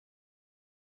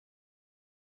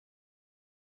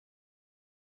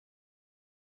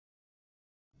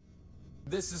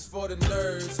This is for the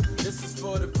nerds, this is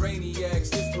for the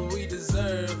brainiacs, this what we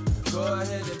deserve. Go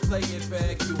ahead and play it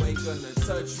back, you ain't gonna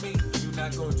touch me, you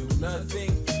not gonna do nothing,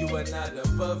 you are not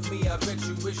above me, I bet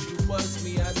you wish you was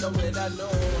me, I know it, I know.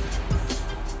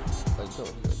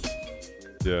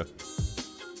 Yeah.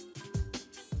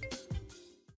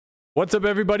 What's up,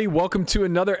 everybody? Welcome to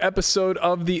another episode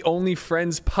of the Only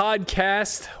Friends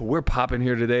podcast. We're popping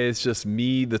here today. It's just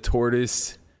me, the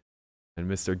tortoise, and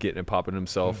Mr. Getting It Popping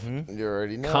himself. Mm-hmm. You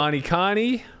already know.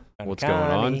 Connie. What's going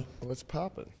on? What's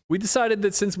popping? We decided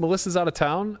that since Melissa's out of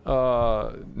town,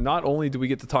 not only do we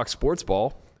get to talk sports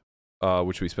ball,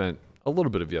 which we spent a little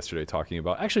bit of yesterday talking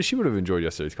about. Actually, she would have enjoyed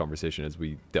yesterday's conversation as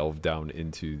we delved down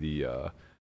into the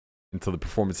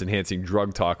performance-enhancing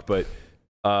drug talk. But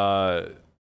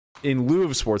in lieu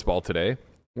of sports ball today,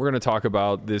 we're going to talk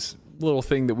about this little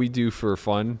thing that we do for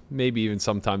fun, maybe even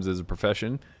sometimes as a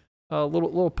profession, a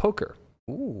little poker.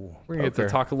 Ooh, we're going to get to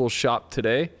talk a little shop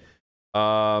today.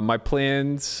 My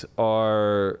plans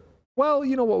are, well,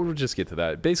 you know what? We'll just get to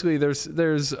that. Basically,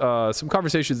 there's some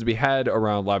conversations to be had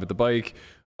around Live at the Bike,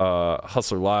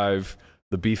 Hustler Live,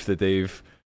 the beef that they've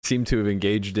seemed to have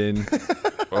engaged in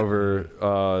over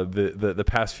the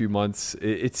past few months.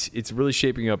 It's really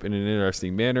shaping up in an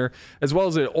interesting manner, as well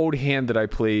as an old hand that I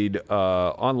played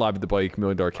on Live at the Bike, $1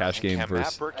 Million Cash Game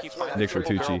versus Nick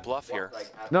Bertucci.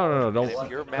 No,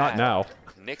 don't, not now.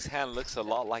 Nick's hand looks a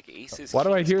lot like Ace's. Why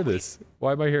do I hear this?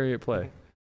 Why am I hearing it play?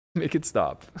 Make it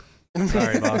stop.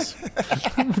 Sorry, boss.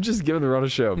 I'm just giving the run a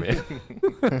show, man.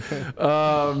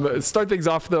 Start things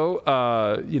off though.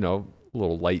 A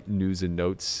little light news and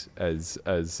notes as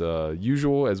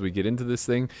usual as we get into this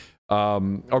thing.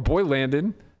 Our boy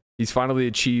Landon, he's finally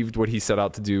achieved what he set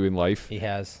out to do in life. He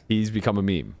has. He's become a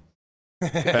meme,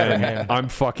 and I'm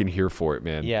fucking here for it,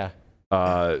 man. Yeah.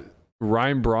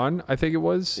 Ryan Braun, I think it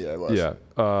was. Yeah, it was.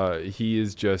 Yeah. He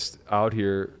is just out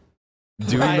here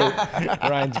doing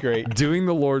Ryan's great. Doing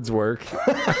the Lord's work.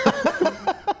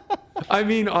 I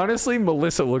mean, honestly,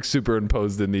 Melissa looks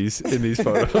superimposed in these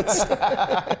photos.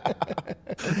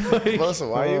 Melissa,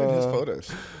 why are you in his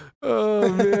photos? Oh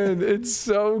man, it's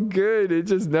so good. It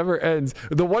just never ends.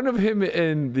 The one of him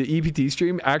in the EPT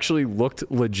stream actually looked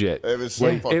legit. It was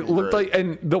so fucking it looked great. like,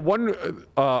 and the one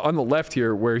on the left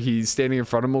here where he's standing in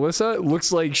front of Melissa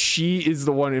looks like she is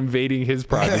the one invading his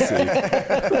privacy.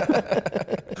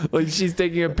 Like she's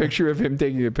taking a picture of him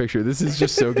taking a picture. This is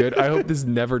just so good. I hope this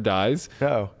never dies.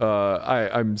 No.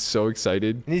 I'm so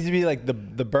excited. It needs to be like the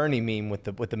Bernie meme with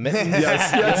the mittens.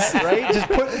 Yes. Right? Just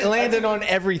put Landon on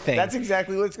everything. That's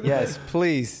exactly what it's going to Yes,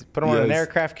 please. Put him on an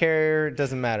aircraft carrier. It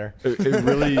doesn't matter. It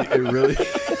really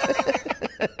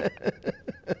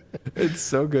it's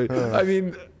so good. I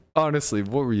mean, honestly,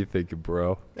 what were you thinking,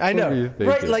 bro? I know. What were you thinking?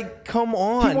 Right? Like, come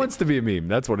on. He wants to be a meme.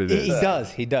 That's what it is.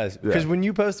 He does. Because when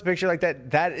you post a picture like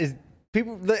that, that is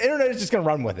people. The internet is just gonna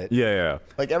run with it. Yeah.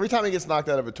 Like every time he gets knocked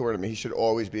out of a tournament, he should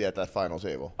always be at that final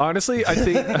table. Honestly, I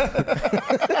think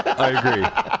I agree.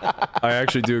 I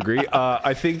actually do agree.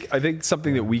 I think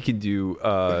something that we can do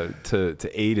to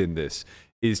aid in this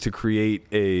is to create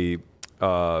a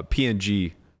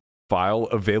PNG file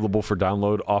available for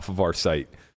download off of our site.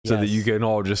 So that you can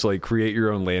all just like create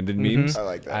your own Landon memes. I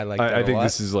like that. I like that. I think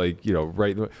this is like,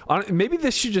 right. Maybe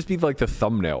this should just be like the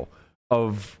thumbnail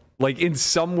of like in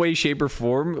some way, shape, or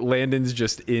form, Landon's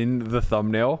just in the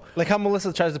thumbnail. Like how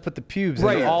Melissa tries to put the pubes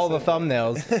in all the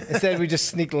thumbnails. Instead, we just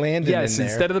sneak Landon in there. Yes,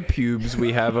 instead of the pubes,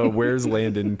 we have a where's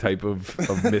Landon type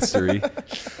of mystery.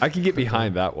 I can get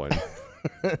behind that one.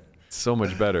 So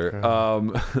much better.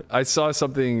 I saw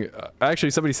something. Actually,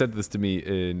 somebody sent this to me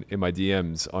in my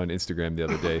DMs on Instagram the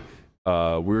other day.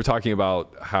 We were talking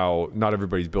about how not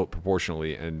everybody's built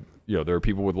proportionally, and there are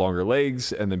people with longer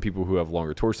legs, and then people who have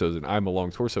longer torsos. And I'm a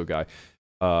long torso guy,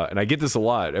 and I get this a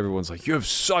lot. Everyone's like, "You have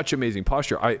such amazing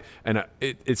posture."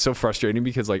 It's so frustrating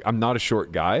because like I'm not a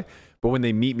short guy. But when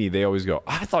they meet me, they always go,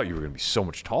 I thought you were going to be so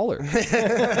much taller. Like,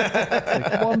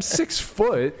 well, I'm 6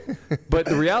 foot. But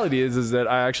the reality is that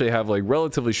I actually have like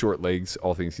relatively short legs,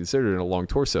 all things considered, and a long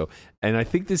torso. And I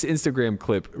think this Instagram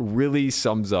clip really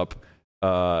sums up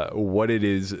what it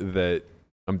is that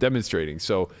I'm demonstrating.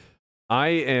 So I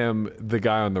am the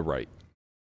guy on the right.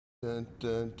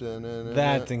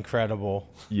 That's incredible.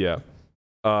 Yeah.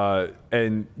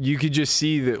 And you could just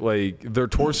see that like their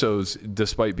torsos,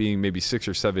 despite being maybe 6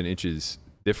 or 7 inches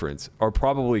difference, are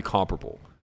probably comparable.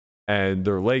 And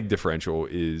their leg differential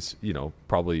is,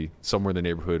 probably somewhere in the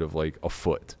neighborhood of like a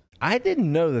foot. I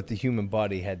didn't know that the human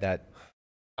body had that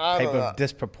type of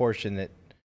disproportionate.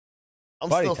 I'm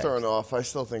body still types. thrown off. I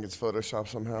still think it's Photoshop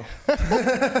somehow.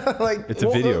 It's a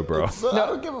video, bro. I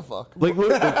don't give a fuck. Like,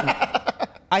 look,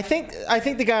 I think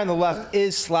the guy on the left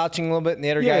is slouching a little bit, and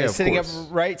the other guy is sitting up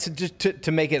right, so just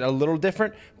to make it a little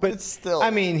different. But it's still, I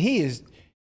mean, he is.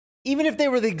 Even if they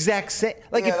were the exact same,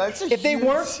 like if they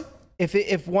weren't,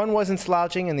 if one wasn't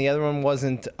slouching and the other one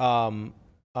wasn't,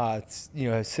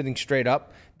 sitting straight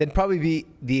up, they'd probably be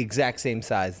the exact same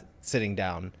size sitting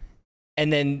down,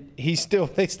 and then they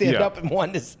stand up and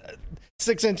one is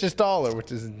 6 inches taller,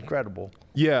 which is incredible.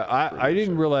 Yeah, I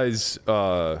didn't realize.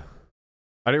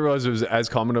 I didn't realize it was as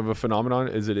common of a phenomenon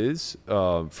as it is.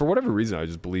 For whatever reason, I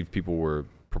just believed people were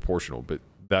proportional, but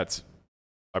that's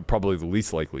probably the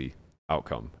least likely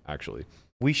outcome, actually.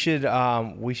 We should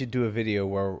do a video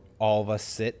where all of us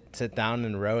sit down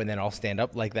in a row and then all stand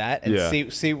up like that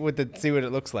and see what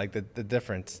it looks like, the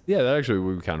difference. Yeah, that actually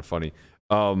would be kind of funny.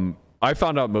 I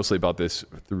found out mostly about this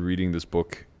through reading this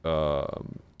book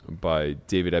by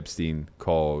David Epstein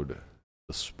called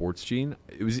The Sports Gene.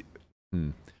 It was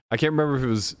I can't remember if it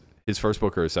was his first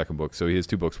book or his second book. So he has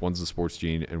 2 books. One's The Sports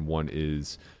Gene and one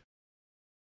is,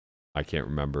 I can't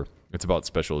remember. It's about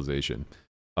specialization.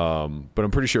 But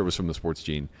I'm pretty sure it was from The Sports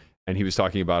Gene. And he was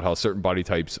talking about how certain body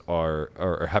types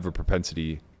are have a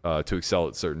propensity to excel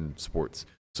at certain sports.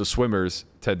 So swimmers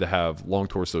tend to have long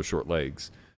torso, short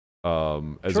legs.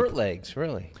 Short legs,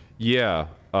 really? Yeah.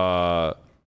 Because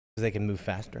they can move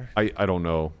faster? I don't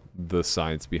know the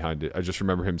science behind it. I just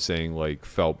remember him saying like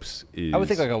Phelps is. I would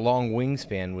think like a long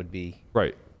wingspan would be.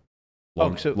 Right.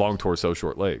 Long torso,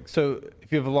 short legs. So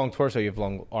if you have a long torso, you have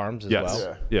long arms as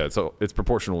well? Yeah, so it's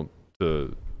proportional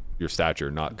to your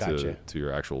stature, not to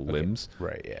your actual limbs.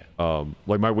 Right, yeah.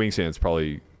 Like my wingspan is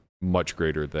probably much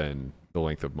greater than the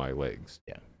length of my legs.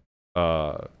 Yeah.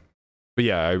 But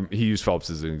yeah, he used Phelps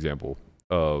as an example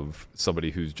of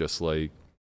somebody who's just like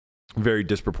very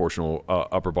disproportional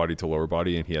upper body to lower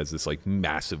body, and he has this like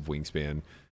massive wingspan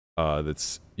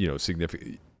that's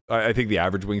significant. I think the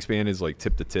average wingspan is like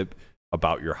tip to tip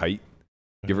about your height,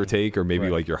 give or take, or maybe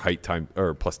like your height time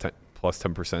or plus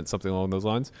 10%, something along those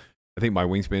lines. I think my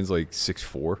wingspan's like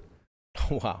 6'4".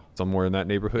 Wow, somewhere in that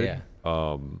neighborhood.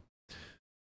 Yeah.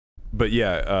 But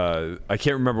yeah, I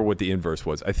can't remember what the inverse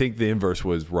was. I think the inverse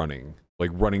was running,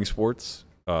 like running sports,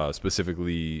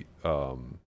 specifically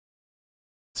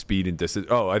speed and distance.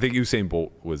 Oh, I think Usain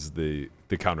Bolt was the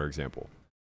counter example,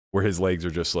 where his legs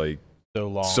are just like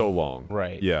so long.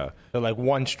 Right. Yeah. So like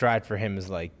one stride for him is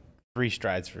like 3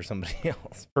 strides for somebody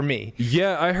else. For me.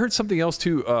 Yeah, I heard something else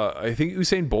too. I think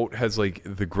Usain Bolt has like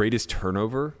the greatest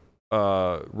turnover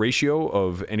ratio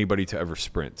of anybody to ever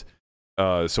sprint.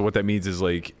 So what that means is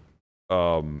like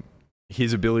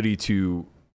his ability to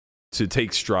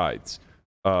take strides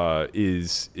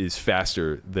is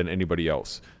faster than anybody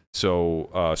else.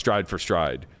 So stride for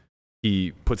stride,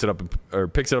 he puts it up or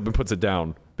picks it up and puts it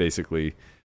down basically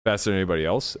faster than anybody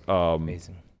else.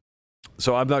 Amazing.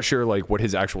 So I'm not sure like what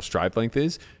his actual stride length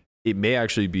is. It may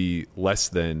actually be less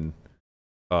than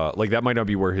like that might not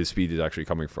be where his speed is actually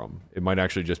coming from. It might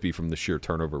actually just be from the sheer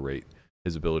turnover rate,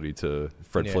 his ability to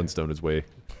Fred Flintstone his way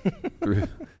through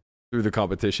the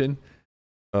competition,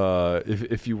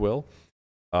 if you will.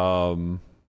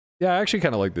 Yeah, I actually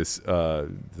kind of like this.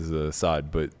 This is a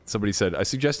side, but somebody said, I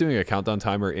suggest doing a countdown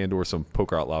timer and or some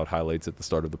Poker Out Loud highlights at the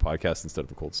start of the podcast instead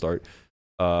of a cold start.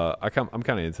 I'm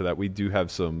kind of into that. We do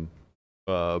have some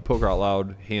Poker Out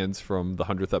Loud hands from the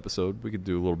 100th episode. We could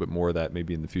do a little bit more of that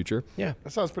maybe in the future. Yeah,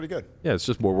 that sounds pretty good. Yeah, it's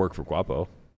just more work for Guapo.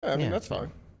 Yeah, I mean, that's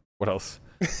fine. What else?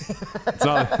 It's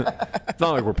not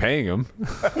like we're paying him.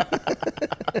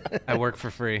 I work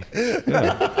for free.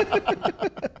 Yeah.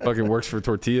 Fucking works for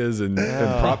tortillas and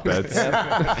prop bets.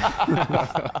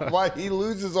 Why he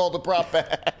loses all the prop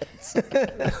bets?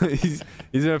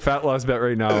 he's in a fat loss bet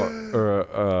right now,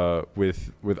 or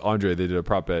with Andre. They did a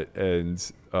prop bet and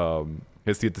he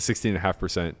has to get to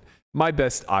 16.5%. My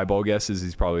best eyeball guess is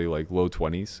he's probably like low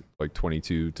 20s, like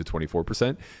 22 to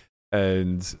 24%.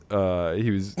 And he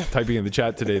was typing in the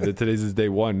chat today that today's his day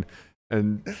one.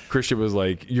 And Christian was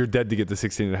like, you're dead to get to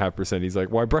 16.5%. He's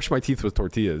like, well, I brush my teeth with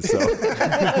tortillas. So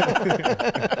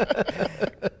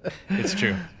it's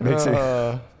true. Makes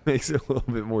it a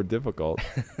little bit more difficult.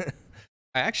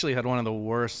 I actually had one of the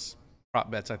worst prop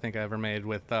bets I think I ever made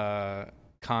with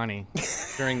Connie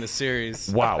during the series.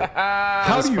 Wow.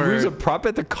 How do you lose a prop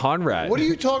bet to Conrad? What are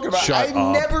you talking about? Shut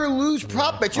up. Never lose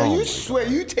prop bets. You swear.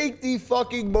 You take the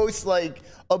fucking most like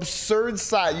absurd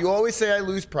side. You always say I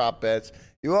lose prop bets.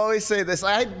 You always say this.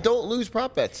 I don't lose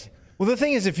prop bets. Well, the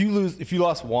thing is, if you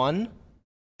lost one,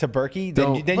 to Berkey,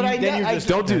 Don't- then But I you're ne- just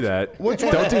Don't do that. Which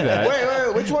one? Don't do that.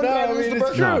 Wait. Which one did I lose to it's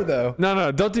Berkey? true though.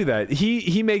 No, don't do that.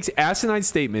 He makes asinine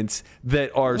statements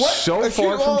that are What? so Excuse-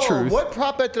 far from truth. What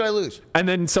prop bet did I lose? And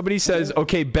then somebody says,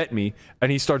 "Okay, bet me,"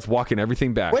 and he starts walking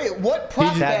everything back. Wait, what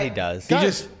prop That bet? he does. He Guys,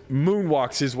 just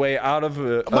moonwalks his way out of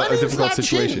a my name's difficult not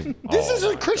situation. Chin. This is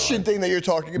a Christian thing that you're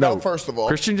talking about. First of all,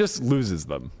 Christian just loses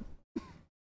them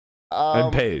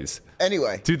and pays.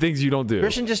 Anyway, Two things you don't do.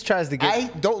 Christian just tries to get. I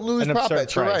don't lose an prop absurd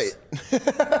bets. You're price.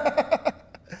 right.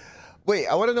 Wait,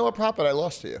 I want to know what prop bet I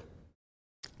lost to you.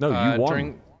 No, you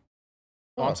won.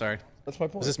 Oh, I'm sorry. That's my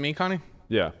point. Is this me, Connie?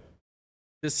 Yeah.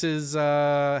 This is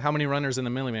how many runners in the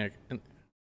Millie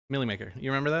Maker.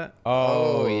 You remember that?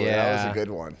 Oh yeah, that was a good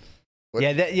one. What,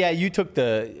 Yeah, you took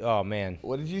the. Oh man,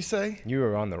 what did you say? you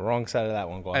were on the wrong side of that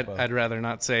one, I'd, Guapo. I'd rather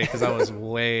not say because I was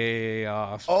way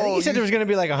off. I think Oh, he said there was going to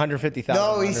be like 150,000.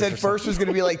 no, he runners said or first was going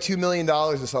to be like $2 million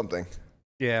or something.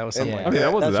 Yeah, it was something Yeah. I like mean, that.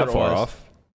 that wasn't that's that what it far was. off.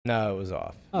 No, it was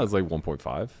off. That was like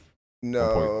 1.5 No,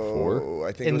 1.4?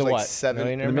 I think In it was the like what? 7.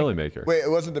 Millionaire in the Maker? Millie Maker. Wait, it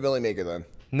wasn't the Millie Maker then.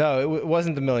 No, it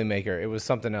wasn't the Millie Maker. It was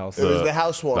something else. It was the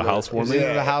housewarming. the housewarming? Was it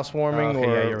either the housewarming Okay,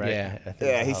 or yeah, you're right. Yeah, I think it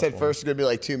Yeah, was he the said housewarming. first it's going to be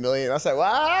like $2 million. I was like,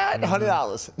 what?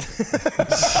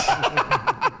 $100.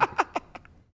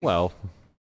 Well,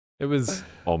 it was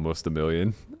almost $1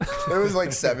 million. It was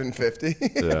like 750.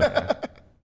 Yeah.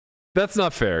 That's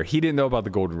not fair. He didn't know about the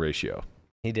golden ratio.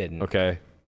 He didn't. Okay.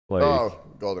 Like Oh,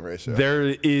 golden ratio. there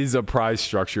is a prize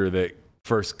structure that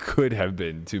first could have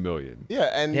been 2 million. Yeah,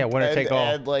 and Yeah, winner and take all.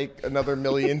 add like another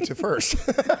million to first.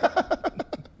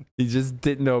 He just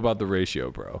didn't know about the ratio,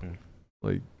 bro.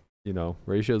 Like,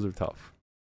 ratios are tough.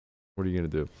 What are you gonna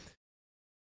do?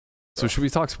 So should we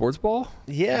talk sports ball?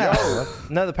 Yeah.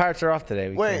 No, the Pirates are off today.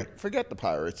 We Wait, can't. forget the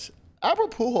Pirates.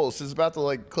 Albert Pujols is about to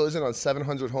like close in on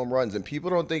 700 home runs, and people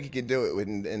don't think he can do it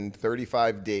in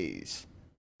 35 days.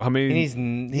 I mean, He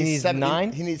needs seven,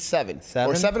 9. He needs 7. Or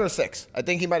Seven? 7 or 6. I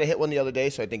think he might have hit one the other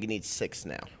day, so I think he needs 6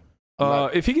 now.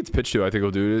 if he gets pitched to, I think he'll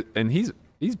do it. And he's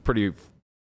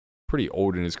pretty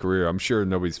old in his career. I'm sure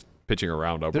nobody's pitching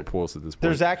around Albert Pujols at this point.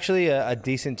 There's actually a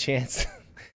decent chance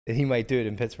that he might do it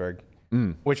in Pittsburgh,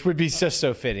 which would be just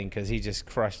so fitting because he just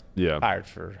crushed Yeah.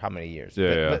 Pirates for how many years?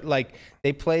 Yeah, But like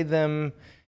they played them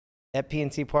at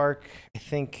PNC Park, I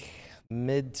think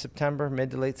mid to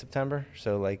late September.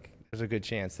 So like there's a good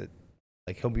chance that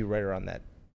like he'll be right around that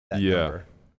Yeah. number.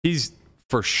 He's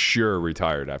for sure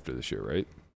retired after this year, right?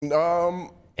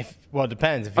 Well, it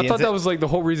depends. If I he thought ends that at- was like the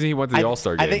whole reason he went to the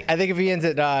All-Star game. I think if he ends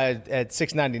at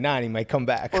 699, he might come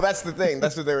back. Well, that's the thing.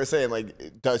 That's what they were saying.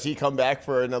 Like, does he come back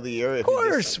for another year? Of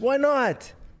course, why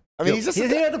not? I mean, he's just He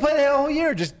doesn't have to play the whole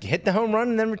year. Just hit the home run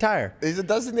and then retire. he's a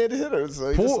designated hitter. So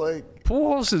he's just like,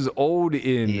 Pujols is old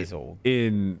He is old.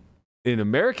 in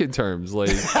American terms. Like,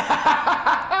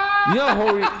 you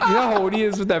know how old he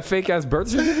is with that fake ass birth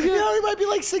certificate? he might be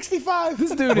like 65.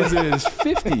 This dude is in his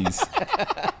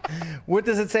 50s. What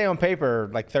does it say on paper?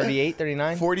 Like 38,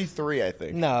 39? 43, I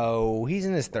think. No, he's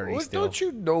in his 30s Well, still. don't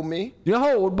you know me? You know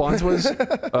how old Bonds was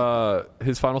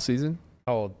his final season?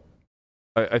 How old?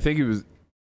 I think he was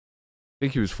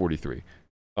 43.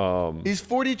 He's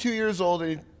 42 years old.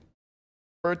 And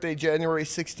birthday January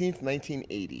 16th,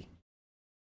 1980.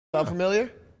 Sound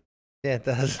familiar? Yeah, it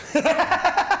does.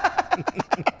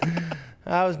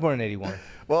 I was born in 81.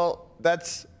 Well,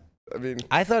 that's. I mean,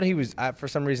 I thought he was, for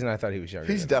some reason, I thought he was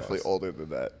younger. he's than I definitely was. older than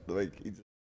that. Like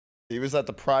he was at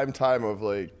the prime time of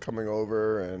like coming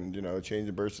over and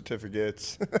changing birth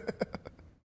certificates.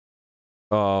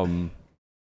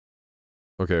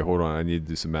 Okay, hold on. I need to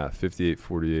do some math. 58,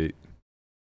 48.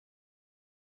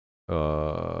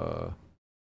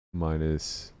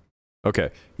 Minus.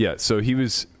 Okay, yeah. So he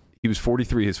was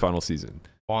 43 his final season.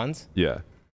 Bonds? Yeah.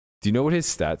 Do you know what his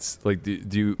stats like? Do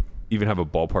you even have a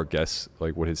ballpark guess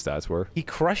like what his stats were? He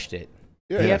crushed it.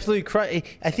 Yeah. He absolutely crushed.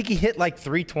 I think he hit like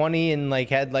 320 and like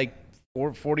had like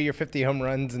 40 or 50 home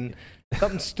runs and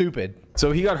something stupid.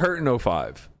 So he got hurt in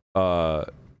 05.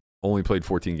 Only played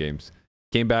 14 games.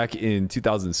 Came back in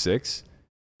 2006,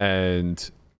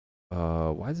 and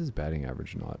why is his batting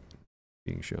average not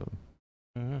being shown?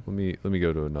 Mm-hmm. Let me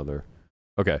go to another.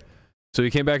 Okay, so he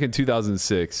came back in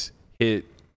 2006. Hit.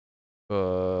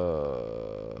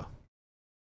 Why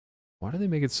do they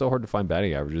make it so hard to find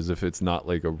batting averages if it's not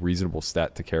like a reasonable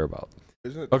stat to care about?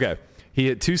 Isn't it? Okay, he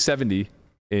hit 270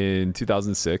 in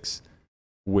 2006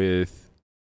 with.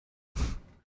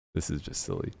 This is just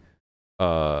silly.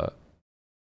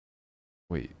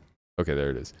 Wait. Okay, there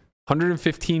it is.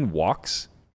 115 walks.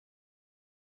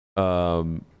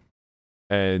 And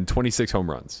 26 home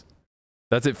runs.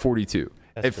 That's at 42.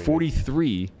 That's At pretty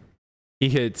 43, he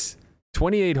hits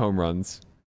 28 home runs,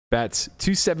 bats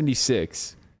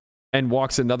 276, and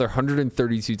walks another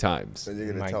 132 times. And, you're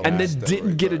gonna My tell God. And me then steroid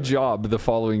didn't get a diet. job the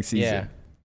following season. Yeah.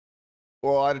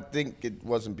 Well, I think it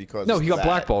wasn't because. No, he got of that.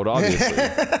 blackballed, obviously.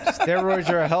 Steroids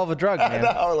are a hell of a drug, I man.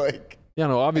 know, like. Yeah,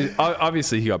 no,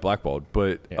 obviously he got blackballed,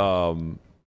 but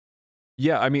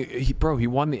yeah, I mean, he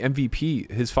won the MVP.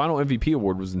 His final MVP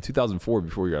award was in 2004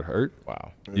 before he got hurt.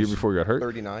 Wow. The year before he got hurt.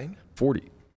 39.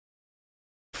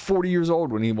 40 years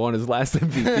old when he won his last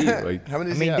MVP. Like, How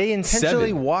many? I Does mean, he have? they intentionally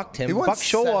 7. walked him. He won Buck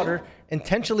 7? Showalter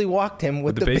intentionally walked him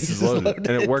with the bases loaded, and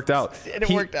it worked out. And it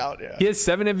worked out, yeah. He has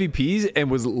 7 MVPs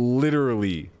and was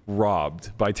literally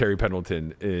robbed by Terry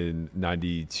Pendleton in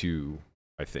 92,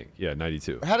 I think. Yeah,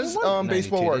 92. How does He won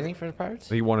baseball 92, work? didn't he, for the Pirates?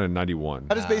 He won it in 91.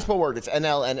 How does baseball work? It's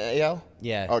NL and AL.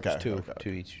 Yeah. Okay, It's two okay. two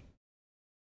each.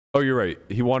 Oh, you're right.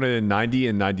 He won it in 90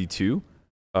 and 92.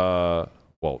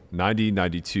 Well, 90,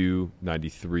 92,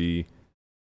 93,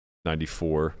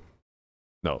 94.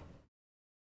 No.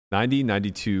 90,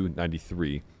 92,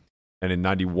 93. And in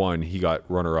 91, he got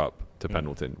runner-up to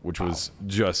Pendleton, which was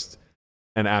just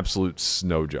an absolute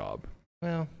snow job.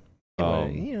 Well,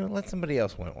 Um, let somebody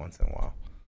else win it once in a while.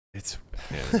 It's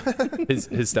man, his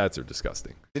stats are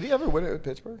disgusting. Did he ever win it with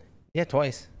Pittsburgh? Yeah,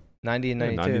 twice. 90 and Yeah,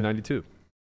 92. 90, 92.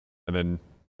 And then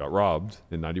got robbed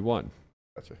in 91.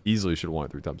 Gotcha. Easily should have won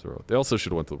it 3 times in a row. They also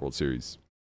should have went to the World Series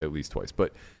at least twice.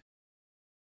 But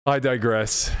I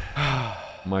digress.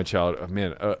 My child,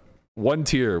 man, one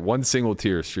single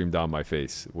tear streamed down my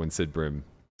face when Sid Bream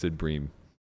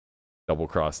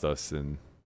double-crossed us and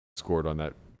scored on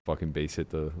that fucking base hit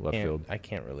the left field. I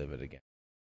can't relive it again.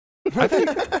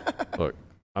 Look,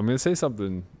 I'm going to say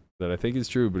something that I think is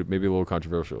true, but it may be a little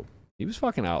controversial. He was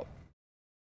fucking out.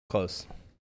 Close.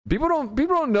 People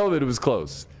don't know that it was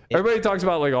close. Yeah. Everybody talks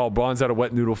about like, oh, Bonds had a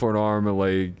wet noodle for an arm and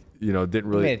like, didn't He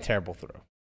really. made a terrible throw.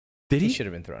 Did He he? should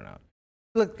have been thrown out.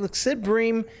 Look, Sid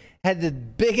Bream had the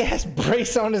big ass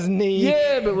brace on his knee.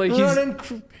 Yeah, but like running,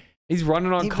 he's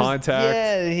running on he was- contact.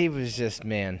 Yeah, he was just,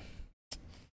 man.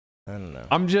 I don't know.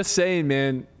 I'm just saying,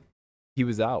 man, he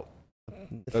was out.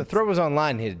 If the throw was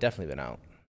online, he'd have definitely been out.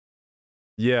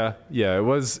 Yeah, it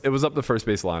was up the first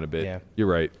base line a bit. Yeah. You're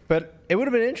right. But it would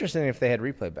have been interesting if they had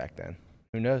replay back then.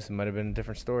 Who knows? It might have been a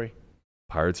different story.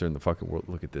 Pirates are in the fucking world.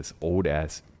 Look at this old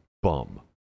ass bum.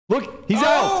 Look, he's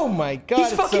Oh out. my God. He's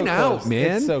it's fucking so out, close.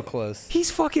 man. It's so close.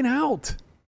 He's fucking out.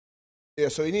 Yeah,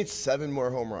 so he needs 7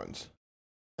 more home runs.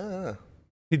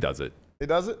 He does it. He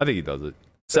does it? I think he does it.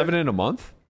 7 in a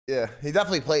month. Yeah, he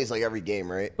definitely plays like every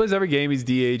game, right? Plays every game. He's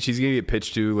DH. He's gonna get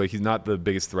pitched to. Like he's not the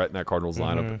biggest threat in that Cardinals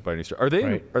lineup by any stretch. Are they?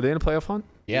 Right. Are they in a playoff hunt?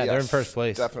 Yeah, they're in Yes, first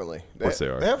place. Definitely. Of course they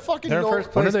are. They have fucking They're in no.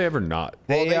 first When are place. they ever not?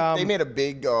 Well, They, they made a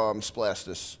big splash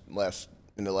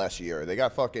in the last year. They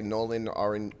got fucking Nolan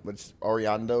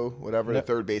Ariando, whatever, the Yep.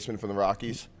 third baseman from the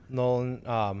Rockies. Nolan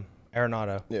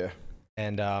Arenado. Yeah.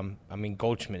 And,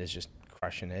 Goldschmidt is just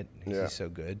crushing it. Yeah. He's so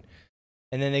good.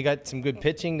 And then they got some good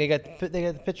pitching. They got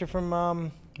the pitcher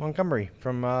from Montgomery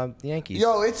from the Yankees.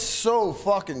 Yo, it's so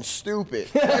fucking stupid.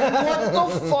 Like,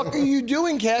 what the fuck are you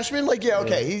doing, Cashman? Like, yeah,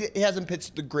 okay, he hasn't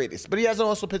pitched the greatest, but he hasn't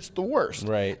also pitched the worst.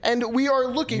 Right. And we are You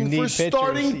looking need for pitchers.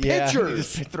 starting Yeah,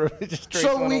 pitchers. just trade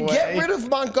So one we away. get rid of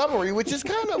Montgomery, which is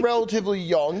kind of relatively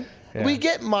young. Yeah. We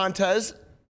get Montez.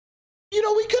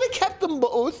 We could have kept them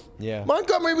both. Yeah.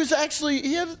 Montgomery was actually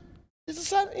he had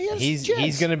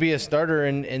He's going to be a starter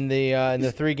in the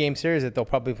 3-game series that they'll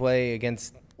probably play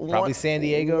against probably San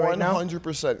Diego right now.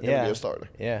 100% going to be a starter.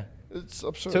 Yeah. It's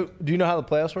absurd. So, do you know how the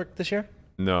playoffs work this year?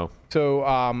 No.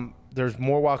 So, there's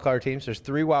more wild card teams. There's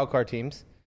 3 wild card teams,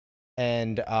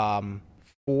 and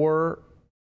 4.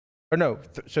 Or no,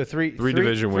 three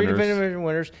division winners. 3 division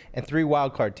winners and 3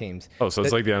 wild card teams. Oh, so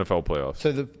it's like the NFL playoffs.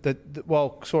 So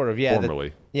well, sort of, yeah.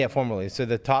 Formally. Formally. So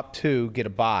the top 2 get a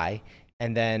bye,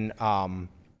 and then the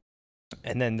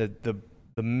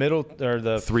middle or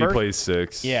the 3 first, plays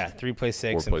 6. Yeah, 3 plays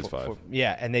 6. 4 plays 5.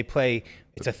 Yeah, and they play.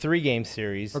 It's a 3-game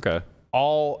series. Okay.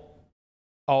 All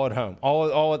at home.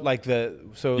 All at like the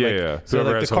so Yeah, like yeah. so Whoever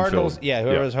like has the home Cardinals. field. Yeah,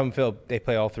 whoever Yeah. has home field, they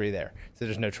play all 3 there. So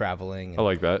there's no traveling. I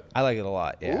like that. I like it a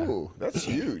lot. Yeah. Ooh, that's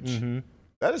huge.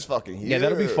 That is fucking huge. Yeah,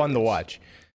 that'll be fun to watch.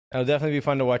 It'll definitely be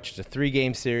fun to watch. It's a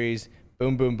 3-game series.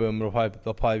 Boom, boom, boom.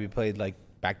 They'll probably be played like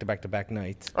back to back to back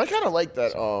nights. I kind of like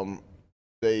that.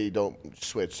 They don't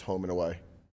switch home and away.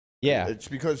 Yeah. It's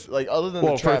because like other than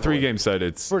Well, the for a traveling, 3-game set,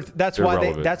 it's That's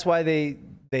irrelevant. why they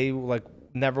like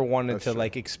never wanted That's to true.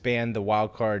 like expand the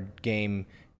wild card game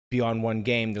beyond 1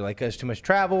 game. They're like, there's too much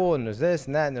travel and there's this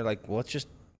and that, and they're like, well, let's just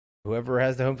whoever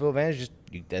has the home field advantage,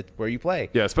 that's where you play.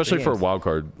 Yeah, especially 3 for a games. wild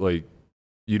card. Like,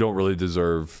 you don't really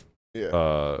deserve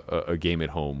Yeah. a game at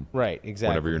home. Right, exactly.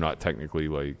 Whenever you're not technically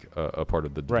like a part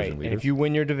of the division right, leaders. and if you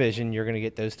win your division, you're going to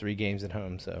get those 3 games at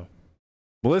home. So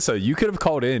Melissa, you could have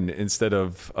called in instead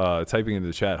of typing in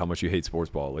the chat how much you hate sports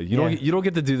ball. Like you don't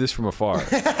get to do this from afar.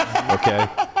 Okay.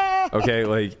 Okay,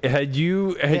 like had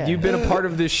you been a part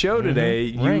of this show today,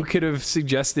 you could have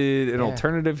suggested an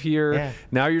alternative here. Yeah.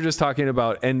 Now you're just talking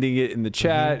about ending it in the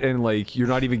chat, and like you're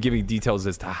not even giving details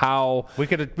as to how. We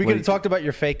could have talked about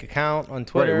your fake account on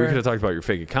Twitter. Right, we could have talked about your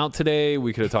fake account today.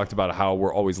 We could have talked about how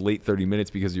we're always late 30 minutes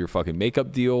because of your fucking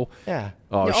makeup deal. Yeah.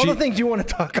 Oh, all the things you want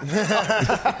to talk about.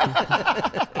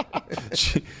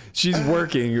 She's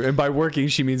working, and by working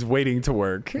she means waiting to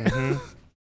work.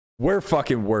 We're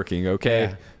fucking working, okay?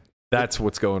 Yeah. That's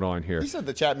what's going on here. He said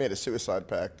the chat made a suicide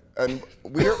pact, and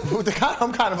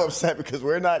I'm kind of upset because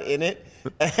we're not in it.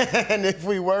 And if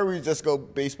we were, we'd just go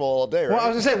baseball all day, right? Well, I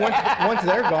was gonna say once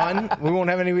they're gone, we won't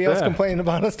have anybody else complaining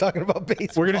about us talking about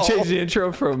baseball. We're gonna change the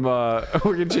intro from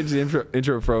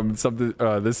intro from something.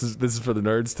 This is for the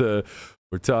nerds to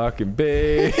we're talking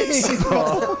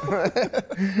baseball.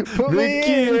 Put me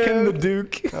Ricky in. and the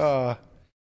Duke. Oh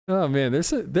man,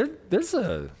 there's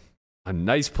a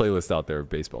nice playlist out there of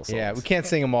baseball songs. Yeah, we can't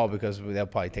sing them all because they'll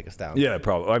probably take us down. Yeah,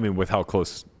 probably. I mean, with how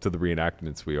close to the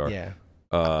reenactments we are. Yeah.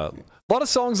 A lot of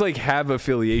songs like have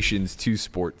affiliations to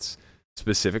sports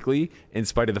specifically, in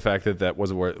spite of the fact that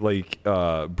wasn't where like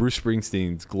Bruce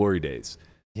Springsteen's "Glory Days"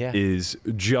 is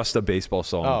just a baseball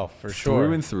song. Oh, for sure,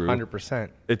 through and through,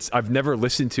 100%. I've never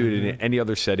listened to it in any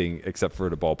other setting except for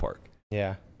at a ballpark.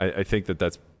 Yeah, I think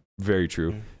that's very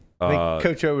true. I think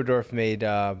Coach Oberdorf made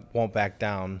 "Won't Back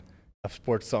Down" a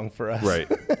sports song for us. Right.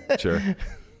 Sure.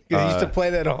 He used to play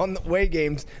that on the away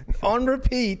games on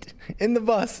repeat in the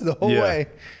bus the whole way.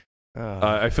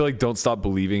 I feel like "Don't Stop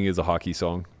Believing" is a hockey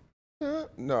song.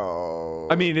 No.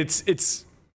 I mean, it's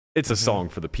a song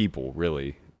for the people,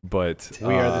 really. But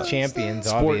We are the champions,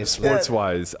 obviously.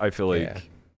 Sports-wise, I feel like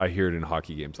I hear it in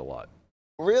hockey games a lot.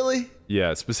 Really?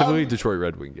 Yeah, specifically Detroit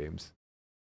Red Wing games.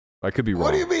 I could be wrong.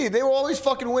 What do you mean? They were always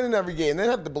fucking winning every game. They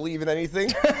didn't have to believe in anything.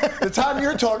 The time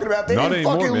you're talking about, they Not didn't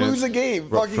anymore, fucking man. lose a game.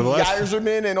 For Fucking the last-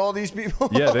 Yzerman and all these people.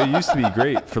 Yeah, they used to be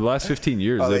great. For the last 15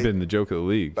 years, Oh, they've been the joke of the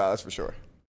league. Nah, that's for sure.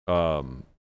 I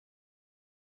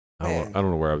Man.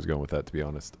 don't know where I was going with that, to be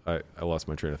honest. I lost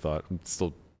my train of thought. I'm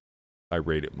still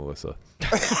irate at Melissa.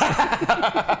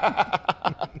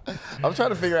 I'm trying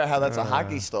to figure out how that's a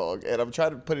hockey song, and I'm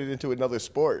trying to put it into another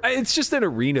sport. It's just an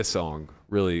arena song,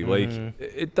 really. Like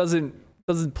it doesn't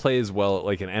play as well at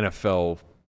like an NFL.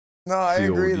 No, I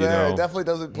field, agree you there. know? It definitely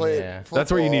doesn't play Yeah. football.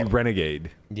 That's where you need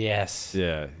Renegade. Yes.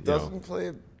 Yeah. Doesn't play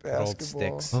Old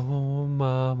basketball. sticks. Oh,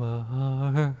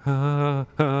 mama.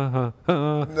 No,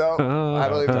 I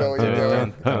don't even know what you're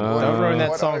doing. Don't ruin that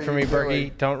What song are for you me,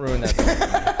 doing? Berkey. Don't ruin that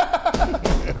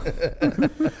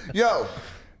song. Yo,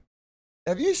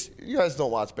 you guys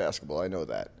don't watch basketball, I know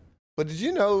that. But did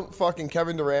you know fucking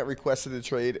Kevin Durant requested a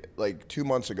trade like 2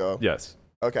 months ago? Yes.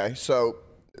 Okay, so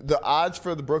the odds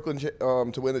for the Brooklyn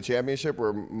to win the championship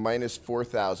were minus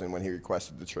 4,000 when he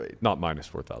requested the trade. Not minus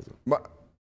 4,000. No.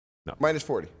 Minus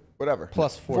 40, whatever.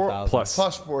 Plus 4,000. Plus.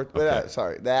 Plus 4. Okay.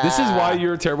 Sorry. This is why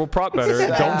you're a terrible prop better.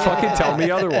 Don't fucking tell me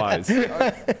otherwise.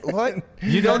 What?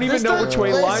 You don't even know which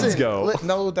way lines go.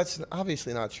 No, that's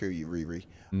obviously not true, you Riri.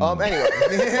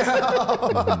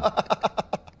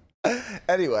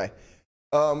 Anyway.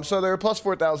 So they were plus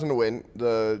 4,000 to win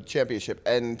the championship,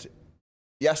 and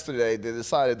yesterday they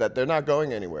decided that they're not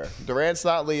going anywhere. Durant's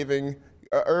not leaving,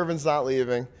 Irvin's not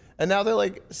leaving, and now they're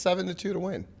like 7-2 to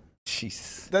win.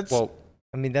 Jesus. That's Well,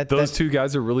 I mean, that's those two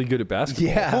guys are really good at basketball.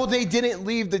 Yeah. well, they didn't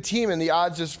leave the team, and the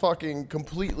odds just fucking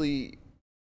completely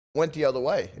went the other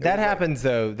way. It That was like- happens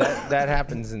though. That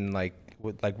happens in like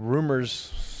with like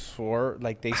rumors or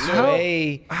like they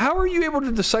sway. How are you able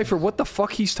to decipher what the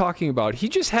fuck he's talking about? He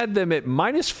just had them at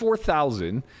minus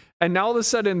 4,000, and now all of a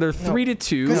sudden they're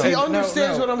 3-2. Because he and-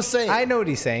 understands what I'm saying. I know what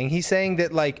he's saying. He's saying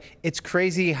that like it's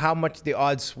crazy how much the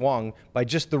odds swung by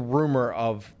just the rumor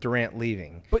of Durant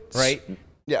leaving. But right?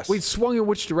 Yes. Wait, swung in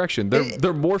which direction?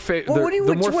 They're more Well, what do you,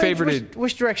 they're more which, favorited.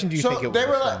 which direction do you think So it they was?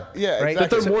 were like, yeah, right? But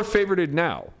exactly. they're more favorited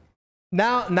now.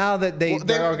 Now that they Well,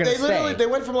 are going to literally stay they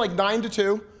went from like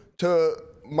 9-2 to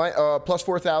plus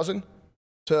 4,000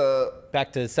 to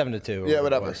back to 7-2. or yeah, it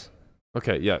whatever. was.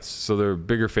 Okay, yes. So they're a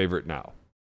bigger favorite now.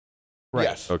 Right.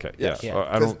 Yes. Okay, Yes. yeah.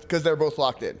 I don't Because they're both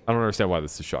locked in. understand why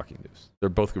this is shocking news. They're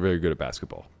both very good at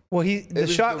basketball. Well, the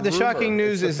was the shocking rumor.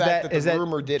 news It's the is fact that that the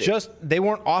rumor did it. just they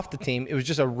weren't off the team. It was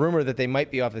just a rumor that they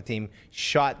might be off the team.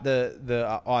 Shot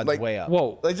the odds Like, way up.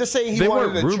 Well, Like just saying he they wanted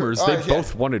weren't a rumors. All They right, yeah.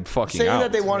 both wanted fucking saying out.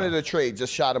 that they wanted a trade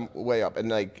just shot him way up, and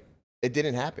like it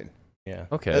didn't happen. yeah.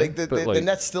 Okay, Like the but, like,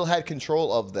 Nets still had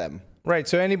control of them. Right.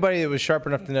 So anybody that was sharp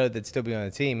enough to know they'd still be on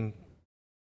the team,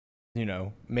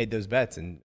 made those bets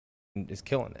and is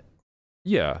killing it.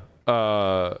 Yeah.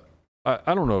 I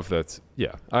don't know if that's.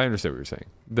 Yeah, I understand what you're saying.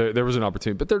 There was an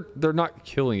opportunity, but they're not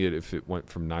killing it if it went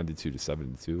from 9 to 2 to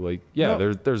 7 to 2. Like, yeah,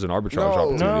 there's an arbitrage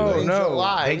opportunity. No, In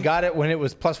July- they got it when it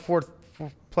was plus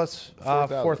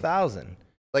 4,000.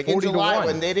 Like in 40 to July 1.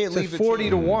 when they didn't So leave the 40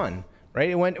 team. to 1, right?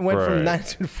 It went Right. from 9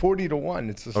 to 40 to 1.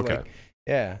 It's just Okay. like,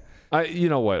 yeah. You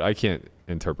know what? I can't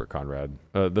interpret Conrad.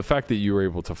 The fact that you were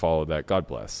able to follow that, God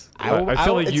bless. I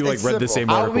feel like you it's read the simple. same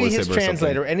I'll article be as his him or something.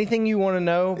 translator. Anything you want to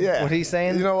know Yeah. what he's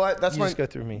saying, You know what? That's you my. just go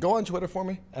through me. Go on Twitter for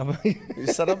me. You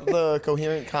set up the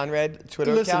Coherent Conrad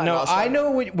Twitter Listen, account. no, and I'll I start-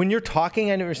 know when you're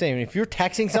talking, I know what you're saying. If you're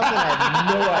texting something, I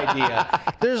have no idea.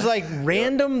 There's like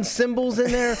random symbols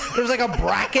in there. There's like a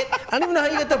bracket. I don't even know how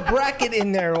you get the bracket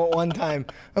in there at one time.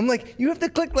 I'm like, you have to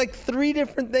click like 3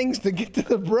 different things to get to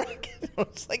the bracket.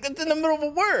 It's like, it's in the middle of a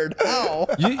word. How?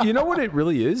 You know what it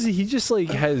really is? He just like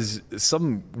has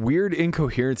some weird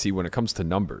incoherency when it comes to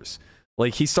numbers.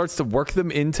 Like he starts to work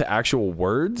them into actual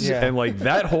words, Yeah. and like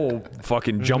that whole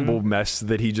fucking jumble mess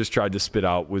that he just tried to spit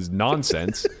out was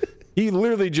nonsense. He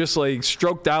literally just like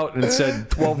stroked out and said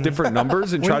 12 different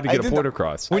numbers and tried to I get a did point the-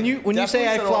 across. When you say I Definitely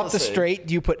said all flopped the the same. straight,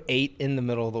 do you put 8 in the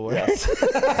middle of the word?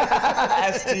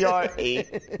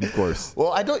 STR8. Of course.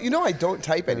 Well, I don't. You know, I don't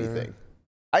type anything.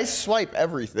 I swipe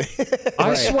everything.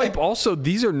 I swipe also.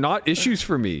 These are not issues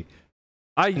for me.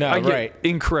 I get right.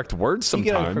 incorrect words You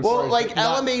get sometimes. incorrect- Well, like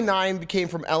Not- LMA9 came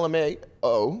from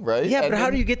LMAO, right? Yeah, but how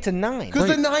do you get to 9? Because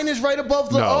the 9 is right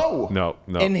above the O. no.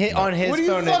 On his What do you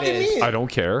phone, it fucking is. mean? I don't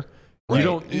care. Right. You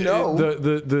don't. No.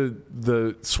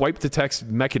 The swipe to text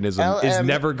mechanism is LM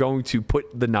never going to put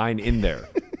the 9 in there.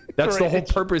 That's the whole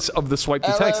purpose of the swipe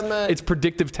to text. LM It's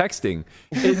predictive texting.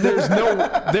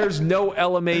 There's no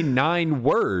LMA 9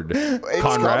 word,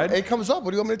 Conrad, It comes up.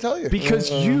 What do you want me to tell you?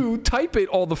 because you type it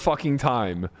all the fucking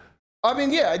time. I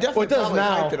mean, yeah, I definitely Well, it does probably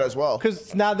now. typed it as well.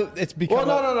 Because now that it's become.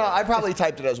 Well, no. I probably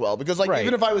typed it as well because, like, Right.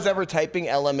 even if I was ever typing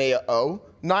LMAO,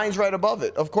 9's right above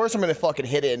it. Of course, I'm gonna fucking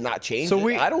hit it and not change So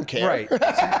it. I don't care. Right.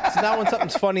 So now when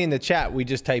something's funny in the chat, we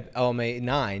just type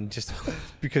LMA9 just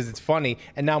because it's funny,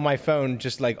 and now my phone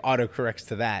just like autocorrects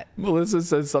to that. Melissa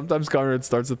says sometimes Conrad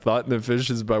starts a thought and then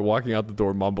finishes by walking out the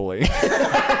door mumbling.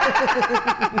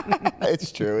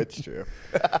 It's true. It's true.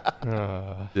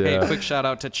 Hey, quick shout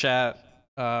out to chat.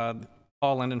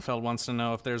 Paul Lindenfeld wants to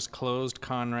know if there's closed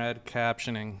Conrad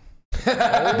captioning.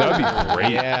 That'd be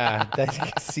great. Yeah, that's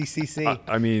CCC.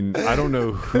 I mean, I don't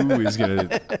know who is going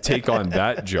to take on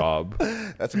that job.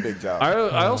 That's a big job.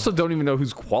 I also don't even know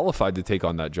who's qualified to take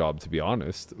on that job, to be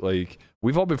honest. Like,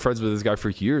 we've all been friends with this guy for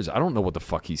years. I don't know what the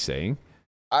fuck he's saying.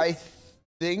 I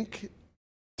think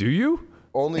Do you?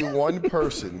 only one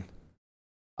person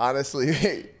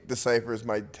honestly deciphers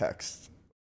my text.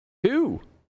 Who?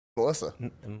 Melissa.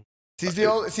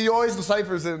 She always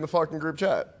deciphers it in the fucking group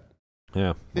chat.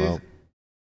 Yeah, well,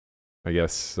 I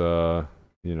guess,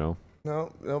 you know,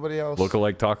 No, nobody else. look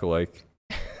alike, talk alike.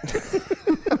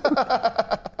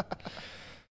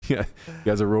 Yeah, you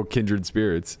guys are real kindred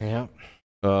spirits. Yeah.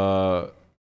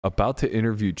 About to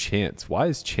interview Chance. Why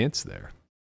is Chance there?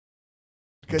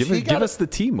 'Cause Give us the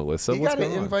tea, Melissa. He What's got an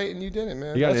going on? invite and you didn't,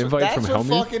 man. You got an That's invite from That's Helmuth?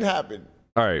 what fucking happened.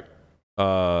 All right.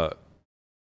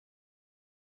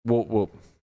 Well,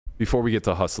 before we get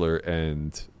to Hustler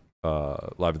and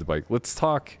Live at the Bike, let's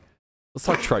talk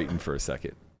Triton for a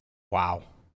second. Wow.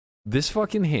 This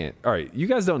fucking hand. All right, you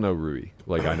guys don't know Rui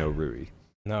like I know Rui.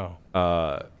 No.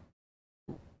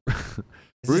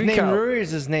 Is his Rui name Cal- Rui or is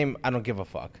his name I don't give a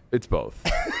fuck? It's both.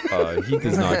 He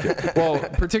does not get well,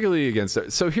 particularly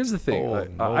against. So here's the thing.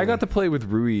 Oh, I got moly. to play with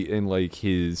Rui in like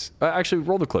his. Actually,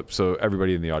 roll the clip so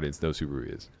everybody in the audience knows who Rui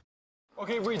is.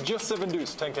 Okay, read just 7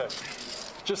 deuce,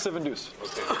 10K. Just 7 deuce.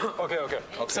 Okay. Okay.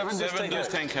 7 deuce,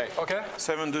 10K. Okay?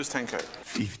 7 deuce 10K.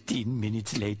 15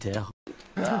 minutes later.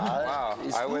 Wow,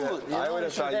 I would have thought I would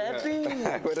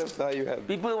have thought you had.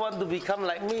 People want to become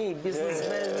like me,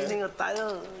 businessman winning a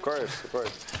title. Of course.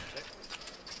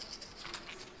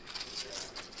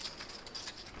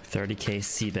 30K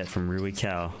C-bet from Rui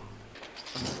Cal.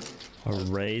 A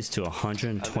raise to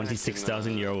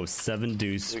 126,000 euro with 7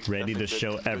 deuce, ready to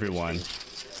show everyone.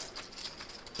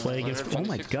 Play against. Oh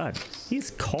my god,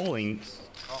 he's calling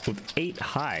with 8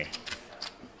 high.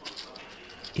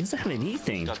 He doesn't have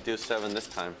anything. Got deuce 7 this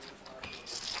time.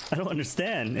 I don't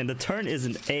understand. And the turn is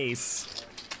an ace.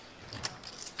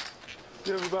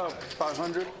 You have about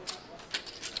 500.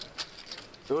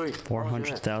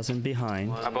 400,000 behind.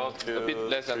 About a bit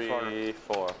less than 400.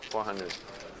 400.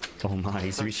 Oh my,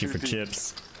 he's reaching for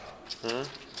chips.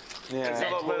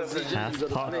 Half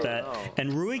pot bet,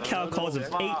 and Rui Cal calls it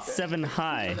 8-7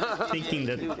 high, thinking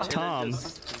that Tom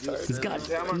has got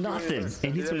nothing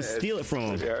and he's going to steal it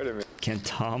from him. Can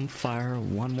Tom fire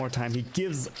one more time? He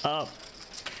gives up.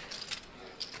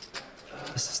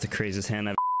 This is the craziest hand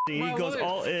I've seen. He goes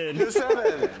all in.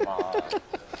 2-7.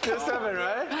 2-7,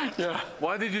 right? Yeah.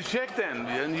 Why did you check then?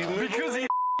 Because he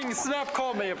snap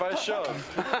called me if I shove.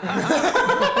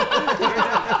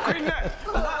 Queen net.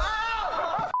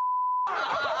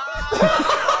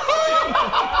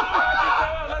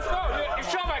 Let's go. You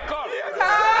shove my card.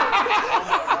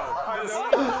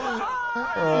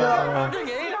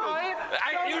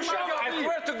 You shove. I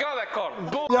swear to God, I called.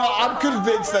 No, I'm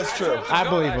convinced that's true. I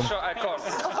believe him. I called.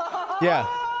 Yeah.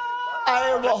 I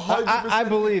am 100%. I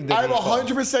believe that. I'm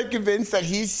 100% convinced that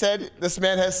he said this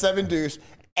man has 7 deuce.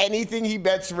 Anything he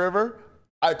bets river,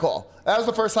 I call. That was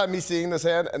the first time me seeing this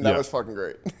hand, and that was fucking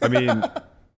great. I mean,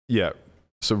 yeah.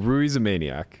 So Rui's a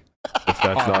maniac. If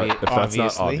that's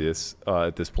not obvious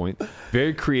at this point.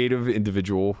 Very creative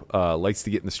individual. Likes to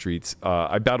get in the streets.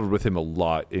 I battled with him a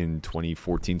lot in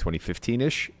 2014,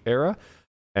 2015-ish era,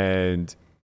 and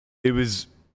it was,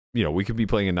 we could be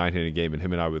playing a 9-handed game, and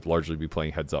him and I would largely be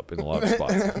playing heads up in a lot of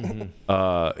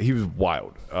spots. He was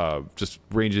wild. Just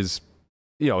ranges.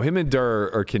 Him and Durr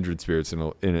are kindred spirits in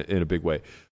a big way.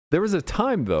 There was a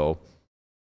time though,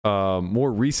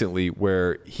 more recently,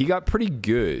 where he got pretty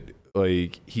good.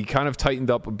 Like, he kind of tightened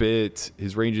up a bit.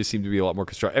 His ranges seemed to be a lot more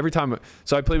constructive. Every time,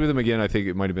 so I played with him again, I think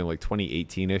it might have been like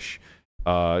 2018-ish.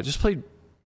 Just played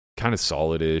kind of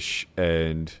solid-ish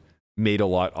and made a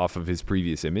lot off of his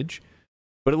previous image.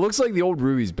 But it looks like the old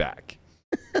Rui's back.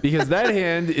 Because that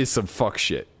hand is some fuck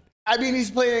shit. I mean,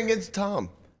 he's playing against Tom.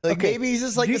 Like, maybe he's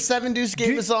just like, the 7 deuce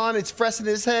game is on. It's fresh in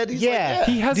his head. He's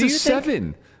he has a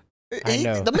 7. I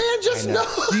know. The man just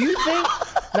knows.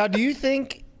 Do you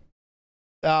think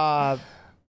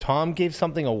Tom gave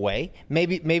something away?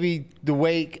 Maybe the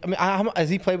way. I mean, has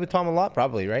he played with Tom a lot?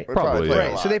 Probably, right? Probably.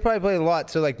 Right. So they probably played a lot.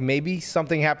 So like maybe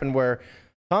something happened where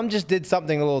Tom just did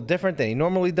something a little different than he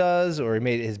normally does, or he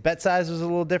made his bet size was a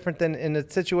little different than in the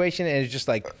situation, and it's just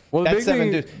like, well, the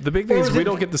big thing is we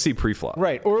don't get to see pre-flop,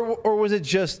 right? Or was it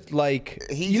just like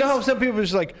know how some people are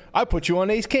just like, I put you on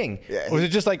ace king, or was it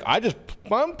just like I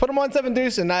put him on 7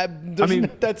 deuce and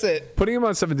that's it? Putting him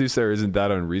on 7 deuce there isn't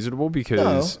that unreasonable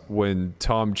because when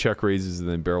Tom check raises and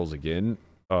then barrels again,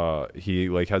 he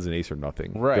like has an ace or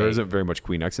nothing. Right. There isn't very much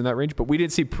queen X in that range, but we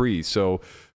didn't see pre, so.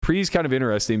 Pre's kind of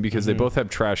interesting because they both have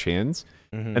trash hands,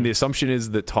 and the assumption is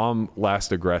that Tom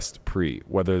last aggressed pre,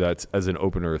 whether that's as an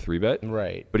opener or a 3-bet.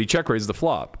 Right. But he check raised the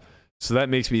flop. So that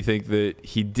makes me think that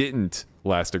he didn't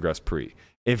last aggress pre.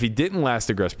 If he didn't last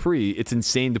aggress pre, it's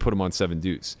insane to put him on 7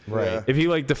 deuce. Right. If he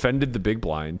like defended the big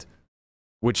blind,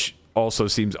 which also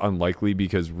seems unlikely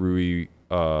because Rui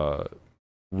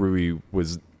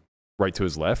was right to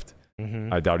his left.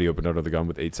 I doubt he opened under the gun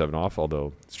with 8-7 off,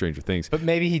 although stranger things. But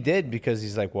maybe he did because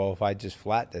he's like, well, if I just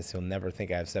flat this, he'll never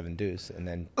think I have 7 deuce, and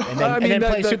then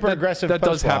play super aggressive. That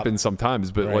does happen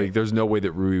sometimes, but like, there's no way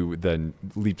that Rui would then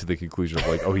leap to the conclusion of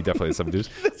like, oh, he definitely has 7 deuce.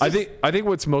 I think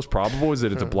what's most probable is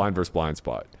that it's a blind versus blind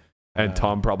spot, and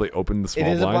Tom probably opened the small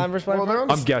blind. It is a blind versus blind.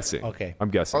 Well, I'm guessing. Okay, I'm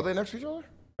guessing. Are they next to each other?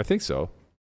 I think so.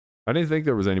 I didn't think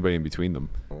there was anybody in between them.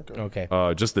 Okay.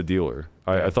 Just the dealer.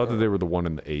 I thought that they were the 1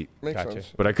 and the 8. Makes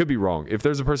sense. But I could be wrong. If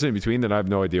there's a person in between, then I have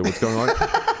no idea what's going on.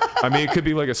 I mean, it could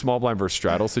be like a small blind versus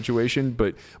straddle situation,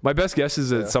 but my best guess is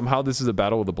that somehow this is a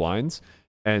battle of the blinds,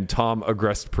 and Tom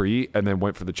aggressed pre and then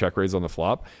went for the check raise on the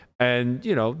flop. And,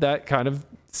 that kind of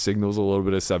signals a little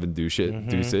bit of 7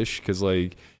 deuce-ish, because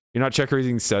like, you're not check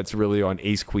raising sets really on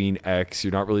ace queen X.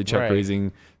 You're not really check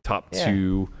raising top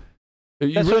 2.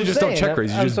 You That's really just don't check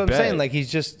raise. You That's just what I'm bet. saying. Like he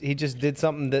just did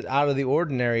something that out of the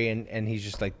ordinary, and he's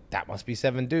just like, that must be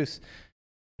 7 deuce,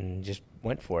 and just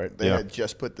went for it. They had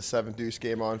just put the 7 deuce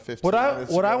game on 15 What I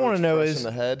minutes want ago. to know It's fresh is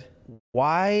in the head.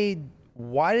 why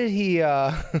did he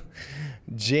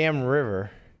jam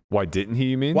river? Why didn't he?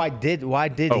 You mean? Why did he? Why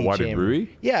did jam Rui?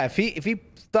 Yeah, if he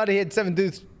thought he had 7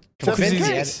 deuce, Just in Because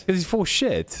case. he's full of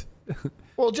shit.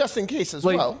 Well, just in case as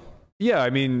Like, well. Yeah, I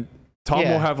mean, Tom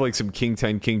will have like some king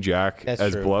 10, king jack That's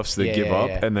as true. bluffs that give up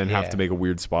and then have to make a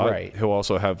weird spot. Right. He'll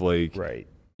also have like,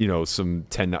 some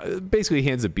 10, basically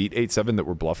hands that beat 8-7 that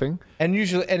we're bluffing. And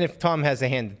usually, and if Tom has a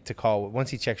hand to call, once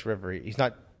he checks river, he's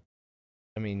not.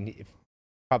 I mean,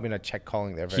 probably not check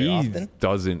calling there very often.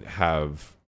 Doesn't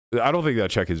have. I don't think that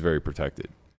check is very protected.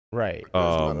 Right.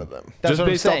 There's none of them. That's Just what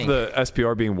I'm based off saying. the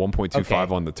SPR being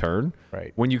 1.25 on the turn.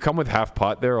 Right. When you come with half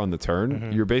pot there on the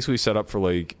turn, you're basically set up for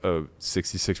like a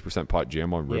 66% pot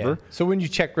jam on river. Yeah. So when you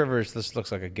check rivers, this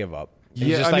looks like a give up.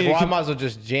 It's just I like, mean, I might as well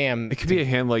just jam. It could be a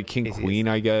hand like king queen,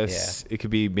 I guess. It could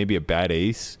be maybe a bad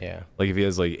ace. Yeah. Like if he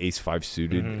has like ace 5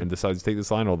 suited and decides to take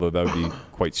this line, although that would be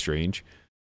quite strange.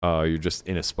 You're just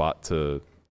in a spot to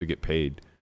get paid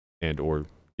and or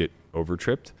get over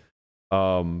tripped.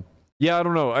 Yeah, I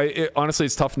don't know. Honestly,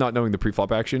 it's tough not knowing the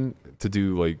preflop action to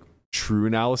do like true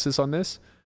analysis on this.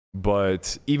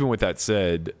 But even with that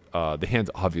said, the hand's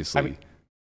obviously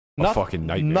a fucking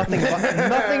nightmare.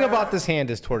 Nothing about this hand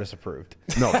is tortoise approved.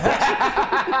 No,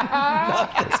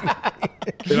 of course.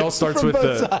 It all starts with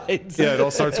it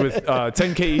all starts with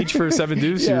 10K each for 7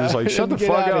 deuce. You're just like, shut the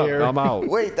fuck up. I'm out.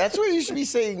 Wait, that's what you should be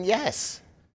saying. Yes.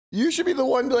 You should be the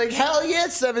one to be like, hell yeah,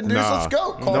 7 deuce, let's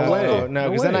go. No,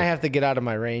 because then I have to get out of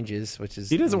my ranges, which is...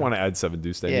 He doesn't want to add 7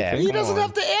 deuce to anything. He doesn't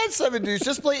have to add 7 deuce.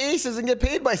 Just play aces and get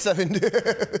paid by 7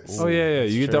 deuce. Oh, yeah.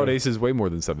 You get dealt aces way more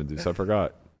than 7 deuce. I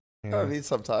forgot. I mean,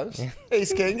 sometimes.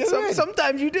 Ace king.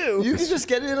 Sometimes you do. You can just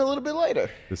get it in a little bit later.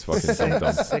 This fucking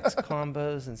dumb. 6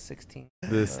 combos and 16.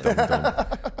 This dumb.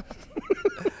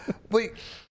 Wait.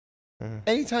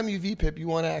 Anytime you VPIP, you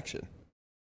want action.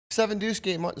 7 deuce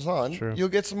game is on. True. You'll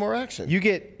get some more action. You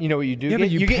get, you know what you do? Yeah, but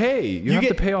you pay. You have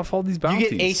to pay off all these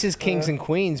bounties. You get aces, kings, and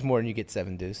queens more than you get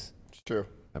 7 deuce. It's true.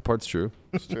 That part's true.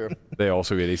 It's true. They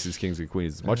also get aces, kings, and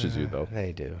queens as much as you, though.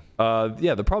 They do.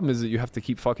 Yeah, the problem is that you have to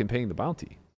keep fucking paying the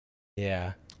bounty.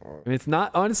 Yeah. And it's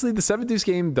not, honestly, the 7 deuce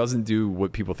game doesn't do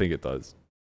what people think it does.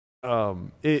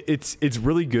 It's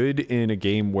really good in a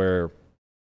game where,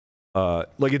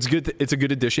 like, it's good. It's a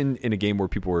good addition in a game where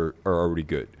people are already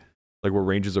good. Like where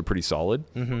ranges are pretty solid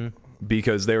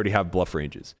because they already have bluff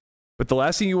ranges. But the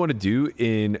last thing you want to do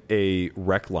in a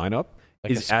rec lineup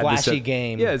is add the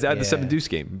game. Yeah, is add the 7 deuce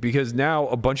game because now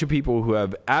a bunch of people who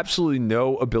have absolutely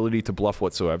no ability to bluff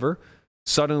whatsoever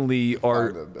suddenly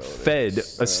are fed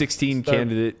a 16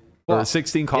 candidate or a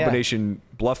 16 combination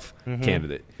bluff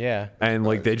candidate. Yeah. And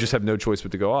like they just have no choice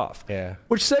but to go off. Yeah.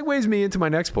 Which segues me into my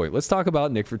next point. Let's talk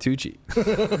about Nick Fertucci.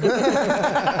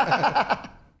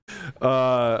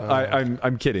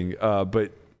 I'm kidding.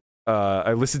 But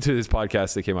I listened to his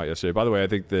podcast that came out yesterday. By the way, I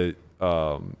think that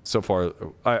so far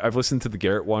I've listened to the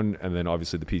Garrett one and then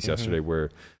obviously the piece yesterday where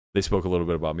they spoke a little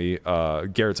bit about me.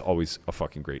 Garrett's always a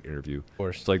fucking great interview. Of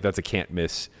course. It's like that's a can't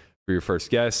miss for your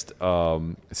first guest.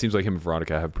 It seems like him and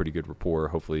Veronica have pretty good rapport.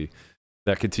 Hopefully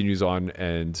that continues on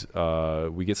and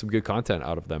we get some good content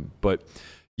out of them. But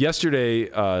yesterday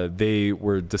they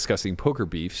were discussing poker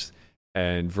beefs.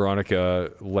 And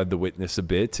Veronica led the witness a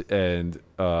bit and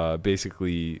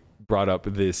basically brought up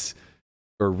this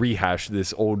or rehashed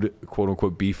this old quote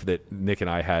unquote beef that Nick and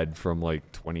I had from like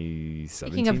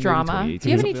 2017. Speaking of drama, do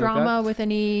you have any drama with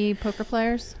any poker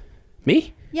players?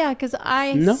 Me? Yeah, because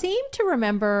I seem to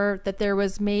remember that there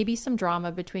was maybe some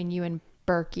drama between you and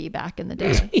Berkey back in the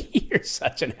day. You're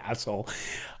such an asshole.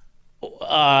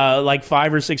 Like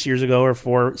 5 or 6 years ago or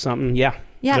 4 something. Yeah.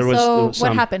 Yeah. So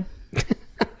what happened?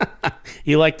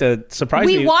 You like to surprise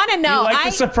me. We want to know. You like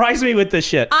to surprise me with this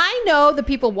shit. I know the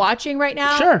people watching right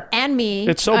now. Sure. And me.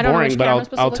 It's so boring,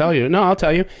 but I'll tell you. No, I'll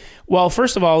tell you. Well,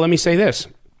 first of all, let me say this.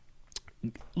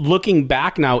 Looking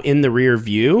back now in the rear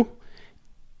view,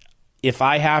 if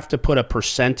I have to put a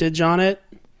percentage on it,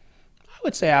 I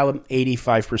would say I'm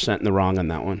 85% in the wrong on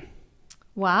that one.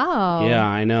 Wow. Yeah,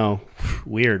 I know.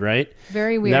 Weird, right?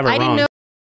 Very weird. Never wrong. Didn't know.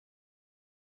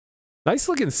 Nice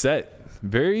looking set.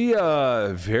 Very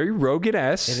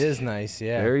Rogan-esque. It is nice,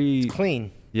 yeah. Very it's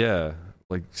clean. Yeah,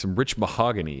 like some rich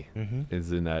mahogany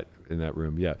is in that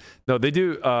room. Yeah, no, they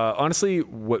do. Honestly,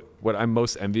 what I'm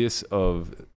most envious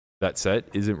of that set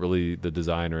isn't really the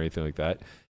design or anything like that.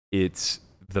 It's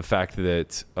the fact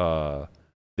that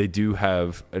they do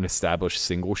have an established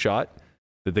single shot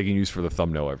that they can use for the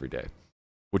thumbnail every day,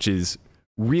 which is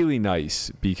really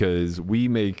nice because we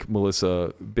make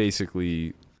Melissa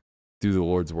basically do the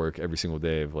Lord's work every single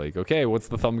day of like, okay, what's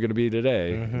the thumb going to be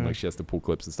today? And like she has to pull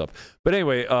clips and stuff. But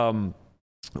anyway,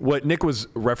 what Nick was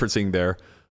referencing there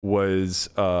was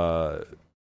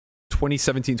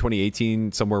 2017,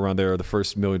 2018, somewhere around there, the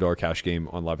first $1 million cash game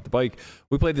on Live at the Bike.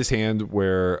 We played this hand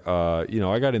where,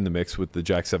 I got in the mix with the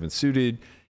Jack 7 suited.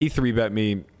 He 3-bet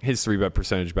me. His 3-bet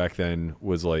percentage back then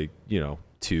was like,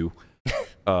 2.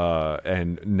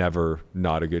 And never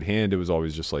not a good hand. It was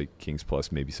always just like kings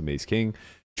plus, maybe some ace king.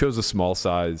 Chose a small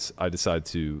size. I decide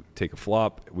to take a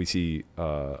flop. We see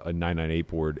a 998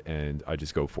 board, and I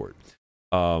just go for it.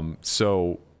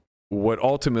 So what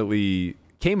ultimately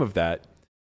came of that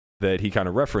he kind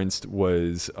of referenced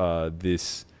was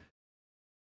this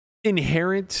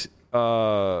inherent,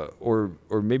 or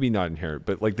maybe not inherent,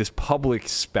 but like this public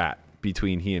spat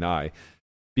between he and I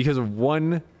because of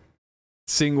one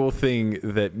single thing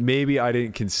that maybe I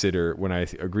didn't consider when I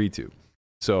agreed to.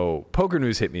 So Poker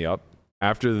News hit me up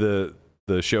after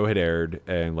the show had aired,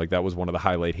 and like that was one of the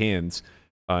highlight hands.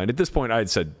 And at this point, I had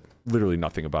said literally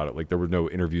nothing about it. Like there were no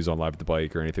interviews on Live at the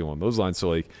Bike or anything along those lines. So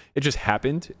like it just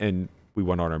happened, and we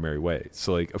went on our merry way.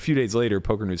 So like a few days later,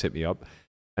 Poker News hit me up,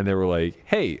 and they were like,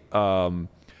 "Hey,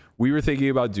 we were thinking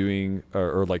about doing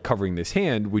or like covering this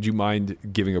hand. Would you mind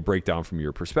giving a breakdown from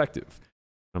your perspective?"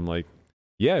 I'm like,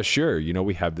 "Yeah, sure. You know,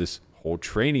 we have this whole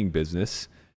training business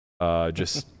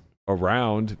just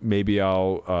around. Maybe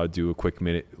I'll do a quick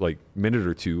minute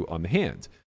or two on the hand."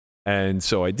 And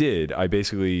so I did. I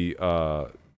basically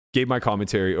gave my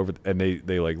commentary over, and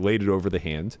they like laid it over the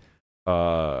hand.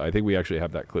 I think we actually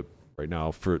have that clip right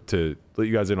now to let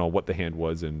you guys in on what the hand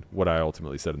was and what I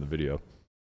ultimately said in the video.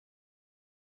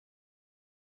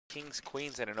 Kings,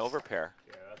 queens, and an overpair.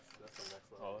 Yeah, that's the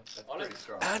next level. That's pretty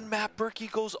strong. And Matt Berkey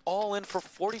goes all in for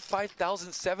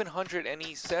 45,700, and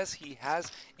he says he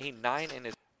has a 9 in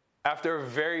his. After a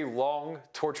very long,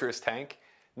 torturous tank,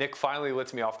 Nick finally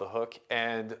lets me off the hook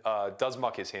and does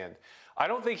muck his hand. I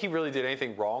don't think he really did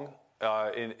anything wrong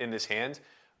in this hand,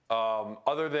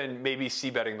 other than maybe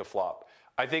c-betting the flop.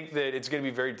 I think that it's going to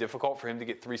be very difficult for him to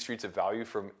get 3 streets of value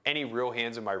from any real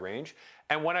hands in my range.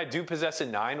 And when I do possess a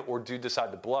 9 or do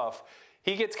decide to bluff,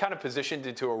 he gets kind of positioned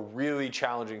into a really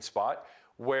challenging spot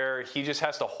where he just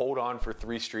has to hold on for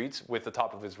 3 streets with the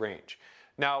top of his range.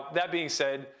 Now, that being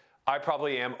said, I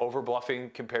probably am over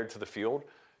bluffing compared to the field,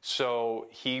 so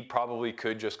he probably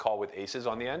could just call with aces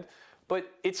on the end.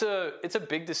 But it's a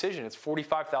big decision. It's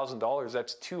 $45,000.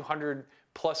 That's 200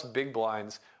 plus big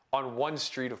blinds on 1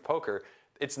 street of poker.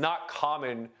 It's not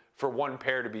common for one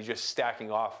pair to be just stacking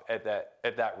off at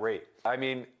that rate. I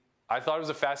mean, I thought it was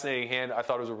a fascinating hand. I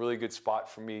thought it was a really good spot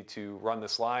for me to run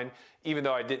this line, even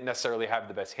though I didn't necessarily have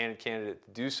the best hand candidate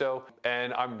to do so.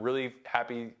 And I'm really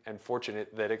happy and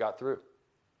fortunate that it got through.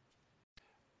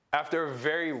 After a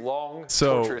very long,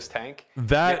 torturous tank.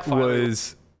 That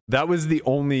was the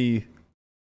only.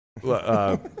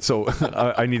 So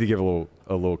I need to give a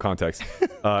little context.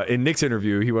 In Nick's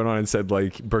interview, he went on and said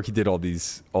like Berkey did all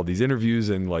these interviews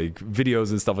and like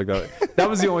videos and stuff like that. That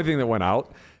was the only thing that went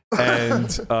out.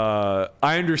 And I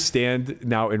understand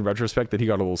now in retrospect that he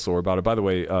got a little sore about it. By the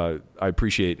way, I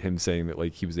appreciate him saying that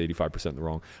like he was 85% in the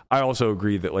wrong. I also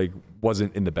agree that like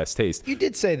wasn't in the best taste. You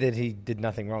did say that he did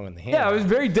nothing wrong in the hand. Yeah, I was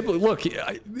very diplomatic.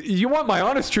 Look, you want my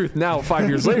honest truth now 5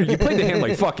 years later. You played the hand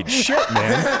like fucking shit,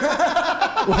 man.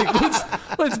 Like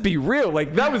let's be real.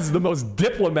 Like that was the most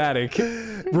diplomatic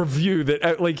review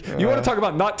that like you want to talk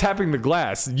about not tapping the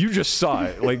glass. You just saw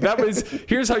it. Like that was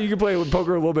here's how you can play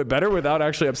poker a little bit better without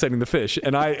actually upsetting the fish.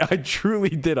 And I truly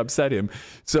did upset him.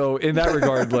 So in that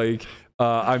regard, like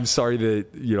I'm sorry that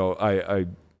I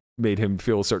made him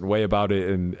feel a certain way about it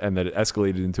and that it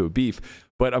escalated into a beef.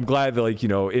 But I'm glad that, like,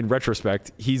 in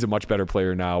retrospect, he's a much better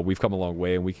player now. We've come a long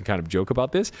way, and we can kind of joke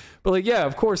about this. But, like, yeah,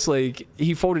 of course, like,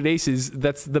 he folded aces.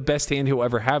 That's the best hand he'll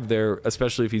ever have there,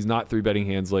 especially if he's not 3-betting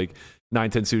hands like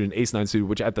 9-10 suited and ace-9 suited,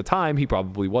 which at the time he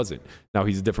probably wasn't. Now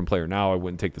he's a different player now. I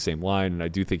wouldn't take the same line, and I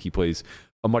do think he plays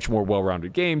a much more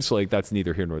well-rounded game, so, like, that's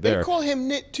neither here nor there. They call him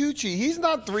Nit Tucci. He's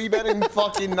not 3-betting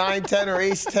fucking 9-10 or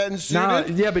ace-10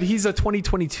 suited. Yeah, but he's a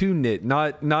 2022 Nit,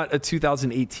 not a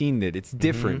 2018 Nit. It's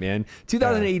different, man.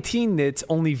 2018 Nits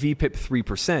only VPIP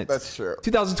 3%. That's true.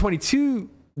 2022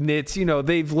 Nits,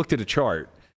 they've looked at a chart.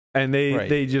 And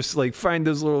they just like find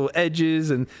those little edges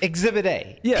and Exhibit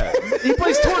A. Yeah, he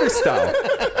plays tortoise style.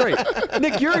 Great,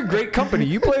 Nick, you're in great company.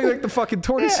 You play like the fucking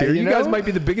tortoise here. You guys might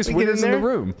be the biggest winners in the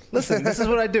room. Listen, this is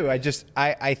what I do.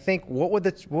 I think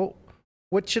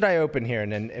what should I open here,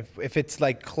 and then if it's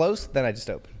like close, then I just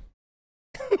open.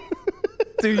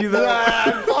 Do you though?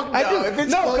 Fuck no. If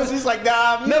it's close, he's like,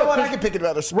 nah. You know what? I can pick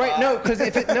another spot. Right? No, because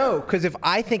if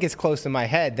I think it's close in my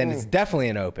head, then it's definitely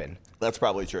an open. That's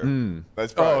probably true.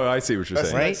 That's probably, I see what you're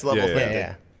saying. Right? Next level thinking.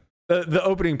 Yeah. The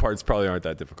opening parts probably aren't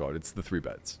that difficult. It's the 3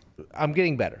 bets. I'm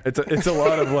getting better. It's a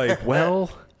lot of like,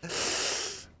 well,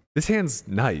 this hand's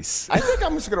nice. I think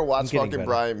I'm just gonna watch fucking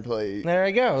Brian play. There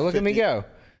I go. Look at me go.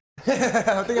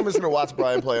 I think I'm just gonna watch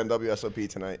Brian play on WSOP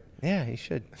tonight. Yeah, he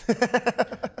should.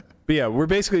 But yeah, we're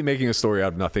basically making a story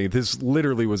out of nothing. This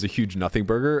literally was a huge nothing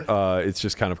burger. It's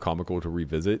just kind of comical to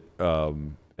revisit.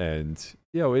 And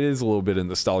it is a little bit of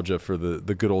nostalgia for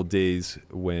the good old days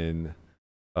when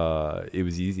it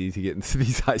was easy to get into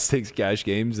these high stakes cash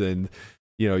games, and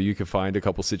you could find a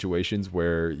couple situations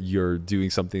where you're doing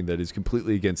something that is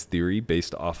completely against theory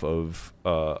based off of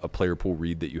a player pool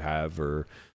read that you have, or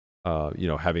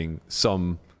having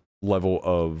some level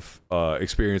of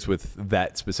experience with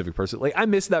that specific person. Like, I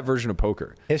miss that version of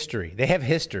poker. History. They have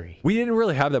history. We didn't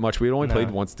really have that much. We had only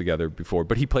played once together before,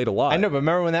 but he played a lot. I know, but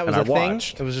remember when that was and a I thing?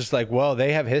 watched. It was just like, well,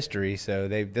 they have history, so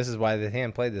this is why the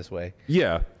hand played this way.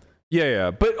 Yeah.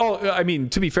 But I mean,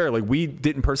 to be fair, like, we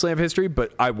didn't personally have history,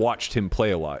 but I watched him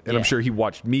play a lot, and I'm sure he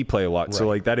watched me play a lot. Right. So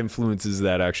like that influences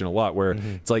that action a lot. Where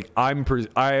it's like I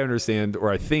understand,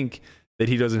 or I think that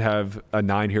he doesn't have a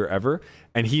 9 here ever,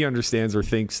 and he understands or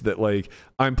thinks that like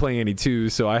I'm playing any 2,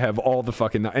 so I have all the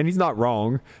fucking 9. And he's not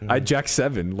wrong. I Jack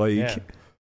 7, like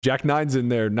Jack 9's in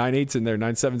there, 9/8's in there,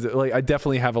 9/7's. Like, I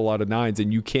definitely have a lot of 9s,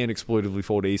 and you can exploitively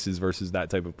fold aces versus that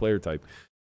type of player type.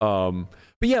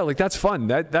 But yeah, like, that's fun.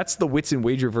 That's the wits and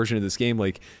wager version of this game.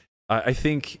 Like, I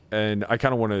think, and I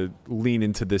kind of want to lean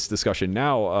into this discussion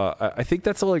now. I think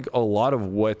that's like a lot of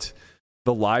what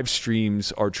the live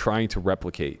streams are trying to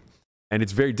replicate. And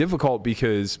it's very difficult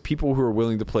because people who are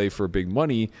willing to play for big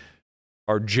money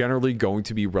are generally going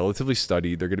to be relatively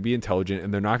studied. They're going to be intelligent,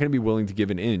 and they're not going to be willing to give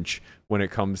an inch when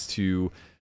it comes to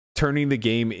turning the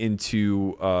game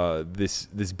into this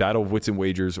battle of wits and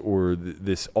wagers, or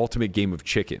this ultimate game of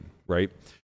chicken, right?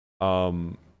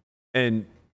 And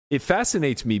it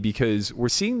fascinates me because we're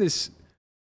seeing this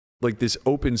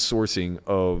open sourcing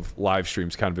of live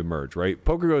streams kind of emerge, right?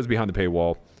 Poker goes behind the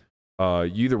paywall.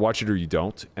 You either watch it or you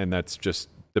don't, and that's just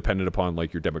dependent upon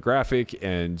like your demographic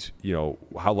and, you know,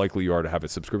 how likely you are to have a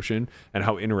subscription and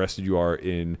how interested you are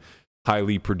in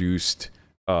highly produced,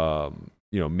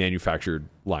 manufactured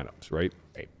lineups, right?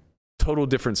 Total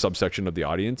different subsection of the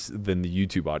audience than the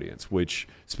YouTube audience, which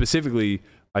specifically,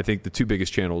 I think the 2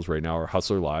 biggest channels right now are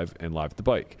Hustler Live and Live at the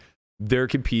Bike. They're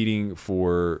competing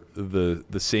for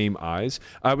the same eyes.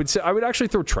 I would actually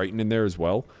throw Triton in there as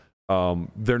well.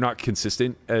 They're not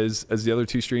consistent as the other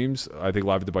 2 streams. I think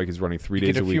Live at the Bike is running 3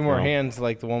 days a week. Get a few more now. hands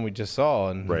like the one we just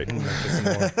saw, and right, get some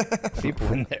more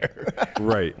people in there.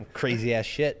 Right, crazy ass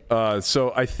shit.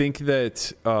 So I think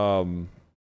that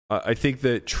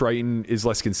Triton is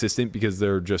less consistent because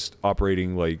they're just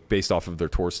operating like based off of their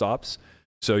tour stops.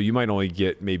 So you might only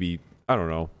get maybe, I don't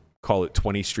know, call it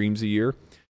 20 streams a year,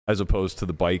 as opposed to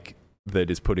the Bike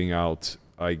that is putting out,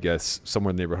 I guess,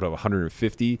 somewhere in the neighborhood of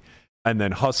 150. And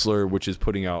then Hustler, which is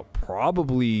putting out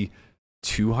probably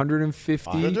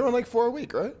 250. They're doing like 4 a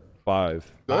week, right?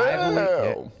 5.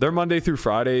 They're Monday through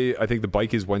Friday. I think the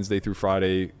Bike is Wednesday through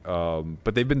Friday.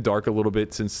 But they've been dark a little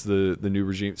bit since the new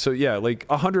regime. So yeah, like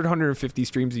 150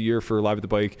 streams a year for Live at the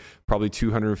Bike, probably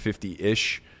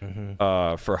 250-ish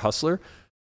for Hustler.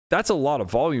 That's a lot of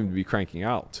volume to be cranking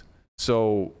out.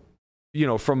 So, you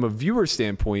know, from a viewer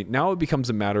standpoint, now it becomes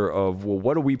a matter of, well,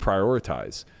 what do we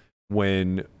prioritize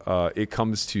when it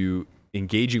comes to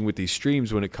engaging with these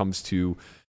streams, when it comes to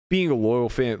being a loyal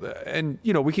fan? And,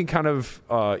 you know, we can kind of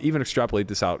even extrapolate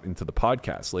this out into the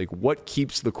podcast. Like, what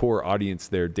keeps the core audience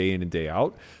there day in and day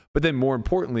out? But then more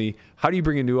importantly, how do you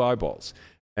bring in new eyeballs?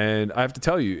 And I have to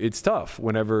tell you, it's tough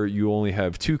whenever you only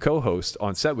have 2 co-hosts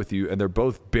on set with you, and they're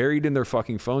both buried in their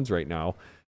fucking phones right now.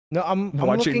 No, I'm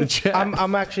watching looking, the chat.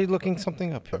 I'm actually looking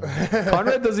something up here.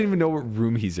 Conrad doesn't even know what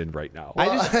room he's in right now.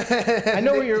 I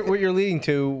know what you're leading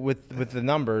to with the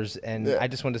numbers, and I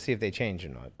just wanted to see if they change or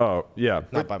not. Oh, yeah.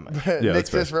 Not by much. Yeah, Nick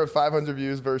just wrote 500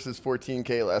 views versus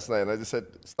 14K last night, and I just said,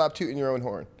 stop tooting your own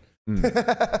horn.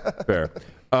 Fair.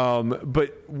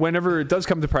 But whenever it does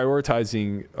come to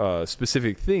prioritizing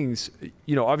specific things,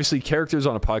 you know, obviously characters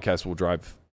on a podcast will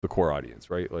drive the core audience,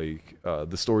 right? Like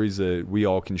the stories that we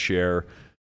all can share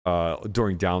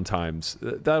during downtimes,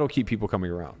 that'll keep people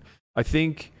coming around. I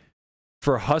think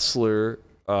for Hustler,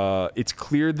 it's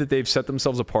clear that they've set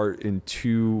themselves apart in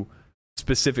 2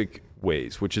 specific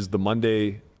ways, which is the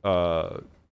Monday. Why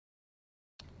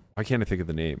can't I think of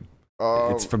the name?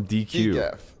 It's from DQ.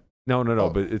 DGAF. No,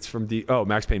 but it's from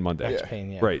Max Payne Monday. Max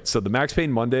Payne, yeah. Right. So the Max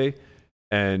Payne Monday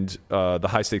and the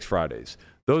High Stakes Fridays,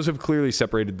 those have clearly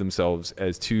separated themselves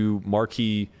as 2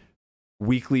 marquee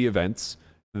weekly events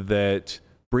that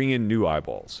bring in new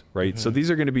eyeballs, right? So these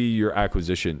are going to be your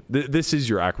acquisition. This is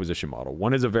your acquisition model.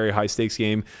 One is a very high stakes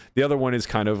game. The other one is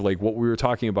kind of like what we were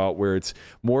talking about, where it's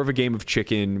more of a game of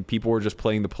chicken. People are just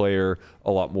playing the player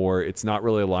a lot more. It's not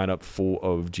really a lineup full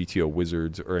of GTO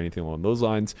wizards or anything along those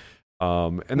lines.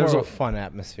 And there's a fun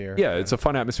atmosphere. Yeah, it's a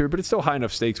fun atmosphere, but it's still high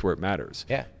enough stakes where it matters.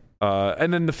 Yeah.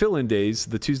 And then the fill-in days,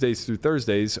 the Tuesdays through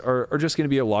Thursdays, are just going to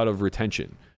be a lot of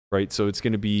retention, right? So it's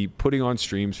going to be putting on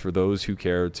streams for those who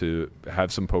care to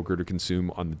have some poker to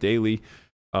consume on the daily.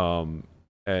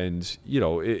 And, you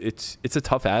know, it's a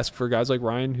tough ask for guys like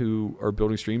Ryan who are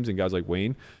building streams, and guys like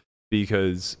Wayne,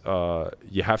 because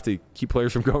you have to keep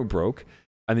players from going broke,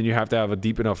 and then you have to have a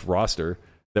deep enough roster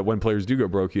that when players do go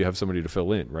broke, you have somebody to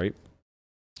fill in, right?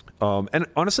 And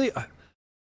honestly,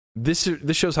 this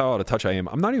shows how out of touch I am.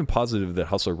 I'm not even positive that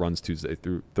Hustler runs Tuesday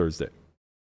through Thursday.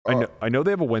 I know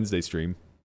they have a Wednesday stream.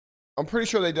 I'm pretty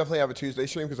sure they definitely have a Tuesday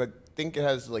stream because I think it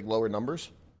has like lower numbers.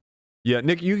 Yeah,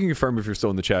 Nick, you can confirm if you're still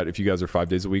in the chat if you guys are 5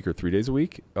 days a week or 3 days a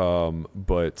week.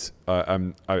 But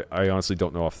I honestly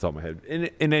don't know off the top of my head.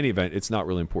 In any event, it's not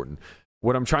really important.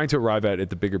 What I'm trying to arrive at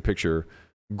the bigger picture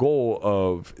goal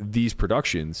of these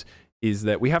productions is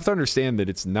that we have to understand that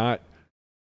it's not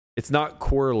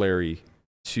corollary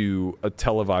to a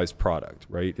televised product,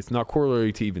 right? It's not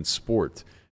corollary to even sport,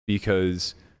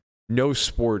 because no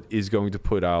sport is going to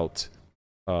put out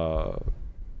a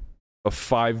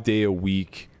 5 day a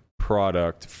week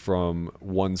product from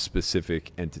one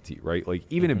specific entity, right? Like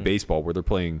even in baseball, where they're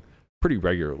playing pretty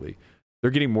regularly,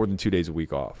 they're getting more than 2 days a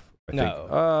week off. I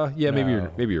think. Yeah,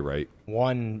 maybe you're right.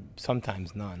 One,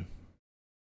 sometimes none.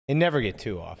 They never get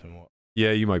two often.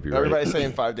 Yeah, you might be right. Everybody's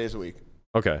saying 5 days a week.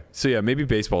 Okay, so yeah, maybe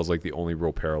baseball is like the only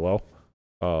real parallel,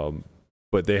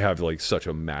 but they have like such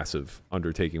a massive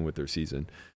undertaking with their season,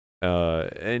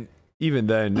 and even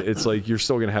then, it's like you're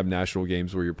still going to have national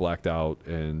games where you're blacked out,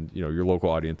 and you know your local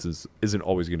audience isn't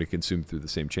always going to consume through the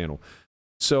same channel.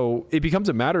 So it becomes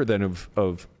a matter then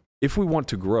of if we want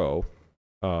to grow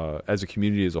as a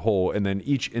community as a whole, and then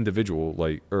each individual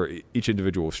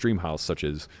stream house, such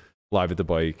as Live at the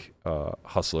Bike,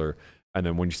 Hustler. And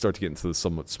then when you start to get into the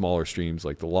somewhat smaller streams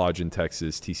like The Lodge in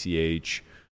Texas, TCH,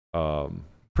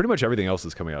 pretty much everything else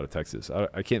is coming out of Texas.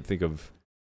 I can't think of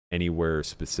anywhere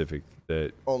specific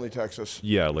that... Only Texas.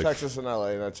 Yeah. Like Texas and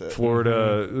LA, that's it.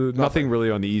 Florida, nothing really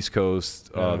on the East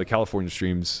Coast. The California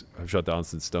streams have shut down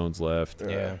since Stones left.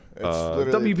 Yeah.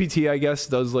 WPT, I guess,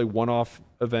 does like one-off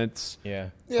events.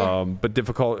 Yeah. But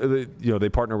difficult, they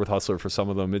partner with Hustler for some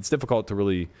of them. It's difficult to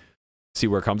really... see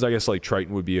where it comes. I guess like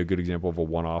Triton would be a good example of a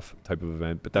one-off type of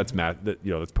event, but that's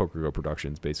that's Poker Go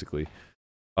Productions basically.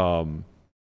 When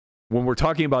we're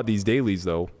talking about these dailies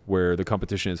though, where the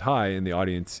competition is high and the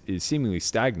audience is seemingly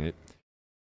stagnant,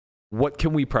 what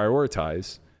can we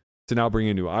prioritize to now bring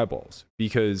in new eyeballs?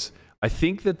 Because I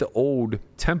think that the old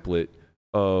template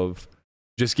of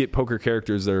just get poker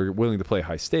characters that are willing to play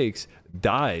high stakes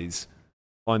dies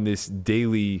on this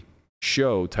daily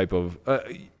show type of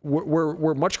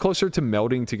we're much closer to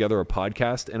melding together a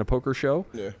podcast and a poker show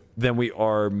than we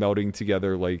are melding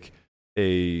together like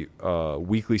a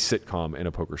weekly sitcom and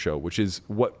a poker show, which is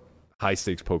what High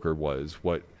Stakes Poker was,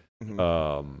 what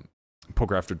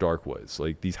Poker After Dark was.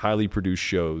 Like these highly produced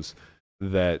shows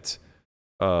that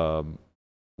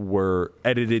were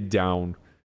edited down.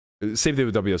 Same thing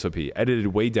with WSOP, edited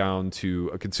way down to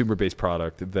a consumer-based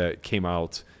product that came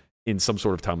out in some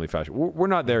sort of timely fashion. We're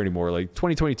not there anymore. Like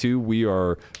 2022, we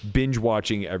are binge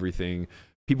watching everything.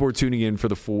 People are tuning in for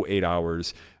the full 8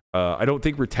 hours. I don't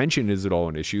think retention is at all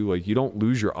an issue. Like you don't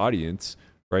lose your audience,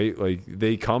 right? Like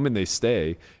they come and they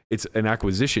stay. It's an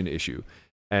acquisition issue.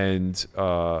 And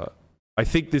I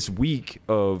think this week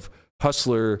of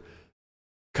Hustler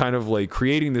kind of like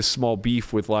creating this small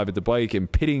beef with Live at the Bike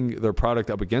and pitting their product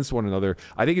up against one another,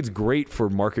 I think it's great for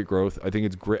market growth. I think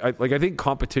it's great. I think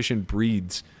competition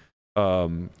breeds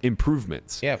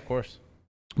improvements. Yeah, of course.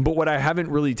 But what I haven't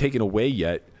really taken away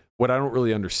yet, what I don't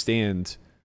really understand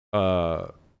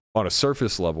on a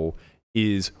surface level,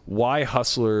 is why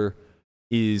Hustler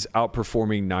is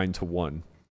outperforming 9-1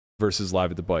 versus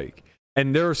Live at the Bike.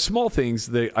 And there are small things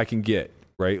that I can get,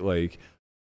 right? Like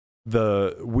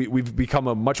we've become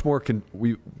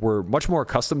we're much more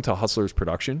accustomed to Hustler's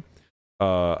production.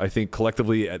 I think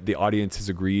collectively the audience has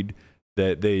agreed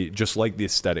that they just like the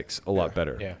aesthetics a lot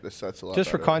better. Yeah, the set's a lot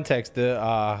just better. For context,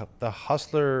 the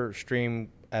Hustler stream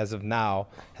as of now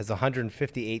has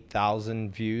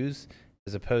 158,000 views,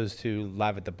 as opposed to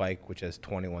Live at the Bike, which has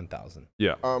 21,000.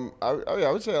 Yeah.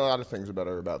 I would say a lot of things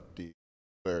about the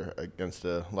against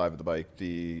the Live at the Bike.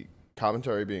 The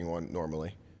commentary being one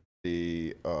normally,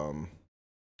 the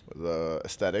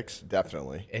aesthetics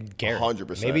definitely, and Garrett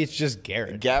 100%. Maybe it's just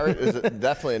Garrett. Garrett is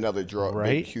definitely another right?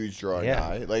 big, huge drawing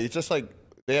guy. Like it's just like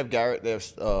they have Garrett. They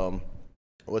have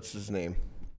what's his name,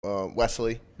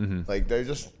 Wesley. Mm-hmm. Like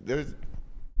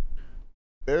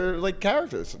they're like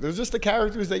characters. They're just the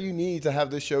characters that you need to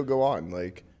have this show go on.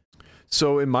 Like,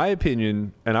 so in my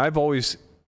opinion, and I've always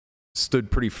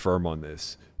stood pretty firm on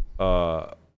this.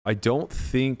 I don't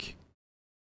think.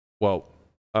 Well,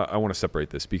 I want to separate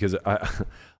this because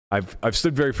I've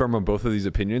stood very firm on both of these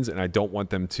opinions, and I don't want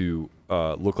them to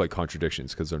look like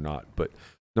contradictions because they're not. But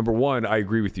number one, I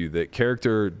agree with you that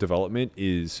character development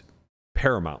is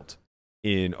paramount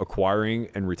in acquiring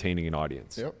and retaining an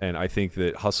audience. Yep. And I think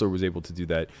that Hustler was able to do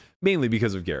that mainly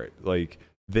because of Garrett. Like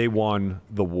they won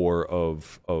the war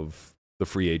of the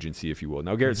free agency, if you will.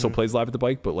 Now Garrett still plays live at the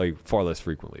bike, but like far less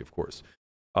frequently, of course.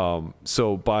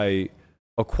 So by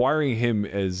acquiring him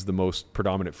as the most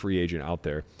predominant free agent out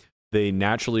there, they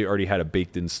naturally already had a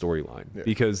baked-in storyline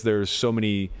because there's so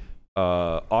many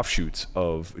offshoots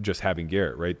of just having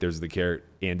Garrett, right? There's the Garrett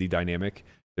Andy dynamic.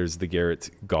 There's the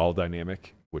Garrett Gall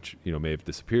dynamic, which may have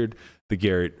disappeared. The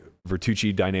Garrett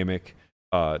Vertucci dynamic.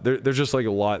 There's just like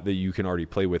a lot that you can already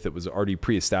play with. It was already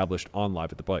pre-established on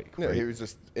Live at the Bike. Yeah, right? he was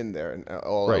just in there in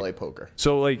all Right. LA poker.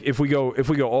 So like if we go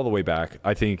all the way back,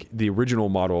 I think the original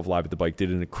model of Live at the Bike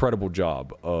did an incredible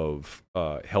job of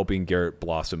helping Garrett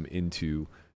blossom into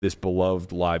this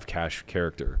beloved live cash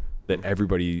character that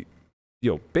everybody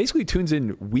basically tunes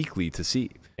in weekly to see.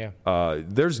 Yeah.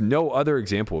 There's no other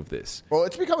example of this. Well,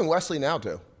 it's becoming Wesley now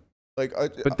too. Like,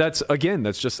 But that's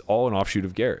just all an offshoot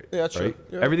of Garrett. Yeah, that's right?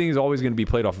 true. Yeah. Everything is always going to be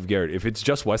played off of Garrett. If it's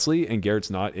just Wesley and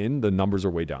Garrett's not in, the numbers are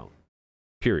way down.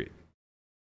 Period.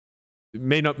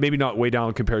 Maybe not way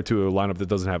down compared to a lineup that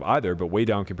doesn't have either, but way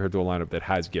down compared to a lineup that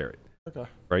has Garrett. Okay.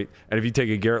 Right? And if you take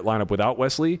a Garrett lineup without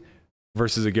Wesley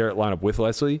versus a Garrett lineup with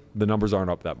Wesley, the numbers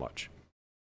aren't up that much.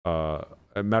 As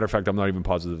a matter of fact, I'm not even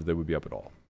positive they would be up at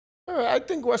all. I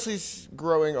think Wesley's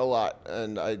growing a lot,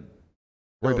 and I.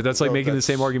 Right, but that's like making the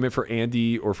same argument for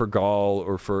Andy or for Gall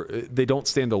or for they don't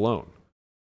stand alone.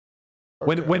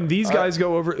 When these guys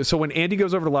go over, so when Andy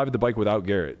goes over to Live at the Bike without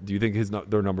Garrett, do you think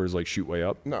their numbers like shoot way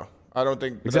up? No, I don't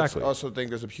think Exactly. I also think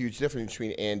there's a huge difference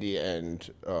between Andy and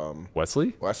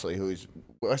Wesley.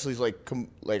 Wesley's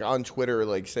like on Twitter,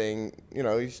 like saying,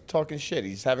 he's talking shit.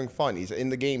 He's having fun. He's in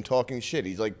the game talking shit.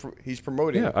 He's like he's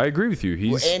promoting. Yeah, I agree with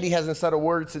you. Andy hasn't said a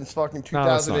word since fucking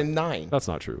 2009. That's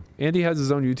not true. Andy has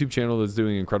his own YouTube channel that's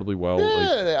doing incredibly well.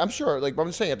 Yeah, I'm sure. Like I'm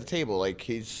just saying at the table, like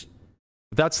he's.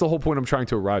 That's the whole point I'm trying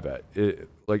to arrive at.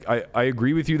 I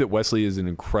agree with you that Wesley is an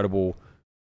incredible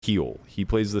heel. He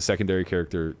plays the secondary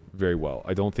character very well.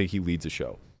 I don't think he leads a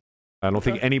show. I don't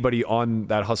think anybody on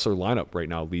that Hustler lineup right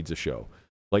now leads a show.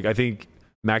 Like, I think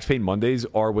Max Payne Mondays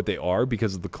are what they are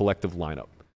because of the collective lineup,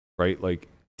 right? Like,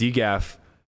 DGAF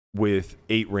with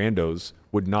 8 randos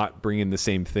would not bring in the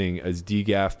same thing as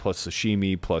DGAF plus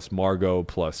Sashimi plus Margot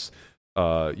plus,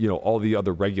 all the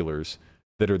other regulars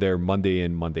that are there Monday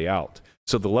in, Monday out.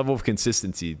 So the level of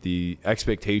consistency, the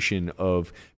expectation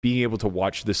of being able to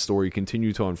watch this story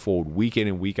continue to unfold week in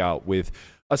and week out with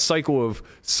a cycle of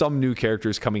some new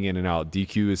characters coming in and out.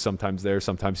 DQ is sometimes there,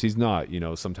 sometimes he's not.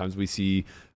 Sometimes we see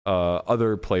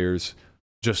other players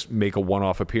just make a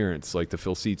one-off appearance, like to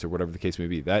fill seats or whatever the case may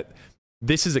be.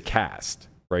 This is a cast,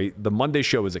 right? The Monday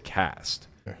show is a cast.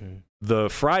 Mm-hmm. The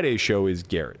Friday show is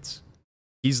Garrett's.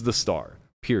 He's the star,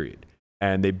 period.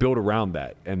 And they build around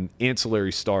that. And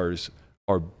ancillary stars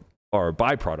are a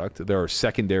byproduct. There are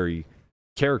secondary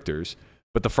characters,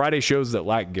 but the Friday shows that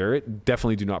lack Garrett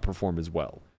definitely do not perform as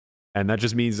well. And that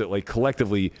just means that like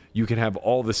collectively you can have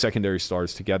all the secondary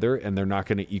stars together and they're not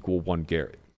going to equal one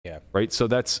Garrett. Yeah. Right? So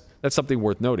that's something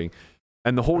worth noting.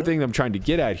 And the whole thing I'm trying to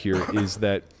get at here is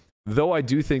that though I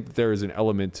do think that there is an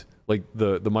element like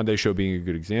the Monday show being a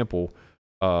good example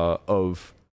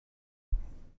of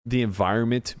the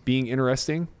environment being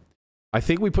interesting, I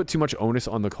think we put too much onus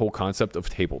on the whole concept of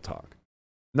table talk.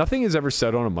 Nothing is ever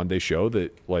said on a Monday show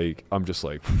that like I'm just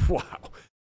like, wow,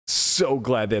 so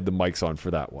glad they had the mics on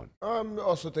for that one. I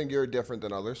also think you're different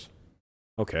than others.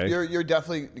 Okay. You're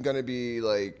definitely going to be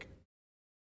like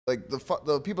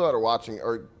the people that are watching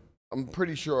are. I'm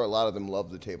pretty sure a lot of them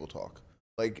love the table talk.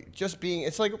 Like just being,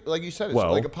 it's like you said, it's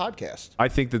like a podcast. I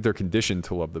think that they're conditioned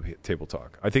to love the table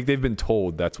talk. I think they've been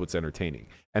told that's what's entertaining,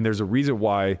 and there's a reason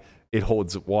why it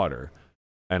holds water.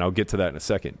 And I'll get to that in a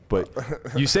second. But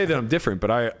you say that I'm different,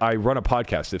 but I run a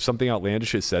podcast. If something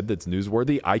outlandish is said that's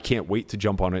newsworthy, I can't wait to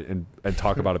jump on it and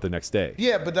talk about it the next day.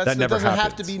 Yeah, but that never doesn't have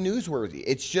happens. to be newsworthy.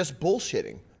 It's just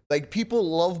bullshitting. Like, people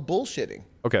love bullshitting.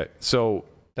 Okay, so...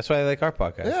 That's why I like our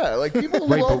podcast. Yeah, like, people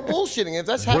love bullshitting. If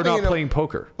that's happening we're not playing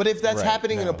poker. But if that's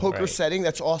happening in a poker setting,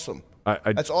 that's awesome.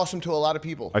 That's awesome to a lot of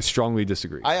people. I strongly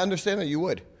disagree. I understand that you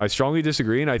would. I strongly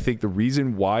disagree, and I think the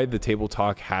reason why the table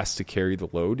talk has to carry the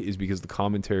load is because the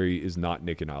commentary is not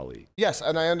Nick and Ali. Yes,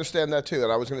 and I understand that too,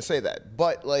 and I was going to say that.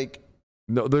 But, like...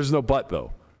 No, there's no but,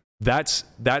 though. That's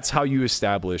how you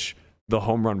establish the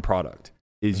home run product.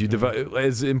 Is you develop,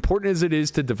 as important as it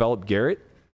is to develop Garrett,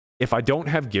 if I don't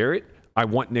have Garrett, I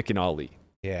want Nick and Ali.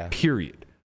 Yeah. Period.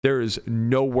 There is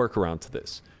no workaround to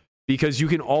this. Because you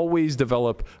can always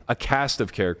develop a cast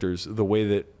of characters the way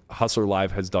that Hustler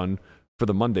Live has done for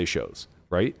the Monday shows,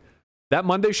 right? That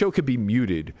Monday show could be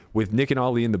muted with Nick and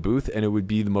Ali in the booth, and it would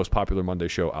be the most popular Monday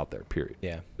show out there, period.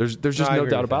 Yeah. There's just no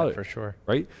doubt about it. For sure.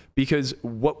 Right? Because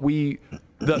what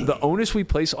the onus we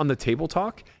place on the table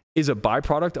talk is a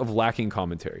byproduct of lacking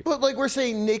commentary. But like we're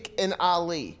saying Nick and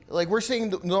Ali. Like we're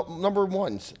saying the number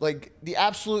ones. Like the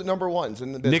absolute number ones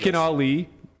in the business. Nick and Ali,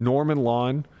 Norman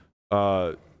Lon,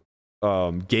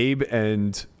 Gabe,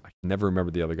 and I can never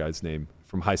remember the other guy's name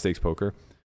from High Stakes Poker.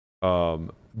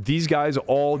 These guys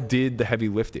all did the heavy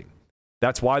lifting.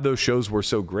 That's why those shows were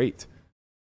so great.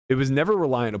 It was never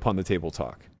reliant upon the table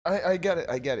talk. I get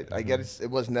it. It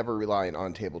was never reliant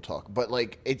on table talk, but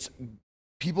like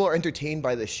people are entertained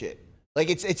by this shit. Like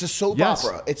it's a soap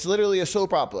opera. It's literally a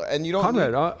soap opera, and you don't.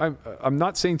 Conrad, I'm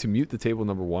not saying to mute the table.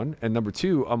 Number one, and number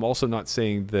two, I'm also not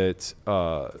saying that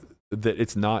that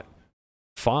it's not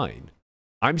fine.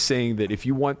 I'm saying that if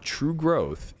you want true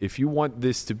growth, if you want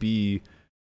this to be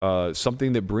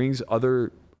something that brings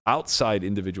other outside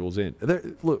individuals in.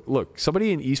 Look,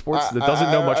 somebody in esports that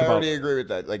doesn't know much about. I already agree with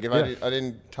that. Like if I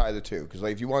didn't tie the two, because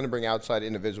like if you want to bring outside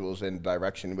individuals in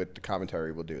direction with the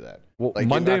commentary, we'll do that. Well, like,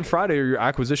 Monday and Friday are your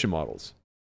acquisition models,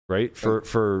 right?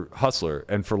 For Hustler,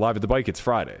 and for Live at the Bike, it's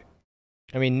Friday.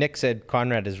 I mean, Nick said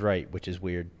Conrad is right, which is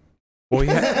weird. Well,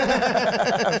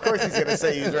 yeah. Of course he's gonna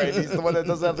say he's right. He's the one that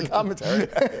doesn't have the commentary.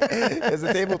 It's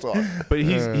a table talk. But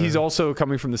he's also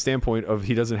coming from the standpoint of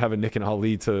he doesn't have a Nick and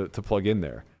Ali to plug in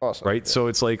there. Awesome. Right? Yeah. So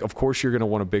it's like, of course you're gonna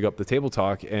want to big up the table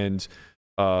talk, and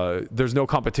there's no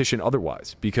competition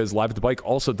otherwise, because Live at the Bike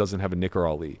also doesn't have a Nick or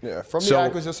Ali. Yeah, from the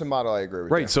acquisition model, I agree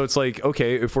with right, you. So it's like,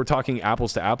 okay, if we're talking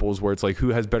apples to apples, where it's like who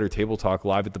has better table talk,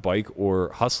 Live at the Bike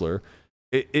or Hustler,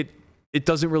 it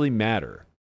doesn't really matter.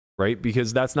 Right?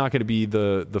 Because that's not going to be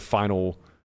the final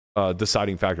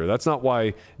deciding factor. That's not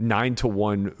why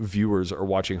 9-to-1 viewers are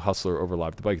watching Hustler over Live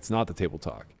at the Bike. It's not the table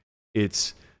talk.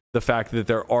 It's the fact that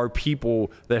there are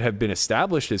people that have been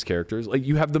established as characters. Like,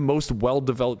 you have the most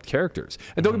well-developed characters.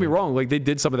 And don't get me wrong, like, they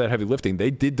did some of that heavy lifting.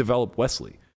 They did develop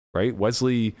Wesley, right?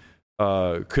 Wesley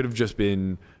could have just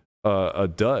been a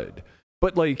dud.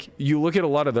 But, like, you look at a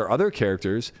lot of their other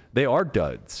characters, they are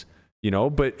duds,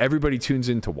 but everybody tunes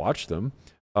in to watch them.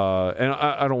 And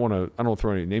I don't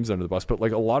throw any names under the bus, but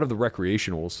like a lot of the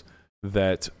recreationals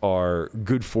that are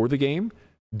good for the game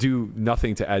do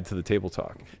nothing to add to the table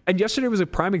talk. And yesterday was a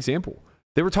prime example.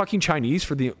 They were talking Chinese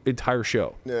for the entire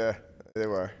show. Yeah, they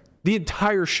were. The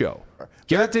entire show.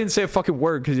 Garrett didn't say a fucking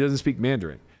word because he doesn't speak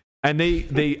Mandarin. And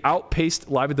they outpaced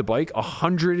Live at the Bike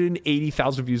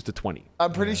 180,000 views to 20.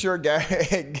 I'm pretty sure Garrett,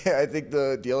 I think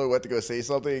the dealer went to go say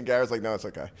something, and Garrett's like, no, it's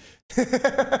okay.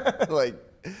 Like,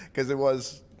 because it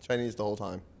was Chinese the whole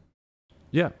time.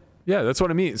 Yeah, that's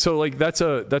what I mean. So like that's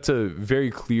a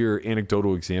very clear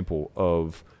anecdotal example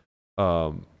of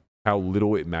how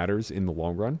little it matters in the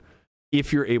long run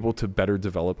if you're able to better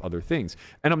develop other things.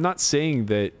 And I'm not saying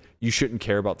that you shouldn't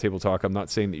care about table talk. I'm not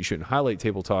saying that you shouldn't highlight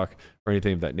table talk or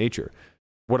anything of that nature.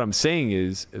 What I'm saying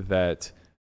is that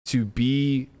to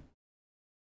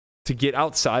get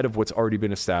outside of what's already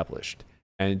been established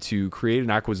and to create an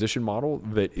acquisition model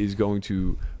that is going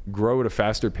to grow at a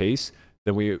faster pace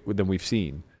than we've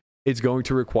seen, it's going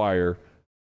to require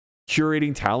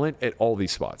curating talent at all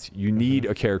these spots. You need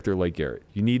a character like Garrett.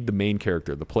 You need the main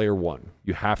character, the player one.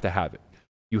 You have to have it.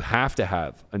 You have to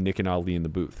have a Nick and Ali in the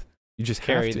booth. You just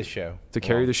carry have to the show. To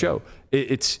carry the show.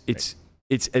 It's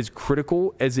as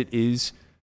critical as it is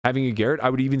having a Garrett.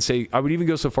 I would even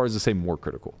go so far as to say more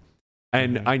critical.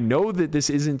 And I know that this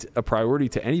isn't a priority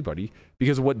to anybody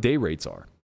because of what day rates are.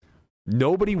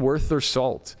 Nobody worth their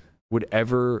salt would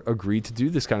ever agree to do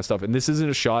this kind of stuff. And this isn't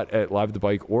a shot at Live at the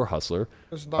Bike or Hustler.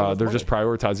 They're just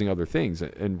prioritizing other things,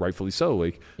 and rightfully so.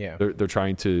 Like, they're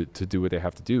trying to do what they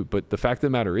have to do. But the fact of the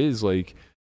matter is, like,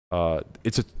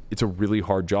 it's a really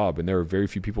hard job, and there are very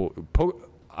few people.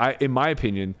 In my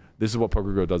opinion, this is what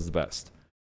PokerGo does the best.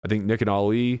 I think Nick and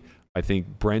Ali, I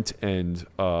think Brent and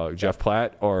Jeff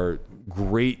Platt are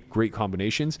great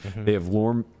combinations. They have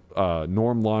Norm,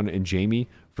 Lon, and Jamie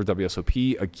for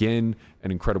WSOP. Again,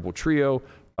 an incredible trio.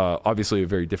 Obviously, a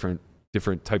very different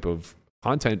type of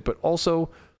content, but also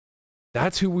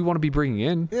that's who we want to be bringing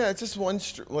in. Yeah, it's just one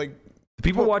like the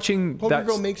people watching.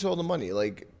 PokerGo makes all the money,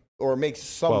 like, or makes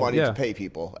some money to pay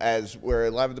people. As where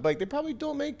Live at the Bike, they probably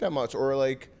don't make that much, or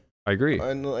like. I agree.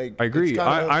 And like, I agree.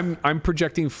 I'm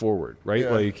projecting forward, right?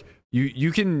 Yeah. Like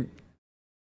you can.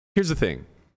 Here's the thing.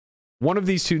 One of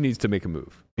these two needs to make a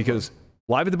move because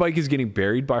Live at the Bike is getting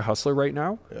buried by Hustler right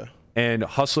now. Yeah. And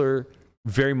Hustler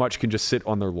very much can just sit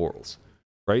on their laurels,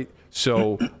 right?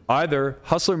 So either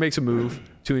Hustler makes a move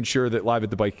to ensure that Live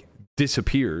at the Bike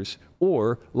disappears,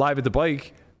 or Live at the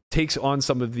Bike takes on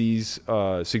some of these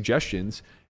suggestions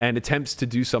and attempts to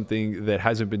do something that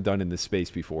hasn't been done in this space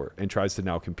before and tries to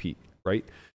now compete, right?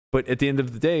 But at the end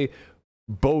of the day,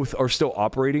 both are still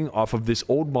operating off of this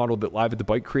old model that Live at the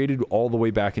Bike created all the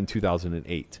way back in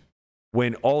 2008.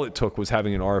 when all it took was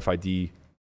having an RFID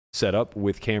set up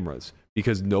with cameras,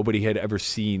 because nobody had ever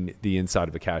seen the inside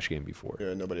of a cash game before.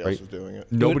 Yeah, nobody else was doing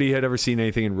it. Nobody had ever seen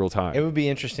anything in real time. It would be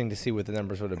interesting to see what the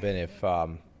numbers would have been if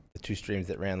the 2 streams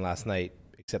that ran last night,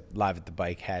 except Live at the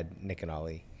Bike, had Nick and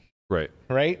Ali. Right.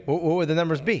 What would the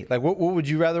numbers be? Like, what would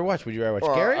you rather watch? Would you rather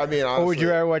watch Garrett? I mean, honestly, or would you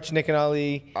rather watch Nick and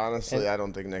Ali? Honestly, I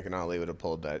don't think Nick and Ali would have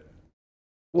pulled that.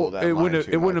 Well, it wouldn't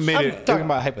have made it. I'm talking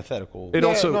about hypothetical. It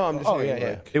also. No, I'm just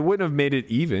saying, It wouldn't have made it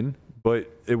even,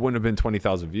 but it wouldn't have been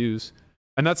 20,000 views.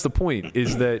 And that's the point,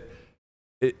 is that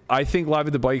I think Live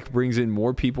at the Bike brings in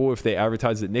more people if they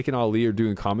advertise that Nick and Ali are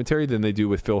doing commentary than they do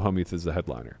with Phil Hellmuth as the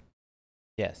headliner.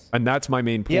 Yes. And that's my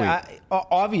main point. Yeah,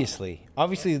 obviously,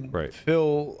 right.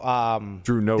 Phil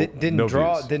drew didn't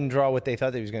draw what they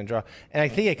thought he was going to draw, and I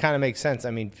think it kind of makes sense.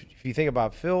 I mean, if you think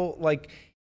about Phil, like,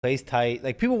 plays tight,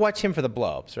 like people watch him for the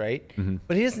blow-ups, right? Mm-hmm.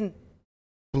 But he doesn't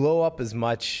blow up as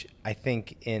much, I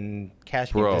think, in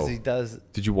cash games as he does.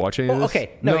 Did you watch any of this?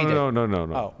 Okay, no.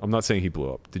 Oh. I'm not saying he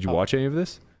blew up. Did you watch any of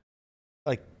this?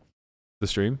 Like the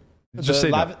stream? Just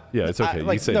say no. Yeah, it's okay.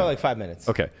 Like, say no. Like 5 minutes.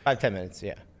 Okay. 5-10 minutes.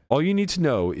 Yeah. All you need to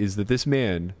know is that this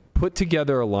man put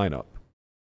together a lineup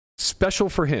special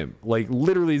for him. Like,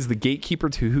 literally is the gatekeeper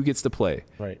to who gets to play.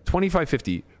 Right.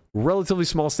 25-50. Relatively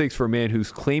small stakes for a man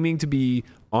who's claiming to be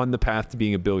on the path to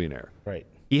being a billionaire. Right.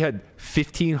 He had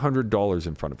 $1,500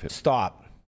 in front of him. Stop.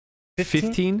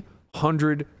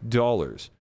 $1,500.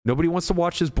 Nobody wants to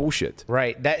watch this bullshit.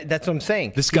 Right. That's what I'm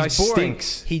saying. This guy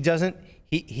stinks. He doesn't.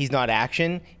 He's not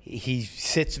action. He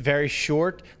sits very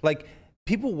short. Like,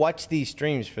 people watch these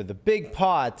streams for the big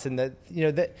pots and that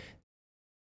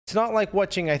it's not like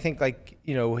watching, I think, like,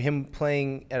 him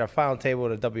playing at a final table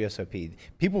at a WSOP.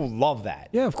 People love that.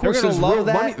 Yeah, of course. There's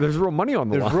real money on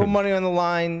the line. There's real money on the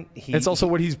line. It's also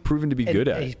what he's proven to be good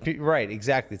at. Right,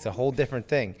 exactly. It's a whole different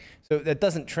thing. So that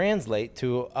doesn't translate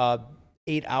to a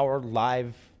 8-hour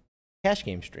live cash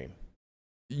game stream.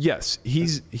 Yes,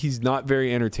 he's not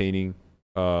very entertaining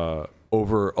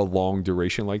over a long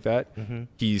duration like that. Mm-hmm.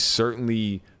 He's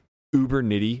certainly uber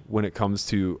nitty when it comes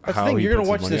to That's how the thing. he You're going to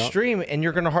watch the out. stream and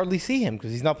you're going to hardly see him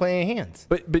because he's not playing any hands.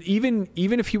 But even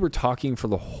if he were talking for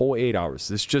the whole 8 hours,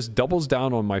 this just doubles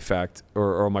down on my fact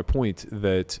or on my point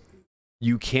that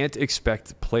you can't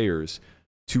expect players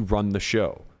to run the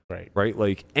show. Right?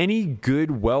 Like, any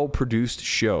good, well-produced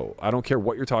show, I don't care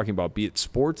what you're talking about, be it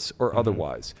sports or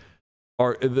otherwise,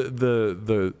 are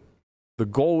the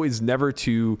goal is never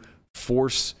to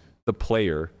force the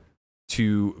player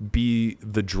to be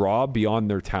the draw beyond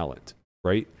their talent,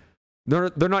 right? They're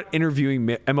not interviewing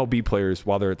MLB players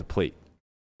while they're at the plate,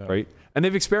 right? And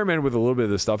they've experimented with a little bit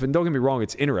of this stuff, and don't get me wrong,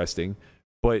 it's interesting,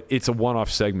 but it's a one-off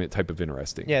segment type of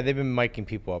interesting. Yeah, they've been miking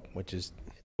people up, which is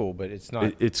cool, but it's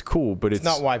not. It's cool, but it's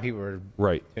not why people are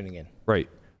tuning in. Right.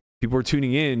 People are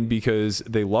tuning in because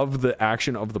they love the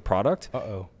action of the product.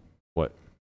 Uh-oh. What?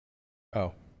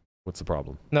 Oh. What's the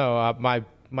problem? No, my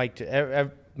mic,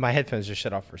 my headphones just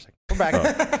shut off for a second. We're back.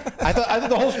 I thought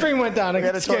the whole stream went down. I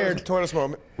got scared. Tortoise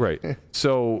moment. Right.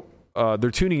 So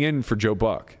they're tuning in for Joe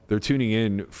Buck. They're tuning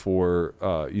in for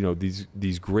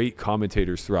these great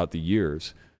commentators throughout the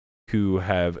years who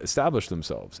have established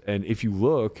themselves. And if you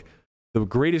look, the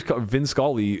greatest Vin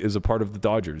Scully is a part of the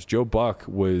Dodgers. Joe Buck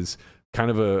was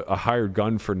kind of a hired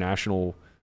gun for nationally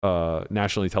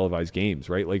televised games,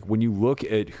 right? Like, when you look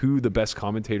at who the best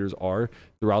commentators are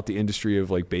throughout the industry of,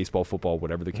 like, baseball, football,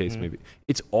 whatever the case may be,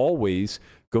 it's always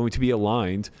going to be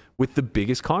aligned with the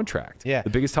biggest contract, the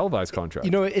biggest televised contract.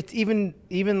 It's even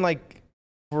like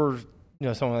for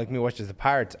someone like me who watches the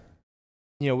Pirates.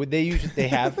 They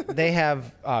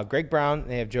have Greg Brown,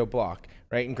 they have Joe Block,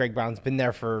 right? And Greg Brown's been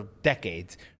there for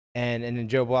decades, and then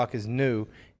Joe Block is new,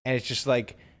 and it's just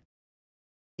like,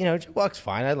 Joe Block's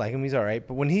fine. I like him. He's all right.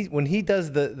 But when he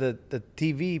does the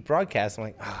TV broadcast, I'm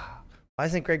like, why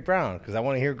isn't Greg Brown? Because I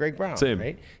want to hear Greg Brown. Same.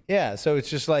 Right? Yeah. So it's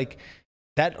just like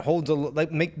that holds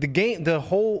make the game, the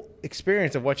whole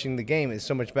experience of watching the game is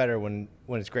so much better when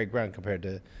it's Greg Brown compared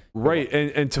to right.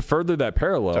 And to further that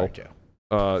parallel, sorry, Joe.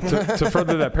 To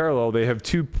further that parallel, they have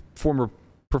two former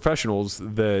professionals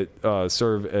that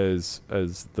serve as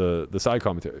the side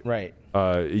commentary. Right.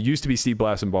 It used to be Steve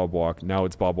Blass and Bob Walk. Now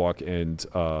it's Bob Walk and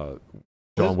John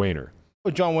Wehner.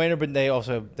 Well, John Wehner, but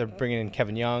they're bringing in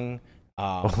Kevin Young.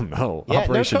 Oh no! Yeah,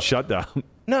 Operation Shutdown.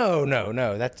 No.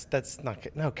 That's not.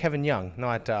 No, Kevin Young,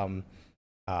 not who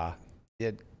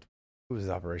was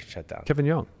Operation Shutdown? Kevin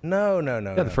Young. No.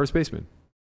 Yeah, the first baseman.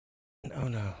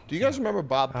 No. Do you guys remember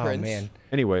Bob Prince? Oh, man.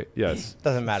 Anyway, yes.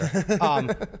 Doesn't matter.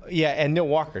 Yeah, and Neil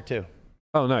Walker, too.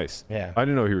 Oh, nice. Yeah. I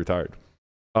didn't know he retired.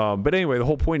 But anyway, the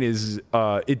whole point is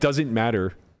it doesn't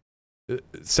matter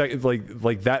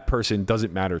like that person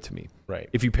doesn't matter to me. Right.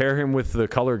 If you pair him with the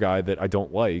color guy that I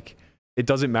don't like, it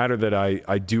doesn't matter that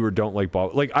I do or don't like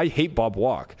Bob. Like, I hate Bob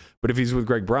Walk, but if he's with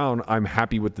Greg Brown, I'm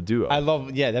happy with the duo. I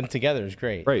love, them together is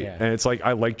great. Right. Yeah. And it's like,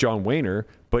 I like John Wayner,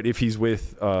 but if he's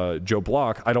with Joe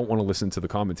Block, I don't want to listen to the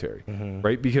commentary.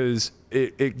 Right. Because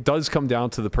it does come down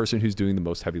to the person who's doing the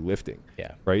most heavy lifting.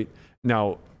 Yeah. Right.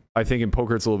 Now, I think in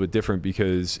poker it's a little bit different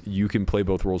because you can play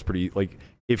both roles pretty. Like,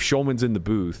 if Shulman's in the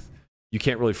booth, you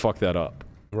can't really fuck that up.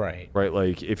 Right. Right.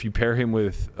 Like, if you pair him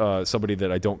with somebody that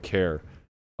I don't care,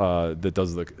 that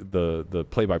does the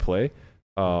play-by-play,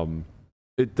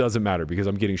 it doesn't matter because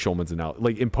I'm getting Shulman's analysis.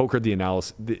 Like, in poker, the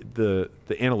analysis, the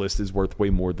analyst is worth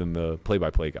way more than the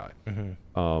play-by-play guy.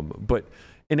 But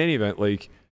in any event, like,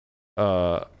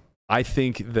 I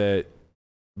think that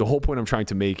the whole point I'm trying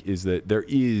to make is that there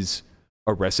is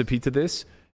a recipe to this,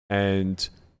 and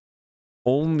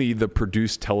only the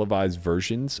produced televised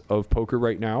versions of poker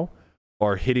right now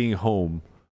are hitting home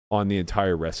on the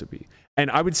entire recipe. And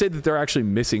I would say that they're actually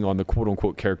missing on the quote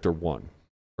unquote character one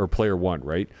or player one,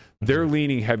 right? They're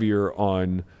leaning heavier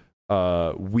on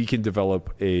we can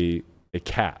develop a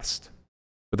cast.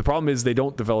 But the problem is they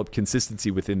don't develop consistency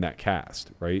within that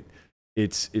cast, right?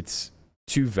 It's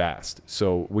too vast.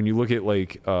 So when you look at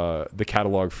like the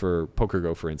catalog for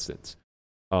PokerGo, for instance,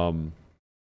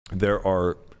 there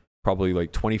are probably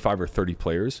like 25 or 30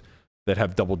 players that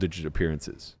have double-digit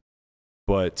appearances.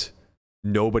 But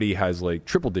nobody has like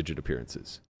triple-digit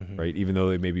appearances, right? Even though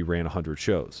they maybe ran 100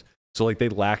 shows. So like they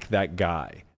lack that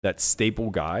guy, that staple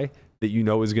guy that you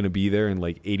know is going to be there in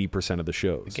like 80% of the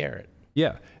shows. Garrett.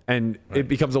 Yeah. And it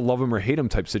becomes a love him or hate him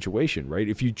type situation, right?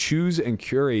 If you choose and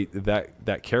curate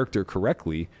that character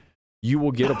correctly, you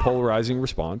will get a polarizing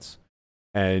response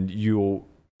and you'll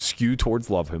skew towards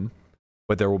love him,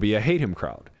 but there will be a hate him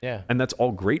crowd. Yeah. And that's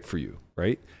all great for you,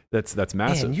 right? That's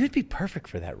massive. Man, you'd be perfect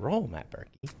for that role, Matt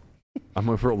Berkey. I'm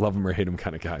a real love him or hate him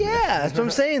kind of guy. Yeah, man. that's what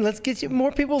I'm saying. Let's get you more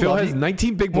people. Phil love has you.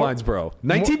 19 big blinds, bro.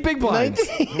 19 big blinds.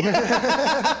 19.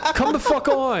 Come the fuck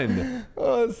on.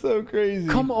 Oh, it's so crazy.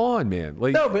 Come on, man.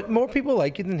 Like, no, but more people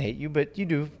like you than hate you, but you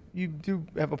do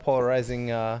have a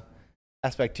polarizing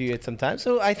aspect to you at sometimes.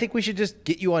 So I think we should just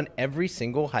get you on every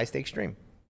single high stakes stream.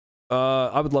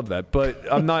 I would love that,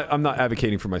 but I'm not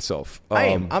advocating for myself.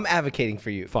 I'm advocating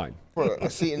for you. Fine. For a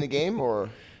seat in the game or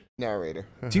narrator?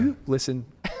 Do you listen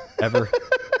ever?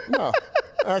 No,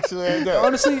 actually I don't.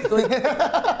 Honestly, like,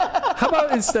 how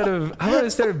about instead of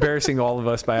embarrassing all of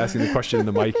us by asking the question in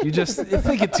the mic, you just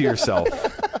think it to yourself.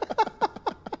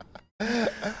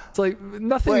 It's like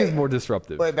nothing is more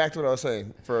disruptive. Wait, back to what I was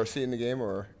saying. For a seat in the game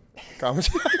or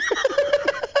commentary?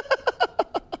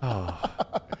 Oh,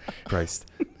 Christ.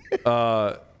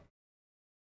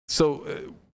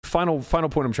 Final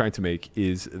point I'm trying to make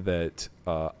is that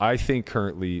I think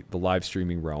currently the live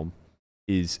streaming realm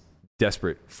is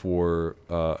desperate for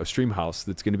a stream house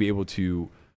that's going to be able to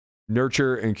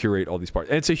nurture and curate all these parts.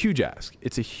 And it's a huge ask.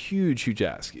 It's a huge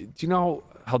ask. Do you know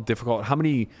how difficult, how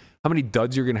many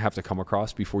duds you're going to have to come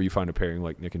across before you find a pairing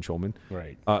like Nick and Shulman?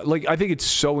 Right. Like, I think it's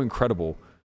so incredible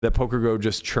that PokerGo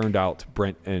just churned out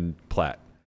Brent and Platt.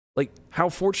 Like, how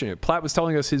fortunate. Platt was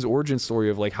telling us his origin story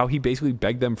of like how he basically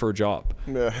begged them for a job.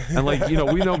 Yeah. And like, you know,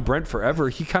 we've known Brent forever.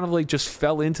 He kind of like just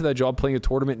fell into that job playing a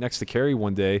tournament next to Kerry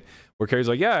one day where Kerry's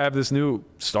like, yeah, I have this new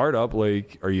startup.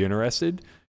 Like, are you interested?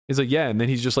 He's like, yeah. And then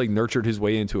he's just like nurtured his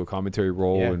way into a commentary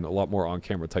role and a lot more on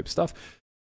camera type stuff.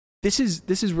 This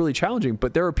is really challenging,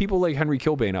 but there are people like Henry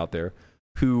Kilbane out there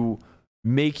who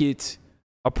make it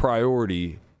a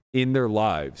priority in their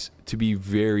lives to be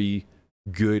very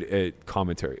good at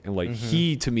commentary. And like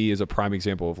he to me is a prime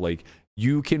example of like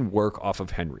you can work off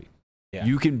of Henry. Yeah.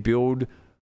 You can build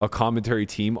a commentary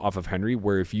team off of Henry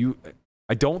where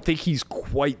I don't think he's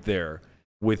quite there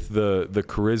with the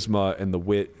charisma and the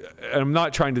wit. And I'm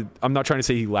not trying to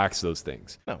say he lacks those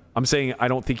things. No. I'm saying I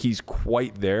don't think he's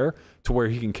quite there to where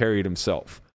he can carry it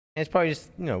himself. And it's probably just,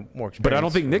 more experience. But I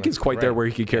don't think Nick is quite there where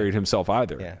he can carry it himself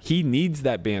either. Yeah. He needs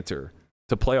that banter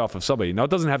to play off of somebody. Now, it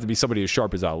doesn't have to be somebody as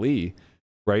sharp as Ali,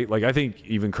 right? Like, I think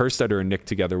even Kerstetter and Nick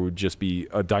together would just be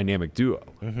a dynamic duo,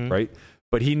 right?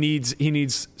 But he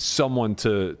needs someone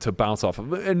to bounce off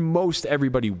of, and most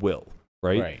everybody will,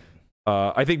 right? Right.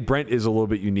 I think Brent is a little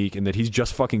bit unique in that he's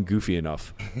just fucking goofy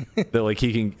enough that like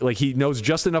he knows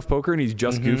just enough poker and he's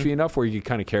just goofy enough where he can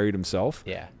kind of carry it himself.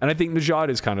 Yeah. And I think Najad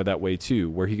is kind of that way too,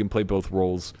 where he can play both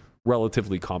roles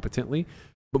relatively competently.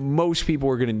 But most people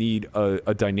are going to need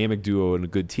a dynamic duo and a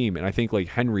good team. And I think like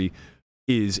Henry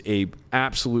is a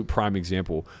absolute prime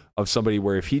example of somebody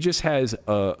where if he just has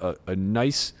a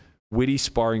nice witty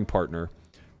sparring partner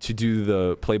to do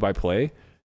the play-by-play,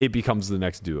 it becomes the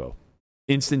next duo.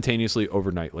 instantaneously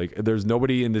overnight. Like there's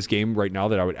nobody in this game right now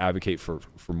that I would advocate for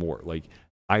more. Like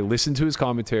I listen to his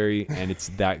commentary and it's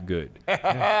that good.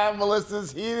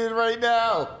 Melissa's heated right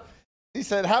now. He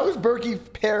said, "How is Berkey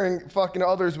pairing fucking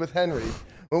others with Henry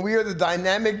when we are the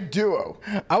dynamic duo?"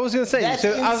 I was gonna say. That's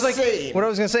so I was like, insane. what I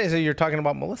was gonna say is that you're talking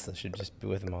about Melissa should just be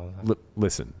with him all the time.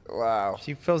 Listen. Wow.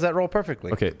 She fills that role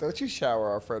perfectly. Okay. Don't you shower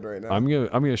our friend right now? I'm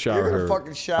gonna shower You're gonna her.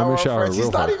 fucking shower I'm our gonna shower friend. her She's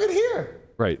real not hard. even here.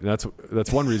 Right.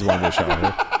 That's one reason why I'm gonna shower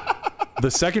her. The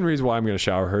second reason why I'm gonna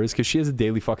shower her is because she has a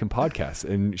daily fucking podcast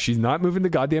and she's not moving to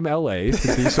goddamn LA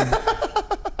to do some.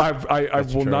 I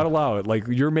will not allow it. Like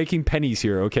you're making pennies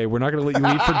here, okay? We're not gonna let you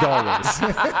leave for dollars.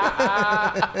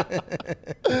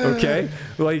 Okay?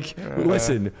 Like,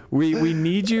 listen, we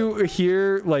need you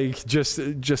here, like just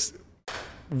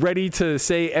ready to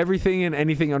say everything and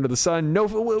anything under the sun. No,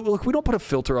 look, we don't put a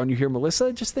filter on you here,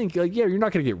 Melissa. Just think, like, yeah, you're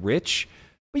not gonna get rich,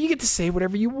 but you get to say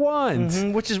whatever you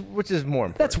want, which is more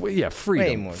important. That's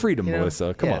freedom, more, freedom, you know?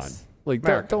 Melissa. Come on, Yes. like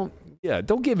America.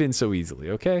 don't give in so easily,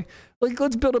 okay? Like,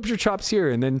 let's build up your chops here,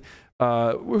 and then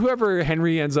whoever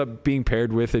Henry ends up being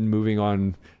paired with and moving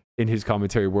on in his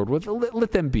commentary world with,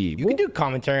 let them be. You can do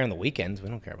commentary on the weekends. We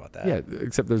don't care about that. Yeah,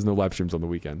 except there's no live streams on the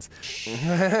weekends.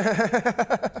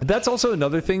 That's also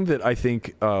another thing that I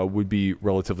think would be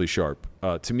relatively sharp.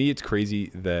 To me, it's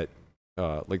crazy that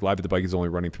like Live at the Bike is only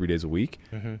running 3 days a week,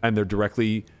 and they're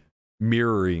directly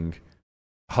mirroring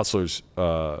Hustler's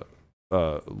lineups.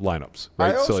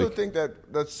 Right? I also so, like, think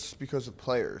that that's because of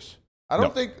players. I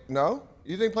don't think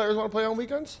You think players want to play on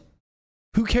weekends?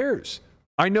 Who cares?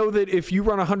 I know that if you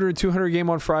run a 100-200 game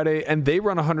on Friday and they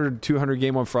run a 100-200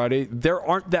 game on Friday, there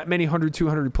aren't that many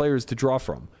 100-200 players to draw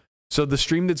from. So the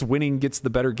stream that's winning gets the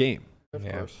better game. Of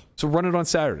course. So run it on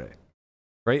Saturday.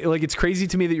 Right? Like, it's crazy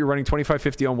to me that you're running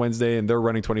 25-50 on Wednesday and they're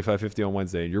running 25-50 on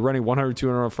Wednesday. And you're running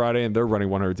 100-200 on Friday and they're running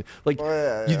 100. Like,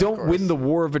 you don't win the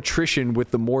war of attrition with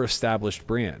the more established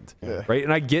brand. Yeah. Right?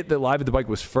 And I get that Live at the Bike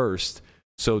was first.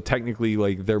 So technically,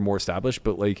 like, they're more established.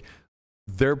 But, like,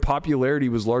 their popularity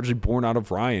was largely born out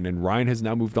of Ryan. And Ryan has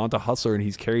now moved on to Hustler. And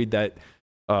he's carried that.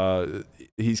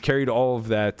 He's carried all of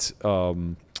that,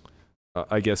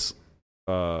 I guess,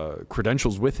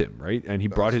 credentials with him. Right? And he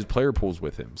brought his player pools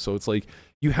with him. So it's like,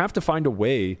 you have to find a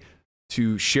way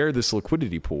to share this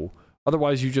liquidity pool.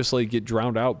 Otherwise, you just like get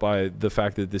drowned out by the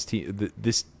fact that this team,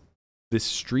 this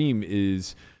stream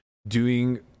is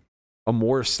doing a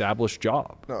more established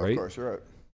job. No, right? of course, you're right.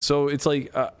 So it's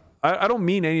like I don't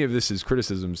mean any of this as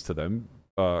criticisms to them.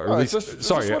 Or No, at it's least, just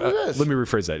sorry, what it is. let me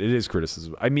rephrase that. It is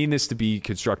criticism. I mean this to be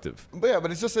constructive. But yeah,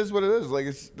 but it just is what it is. Like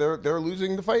they're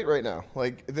losing the fight right now.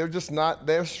 Like they're just not.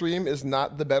 Their stream is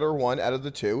not the better one out of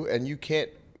the two, and you can't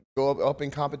go up in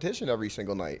competition every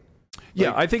single night.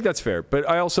 Yeah, I think that's fair, but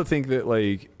I also think that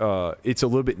like it's a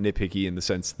little bit nitpicky in the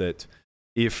sense that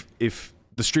if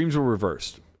the streams were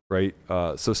reversed, right?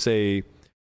 So say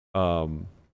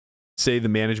the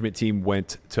management team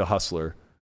went to Hustler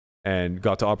and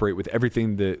got to operate with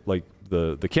everything that like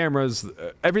the cameras,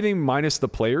 everything minus the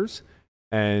players,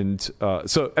 and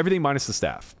so everything minus the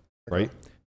staff, right?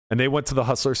 And they went to the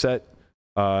Hustler set.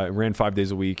 Ran 5 days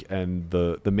a week, and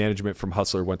the management from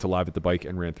Hustler went to Live at the Bike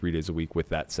and ran 3 days a week with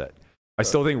that set. I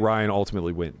still think Ryan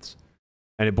ultimately wins,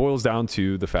 and it boils down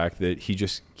to the fact that he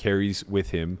just carries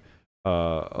with him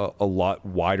a lot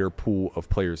wider pool of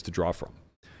players to draw from.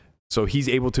 So he's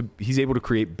able to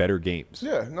create better games.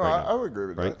 Yeah, no, I would agree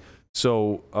with that.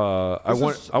 So I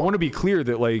want to be clear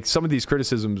that like some of these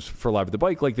criticisms for Live at the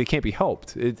Bike, like they can't be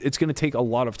helped. It's going to take a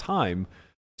lot of time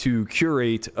to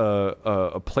curate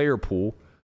a player pool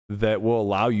that will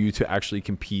allow you to actually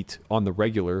compete on the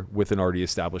regular with an already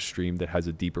established stream that has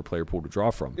a deeper player pool to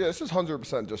draw from. Yeah, this is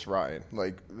 100% just Ryan,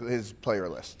 like his player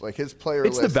list. Like his player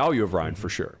It's list. the value of Ryan for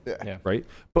sure. Yeah. Right?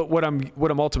 But what I'm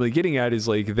ultimately getting at is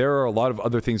like there are a lot of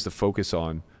other things to focus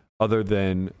on other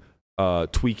than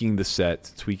tweaking the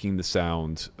set, tweaking the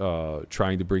sound,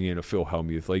 trying to bring in a Phil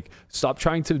Hellmuth. Like stop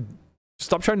trying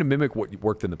to mimic what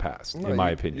worked in the past, in my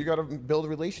opinion. You got to build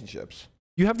relationships.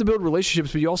 You have to build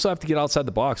relationships, but you also have to get outside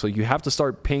the box. Like you have to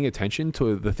start paying attention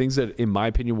to the things that, in my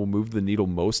opinion, will move the needle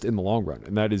most in the long run.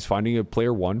 And that is finding a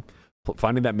player one,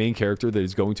 finding that main character that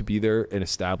is going to be there and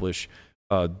establish,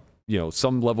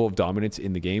 some level of dominance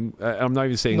in the game. I'm not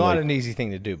even saying not an easy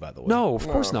thing to do, by the way. No, of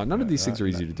course not. None of these things are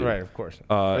easy to do. Right, of course.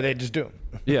 Or they just do them.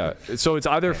 Yeah. So it's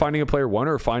either finding a player one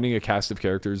or finding a cast of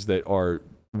characters that are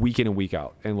week in and week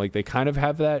out, and like they kind of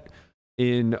have that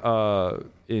in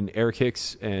Eric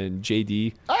Hicks and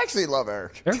JD. I actually love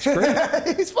Eric. Eric's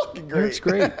great. He's fucking great. Eric's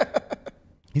great.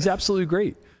 He's absolutely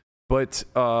great. But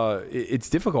it's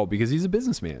difficult because he's a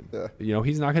businessman. Yeah.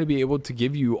 He's not going to be able to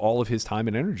give you all of his time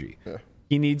and energy. Yeah.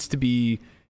 He needs to be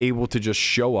able to just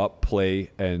show up,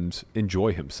 play, and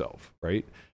enjoy himself, right?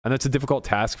 And that's a difficult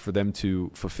task for them to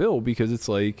fulfill because it's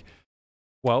like,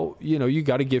 well, you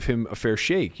got to give him a fair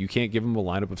shake. You can't give him a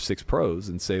lineup of 6 pros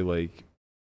and say, like,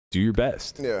 do your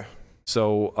best. Yeah.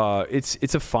 So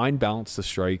it's a fine balance to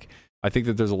strike. I think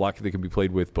that there's a lot that can be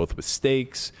played with, both with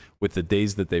stakes, with the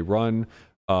days that they run.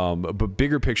 But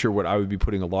bigger picture, what I would be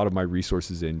putting a lot of my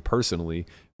resources in personally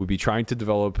would be trying to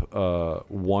develop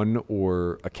one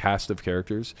or a cast of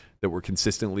characters that were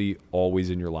consistently always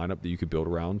in your lineup that you could build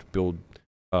around, build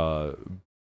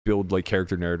like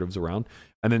character narratives around.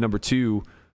 And then number 2,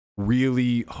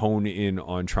 really hone in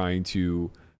on trying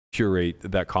to curate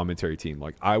that commentary team.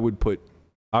 Like I would put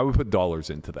dollars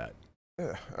into that.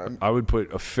 Yeah, I would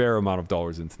put a fair amount of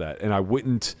dollars into that, and I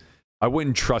wouldn't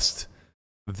trust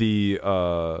the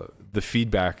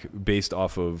feedback based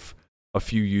off of a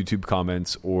few YouTube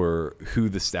comments or who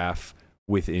the staff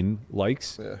within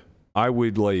likes. Yeah. I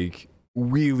would like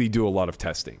really do a lot of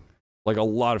testing,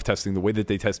 the way that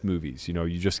they test movies.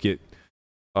 You just get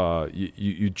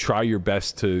you try your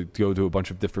best to go to a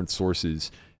bunch of different sources,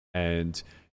 and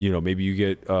maybe you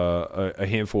get a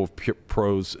handful of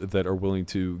pros that are willing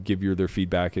to give you their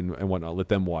feedback and whatnot. Let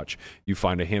them watch. You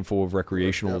find a handful of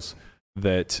recreationals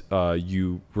that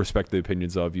you respect the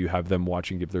opinions of. You have them watch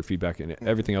and give their feedback and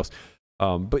everything else.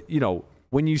 But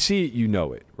when you see it,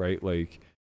 it, right? Like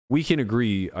we can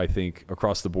agree, I think,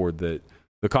 across the board that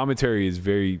the commentary is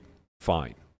very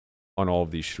fine on all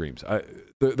of these streams.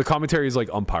 The commentary is like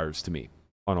umpires to me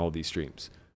on all of these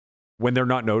streams. When they're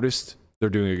not noticed,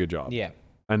 they're doing a good job. Yeah.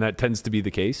 And that tends to be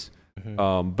the case.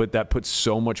 But that puts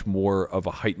so much more of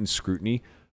a heightened scrutiny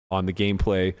on the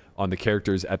gameplay, on the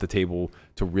characters at the table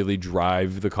to really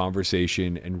drive the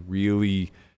conversation and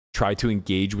really try to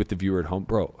engage with the viewer at home.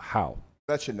 Bro, how?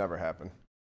 That should never happen.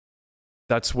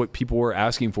 That's what people were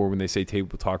asking for when they say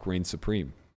table talk reigns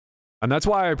supreme. And that's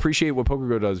why I appreciate what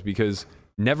PokerGo does, because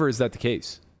never is that the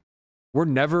case. We're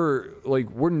never in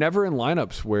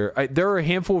lineups where there are a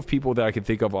handful of people that I can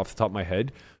think of off the top of my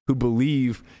head who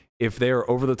believe if they are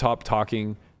over the top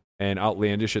talking and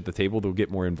outlandish at the table, they'll get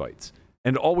more invites.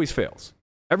 And it always fails.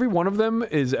 Every one of them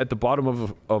is at the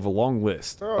bottom of a long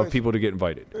list of people to get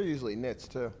invited. They're usually nits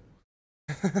too.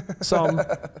 Some,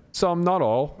 not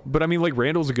all. But I mean, like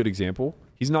Randall's a good example.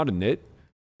 He's not a nit,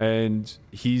 and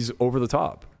he's over the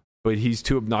top, but he's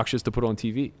too obnoxious to put on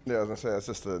TV. Yeah, I was gonna say that's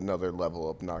just another level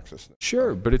of obnoxiousness.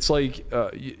 Sure, but it's like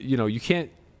you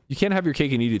can't have your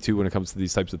cake and eat it too when it comes to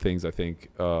these types of things. I think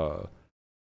I'll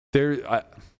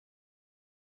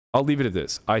leave it at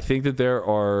this. I think that there's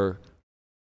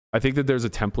a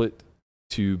template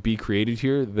to be created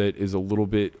here that is a little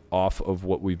bit off of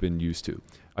what we've been used to.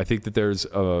 I think that there's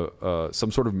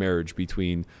some sort of marriage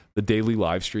between the daily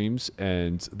live streams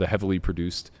and the heavily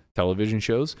produced television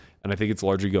shows, and I think it's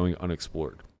largely going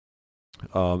unexplored.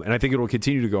 And I think it will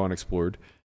continue to go unexplored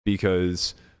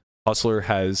because Hustler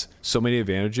has so many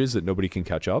advantages that nobody can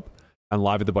catch up, and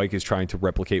Live at the Bike is trying to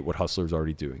replicate what Hustler's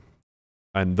already doing.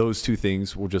 And those two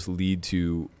things will just lead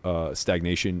to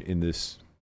stagnation in this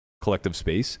collective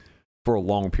space for a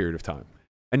long period of time.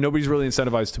 And nobody's really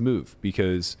incentivized to move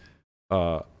because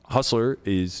Hustler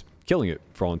is killing it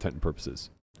for all intent and purposes,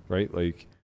 right? Like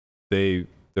they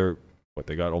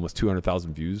got almost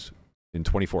 200,000 views in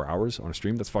 24 hours on a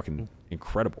stream. That's fucking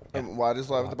incredible. And why does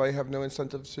Live at the Bike have no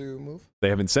incentive to move? They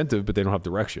have incentive, but they don't have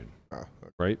direction,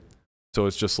 right? So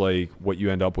it's just like what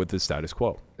you end up with is status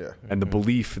quo. Yeah. And the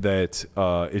belief that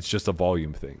it's just a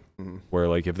volume thing, where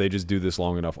like if they just do this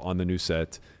long enough on the new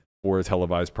set or a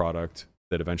televised product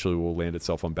that eventually will land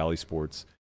itself on Bally Sports,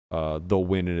 they'll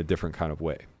win in a different kind of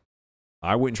way.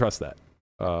 I wouldn't trust that.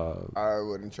 I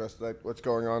wouldn't trust that what's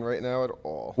going on right now at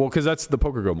all. Well, because that's the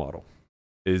PokerGo model,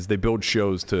 is they build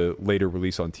shows to later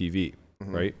release on TV,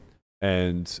 right?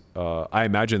 And I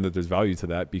imagine that there's value to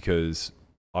that because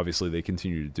obviously they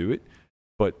continue to do it.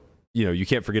 But you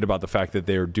can't forget about the fact that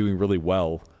they're doing really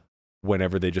well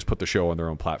whenever they just put the show on their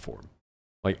own platform.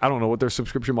 Like, I don't know what their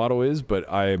subscription model is, but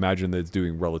I imagine that it's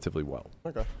doing relatively well.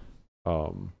 Okay.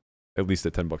 At least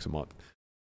at $10 a month.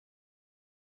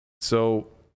 So,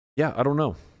 yeah, I don't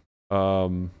know.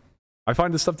 I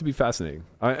find this stuff to be fascinating,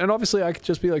 and obviously, I could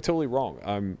just be like totally wrong.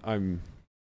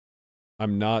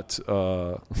 I'm not.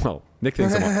 Well, Nick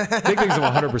thinks I'm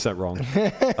 100% wrong.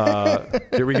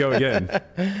 Here we go again.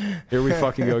 Here we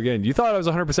fucking go again. You thought I was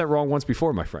 100% wrong once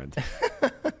before, my friend.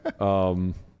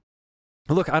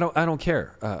 Look, I don't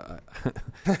care. I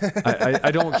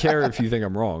don't care if you think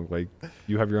I'm wrong. Like,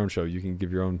 you have your own show. You can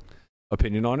give your own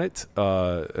opinion on it,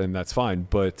 and that's fine.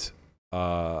 But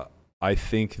I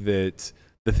think that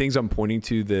the things I'm pointing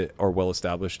to that are well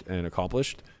established and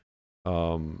accomplished,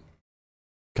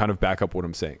 kind of back up what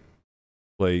I'm saying.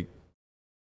 Like,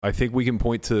 I think we can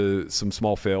point to some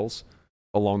small fails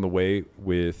along the way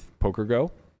with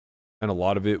PokerGo, and a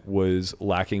lot of it was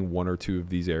lacking one or two of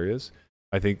these areas.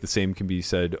 I think the same can be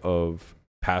said of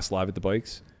past Live at the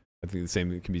Bikes. I think the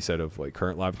same can be said of like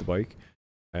current Live at the Bike.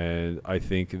 And I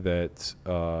think that,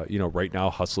 right now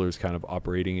Hustler is kind of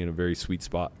operating in a very sweet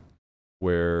spot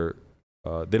where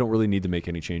they don't really need to make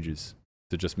any changes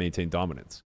to just maintain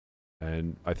dominance.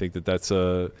 And I think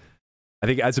I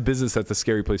think as a business, that's a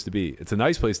scary place to be. It's a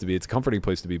nice place to be. It's a comforting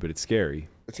place to be, but it's scary.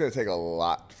 It's going to take a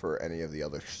lot for any of the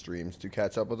other streams to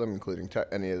catch up with them, including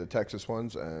any of the Texas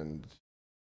ones. And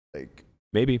like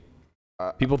maybe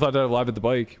people thought that Live at the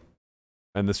Bike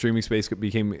and the streaming space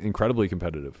became incredibly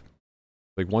competitive.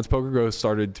 Like once PokerGo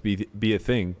started to be a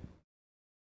thing,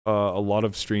 a lot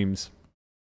of streams,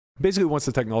 basically once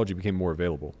the technology became more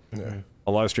available,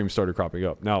 a lot of streams started cropping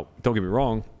up. Now, don't get me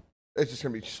wrong. It's just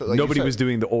going to be so, like nobody was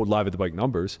doing the old Live at the Bike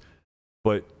numbers,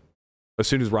 but as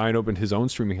soon as Ryan opened his own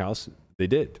streaming house, they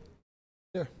did.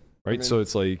 Yeah. Right. I mean, so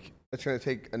it's like it's going to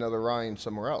take another Ryan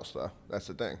somewhere else, though. That's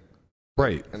the thing.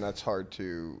 Right. And that's hard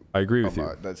to. I agree with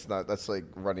you. That's like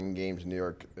running games in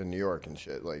New York and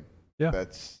shit. Like, yeah.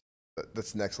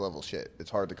 That's next level shit. It's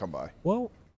hard to come by.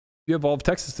 Well, you have all of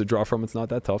Texas to draw from. It's not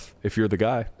that tough if you're the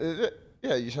guy.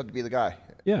 Yeah, you just have to be the guy.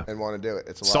 Yeah. And want to do it.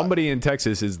 It's a lot. Somebody in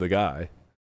Texas is the guy.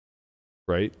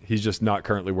 Right? He's just not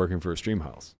currently working for a stream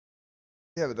house.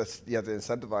 Yeah, but you have to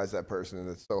incentivize that person, and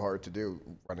it's so hard to do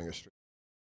running a stream.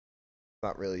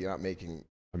 Not really. You're not making.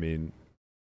 I mean,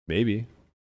 maybe.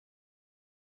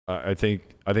 I think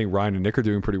Ryan and Nick are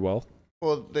doing pretty well.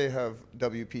 Well, they have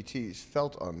WPT's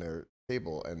felt on their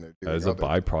table, and they're doing as a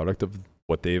byproduct of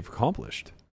what they've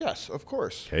accomplished. Yes, of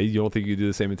course. Okay, you don't think you do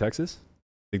the same in Texas?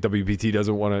 Think WPT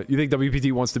doesn't want to? You think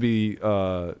WPT wants to be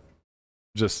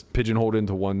just pigeonholed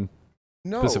into one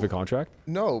specific contract?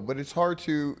 No, but it's hard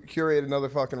to curate another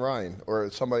fucking Ryan or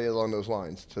somebody along those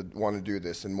lines to want to do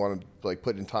this and want to like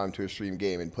put in time to a stream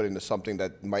game and put into something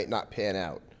that might not pan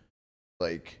out.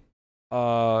 Like,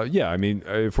 yeah, I mean,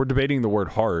 if we're debating the word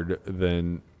hard,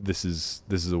 then this is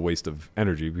a waste of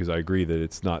energy because I agree that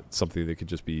it's not something that could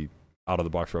just be out of the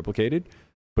box replicated.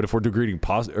 But if we're debating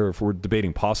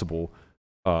possible,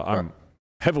 I'm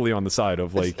heavily on the side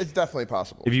of like it's definitely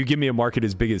possible. If you give me a market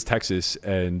as big as Texas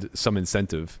and some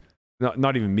incentive,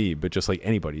 not even me, but just like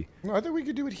anybody. No, I think we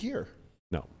could do it here.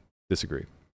 No, disagree.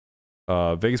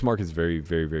 Vegas market is very,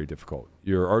 very, very difficult.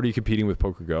 You're already competing with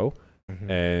PokerGo,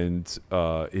 and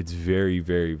it's very,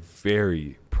 very,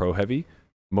 very pro heavy.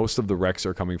 Most of the recs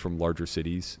are coming from larger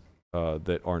cities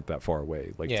that aren't that far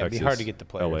away, like Texas, it'd be hard to get the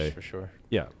players LA. for sure.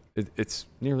 Yeah, it's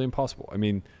nearly impossible. I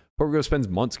mean, PokerGo spends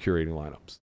months curating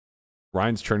lineups.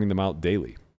 Ryan's churning them out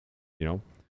daily,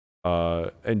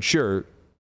 and sure,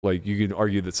 like you can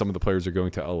argue that some of the players are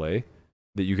going to LA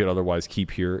that you could otherwise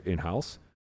keep here in house,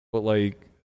 but like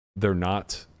they're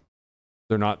not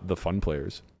the fun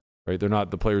players, right? They're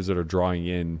not the players that are drawing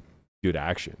in good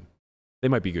action. They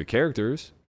might be good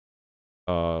characters,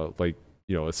 like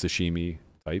a Sashimi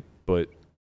type, but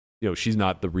she's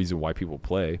not the reason why people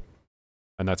play,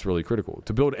 and that's really critical.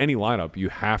 To build any lineup, you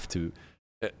have to.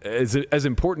 As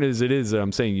important as it is that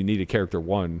I'm saying you need a character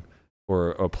one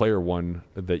or a player one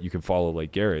that you can follow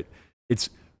like Garrett, it's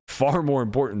far more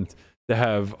important to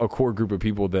have a core group of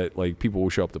people that like people will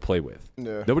show up to play with.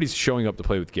 Yeah. Nobody's showing up to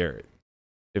play with Garrett.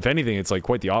 If anything, it's like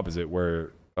quite the opposite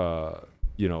where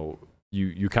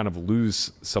you kind of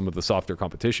lose some of the softer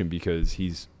competition because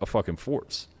he's a fucking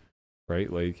force,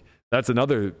 right? Like that's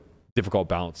another difficult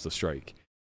balance to strike.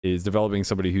 Is developing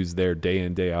somebody who's there day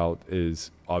in, day out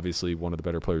is obviously one of the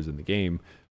better players in the game,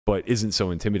 but isn't so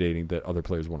intimidating that other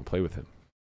players want to play with him.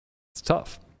 It's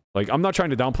tough. Like I'm not trying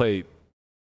to downplay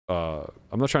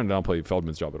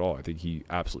Feldman's job at all. I think he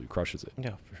absolutely crushes it.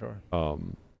 Yeah, for sure.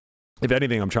 If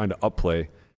anything, I'm trying to upplay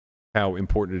how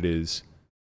important it is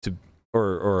to,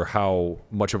 or how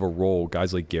much of a role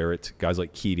guys like Garrett, guys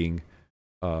like Keating,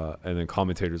 and then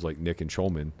commentators like Nick and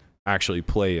Cholman actually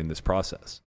play in this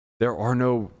process. There are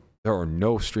no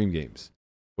stream games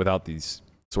without these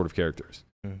sort of characters.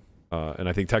 And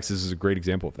I think Texas is a great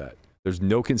example of that. There's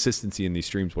no consistency in these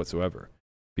streams whatsoever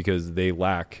because they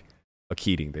lack a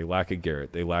Keating. They lack a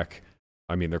Garrett. They lack,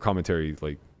 their commentary,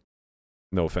 like,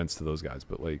 no offense to those guys,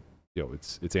 but like,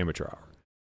 it's amateur hour.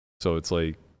 So it's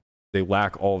like they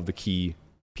lack all of the key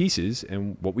pieces.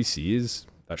 And what we see is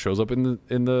that shows up in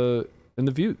the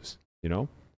views,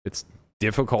 It's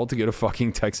difficult to get a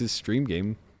fucking Texas stream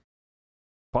game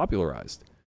popularized,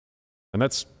 and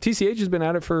that's TCH has been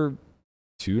at it for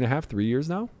 2.5, 3 years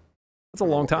now. That's a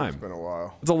long time. It's been a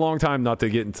while. It's a long time not to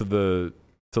get into the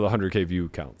 100K view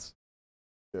counts.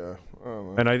 Yeah.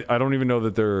 And I don't even know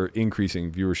that they're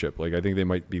increasing viewership. Like, I think they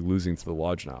might be losing to the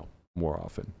Lodge now more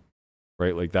often,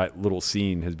 right? Like, that little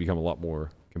scene has become a lot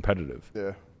more competitive.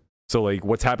 Yeah. So, like,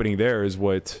 what's happening there is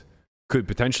what could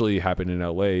potentially happen in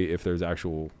LA if there's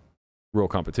actual real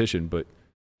competition. But,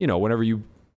 you know, whenever you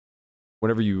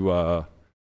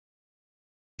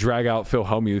drag out Phil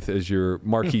Hellmuth as your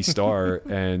marquee star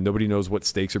and nobody knows what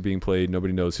stakes are being played,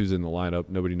 nobody knows who's in the lineup,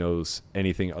 nobody knows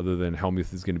anything other than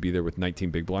Hellmuth is going to be there with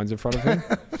 19 big blinds in front of him,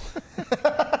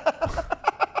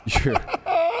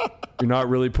 you're not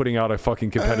really putting out a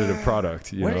fucking competitive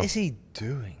product. What is he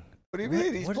doing? What do you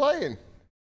mean? He's playing.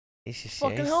 He's just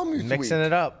fucking Hellmuth mixing week.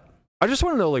 it up. I just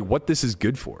want to know, like, what this is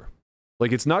good for.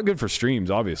 Like, it's not good for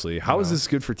streams, obviously. How is this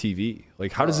good for TV?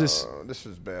 Like, how does this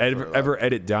is bad ever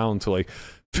edit down to, like,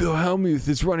 Phil Hellmuth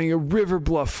is running a river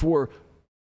bluff for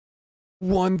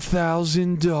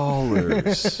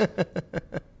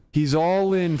 $1,000. He's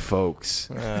all in, folks,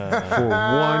 for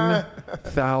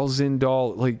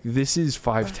 $1,000. Like, this is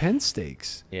 5-10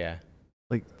 stakes. Yeah.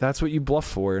 Like, that's what you bluff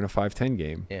for in a 5-10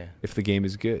 game. Yeah. If the game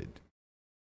is good.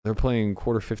 They're playing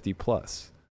quarter 50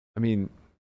 plus. I mean,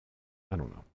 I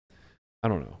don't know.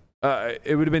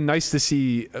 It would have been nice to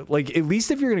see, like, at least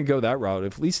if you're going to go that route,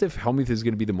 at least if Hellmuth is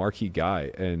going to be the marquee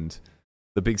guy and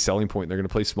the big selling point, they're going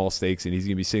to play small stakes and he's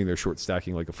going to be sitting there short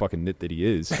stacking like a fucking nit that he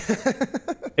is.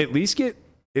 at least get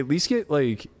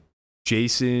like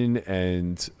Jason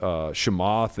and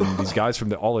Shamath and these guys from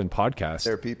the All In podcast.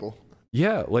 They're people.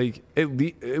 Yeah, like at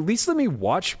least let me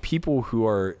watch people who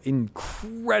are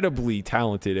incredibly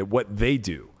talented at what they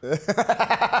do.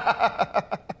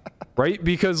 Right?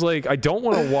 Because, like, I don't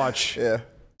want to watch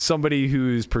somebody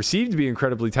who's perceived to be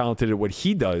incredibly talented at what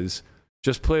he does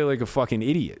just play like a fucking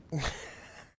idiot.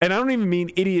 And I don't even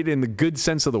mean idiot in the good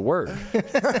sense of the word.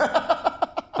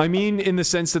 I mean in the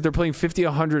sense that they're playing 50,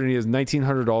 100, and he has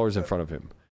 $1,900 in front of him.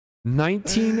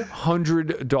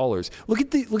 $1,900.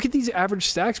 Look at these average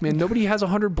stacks, man. Nobody has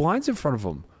 100 blinds in front of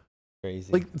them.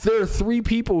 Crazy. Like, there are 3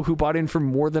 people who bought in for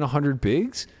more than 100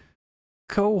 bigs.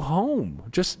 Go home.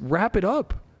 Just wrap it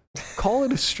up. Call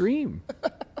it a stream.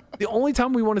 The only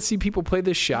time we want to see people play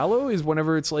this shallow is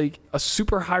whenever it's like a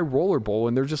super high roller bowl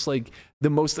and they're just like the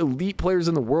most elite players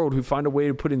in the world who find a way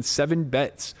to put in 7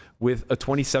 bets with a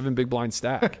 27 big blind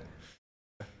stack.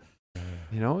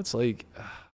 You know, it's like...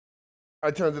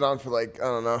 I turned it on for like, I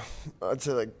don't know, I'd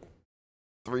say like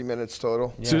 3 minutes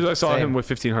total. As soon as I saw him with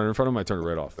 1,500 in front of him, I turned it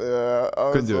right off. Yeah,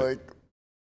 I Couldn't was do like...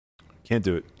 Can't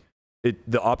do it.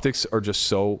 The optics are just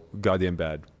so goddamn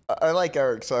bad. I like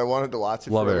Eric, so I wanted to watch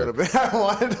it Love for a Eric. little bit. I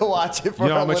wanted to watch it for a little bit. You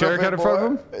know how much Eric had in front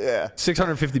of him? Yeah.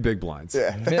 650 big blinds.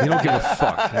 Yeah. He don't give a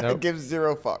fuck. He gives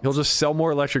 0 fucks. He'll just sell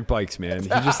more electric bikes, man. He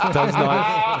just does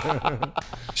not.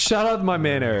 Shout out to my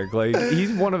man Eric. Like,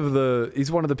 he's one of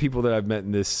the people that I've met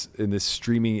in this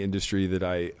streaming industry that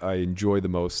I enjoy the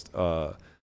most. I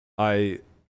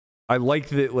like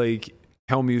that, like,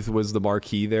 Hellmuth was the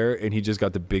marquee there, and he just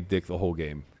got the big dick the whole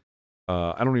game.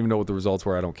 I don't even know what the results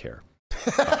were. I don't care.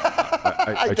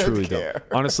 I truly don't.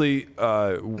 Honestly,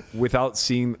 without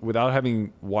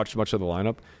having watched much of the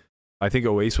lineup, I think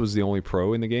Oace was the only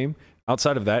pro in the game.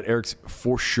 Outside of that, Eric's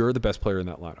for sure the best player in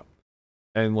that lineup.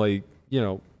 And, like, you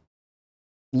know,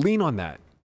 lean on that.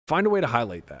 Find a way to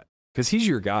highlight that because he's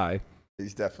your guy.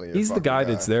 He's definitely the guy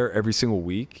that's there every single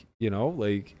week. You know,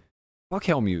 like, fuck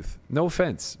Hellmuth. No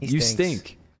offense, you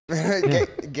stink.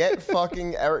 Get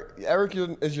fucking Eric. Eric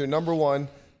is your number one.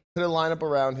 Put a lineup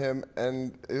around him,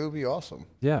 and it would be awesome.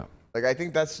 Yeah. Like, I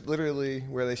think that's literally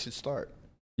where they should start.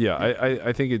 Yeah,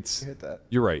 I think it's... Hit that.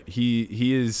 You're right.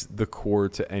 He is the core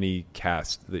to any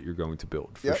cast that you're going to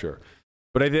build, for sure.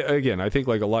 But I think,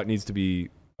 like, a lot needs to be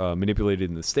manipulated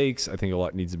in the stakes. I think a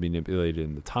lot needs to be manipulated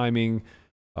in the timing,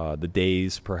 the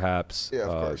days, perhaps. Yeah,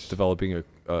 of course. Developing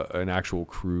an actual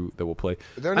crew that will play.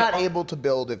 They're not able to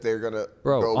build if they're going to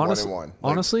go honestly,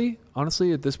 1-1.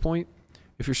 Honestly, at this point,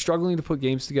 if you're struggling to put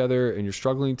games together and you're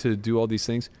struggling to do all these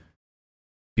things,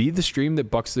 be the stream that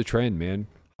bucks the trend, man.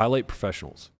 Highlight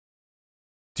professionals.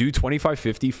 Do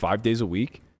 25-50 5 days a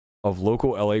week of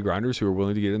local LA grinders who are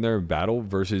willing to get in there and battle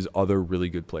versus other really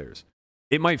good players.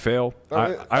 It might fail.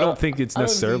 I don't think it's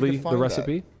necessarily the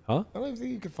recipe. Huh? I don't even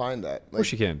think you can find that. Of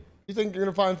course you can. You think you're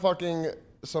going to find fucking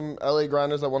some LA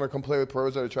grinders that want to come play with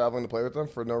pros that are traveling to play with them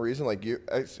for no reason? Like you?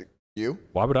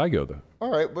 Why would I go though? All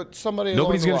right, but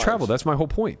nobody's going to travel. That's my whole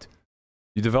point.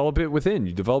 You develop it within.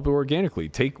 You develop it organically.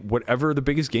 Take whatever the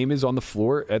biggest game is on the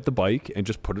floor at the bike and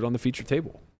just put it on the feature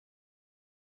table.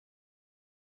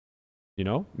 You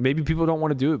know, maybe people don't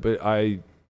want to do it, but I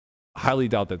highly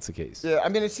doubt that's the case. Yeah, I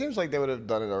mean, it seems like they would have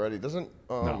done it already. Doesn't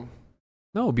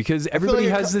No, because everybody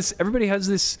has this. Everybody has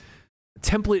this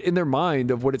template in their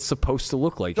mind of what it's supposed to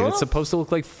look like. And it's supposed to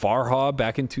look like Farha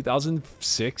back in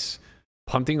 2006,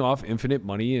 punting off infinite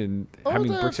money and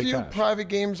having there bricks a of few cash. private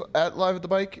games at Live at the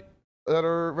Bike that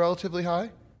are relatively high?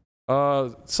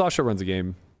 Sasha runs a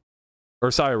game,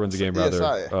 or Saya runs a game rather,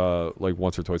 Saya. like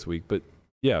once or twice a week. But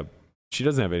yeah, she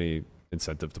doesn't have any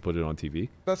incentive to put it on TV.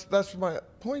 That's my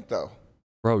point, though.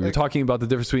 Bro, you're talking about the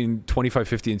difference between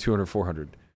 2550 and 200-400.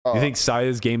 You think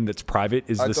Saya's game that's private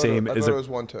is the same as it was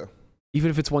 1-2. Even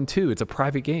if it's 1-2, it's a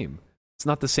private game. It's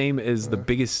not the same as the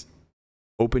biggest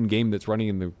open game that's running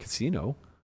in the casino.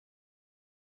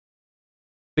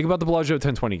 Think about the Bellagio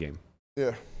 1020 game.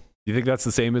 Yeah. You think that's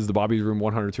the same as the Bobby's Room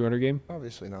 100-200 game?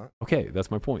 Obviously not. Okay, that's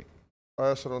my point. I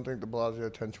also don't think the Bellagio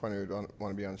 1020 would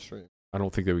want to be on stream. I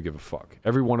don't think they would give a fuck.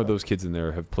 Every one of those kids in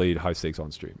there have played high stakes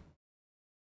on stream.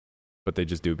 But they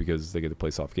just do because they get to play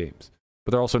soft games.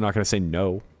 But they're also not going to say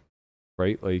no,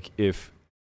 right? Like if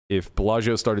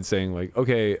Bellagio started saying like,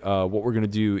 okay, what we're going to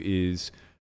do is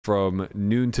from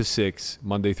noon to 6,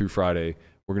 Monday through Friday,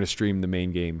 we're going to stream the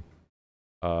main game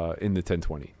in the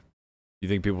 1020. You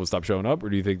think people would stop showing up, or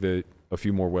do you think that a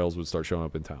few more whales would start showing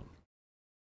up in town?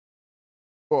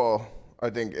 Well, I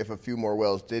think if a few more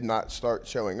whales did not start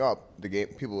showing up,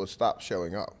 people would stop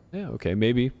showing up. Yeah, okay,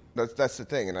 maybe. That's the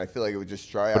thing, and I feel like it would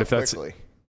just dry out quickly.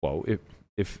 Well,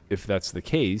 if that's the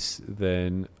case,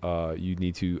 then you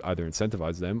need to either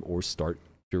incentivize them or start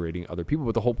curating other people.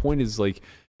 But the whole point is like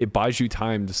it buys you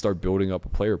time to start building up a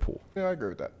player pool. Yeah, I agree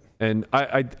with that. And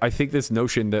I think this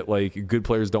notion that like good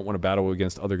players don't want to battle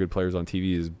against other good players on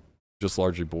TV is just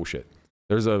largely bullshit.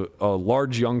 There's a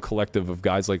large young collective of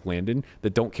guys like Landon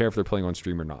that don't care if they're playing on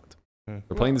stream or not.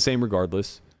 They're playing the same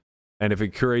regardless. And if it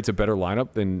curates a better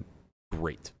lineup, then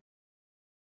great.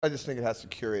 I just think it has to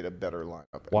curate a better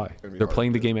lineup. Why? They're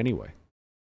playing the game anyway.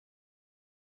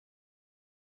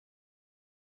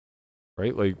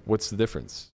 Right? Like, what's the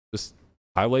difference? Just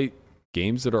highlight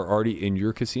games that are already in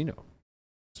your casino.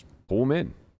 Just pull them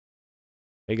in.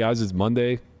 Hey guys, it's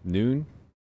Monday, noon.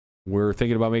 We're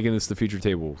thinking about making this the feature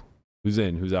table. Who's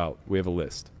in? Who's out? We have a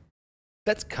list.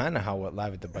 That's kind of how what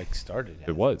Live at the Bike started.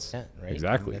 It was. Yeah, right?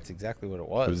 Exactly. I mean, that's exactly what it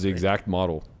was. It was the exact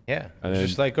model. Yeah. And It's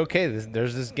just like, okay,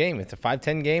 there's this game. It's a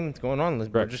 5-10 game. It's going on.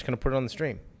 We're just going to put it on the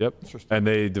stream. Yep. And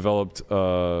they developed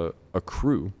a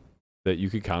crew that you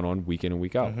could count on week in and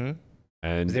week out. Mm-hmm.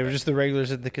 And they were just the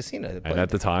regulars at the casino. And at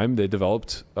the time, they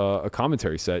developed a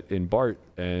commentary set in Bart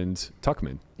and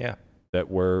Tuckman. Yeah. That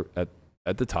were,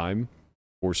 at the time,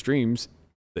 for streams,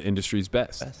 the industry's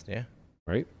best. Yeah.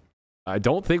 Right? I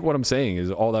don't think what I'm saying is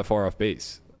all that far off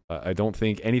base. I don't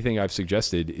think anything I've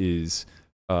suggested is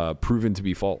proven to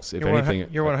be false. If anything,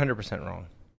 you're 100% wrong.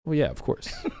 Well, yeah, of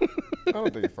course. I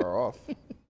don't think you're far off.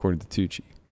 According to Tucci.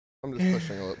 I'm just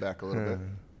pushing back a little bit.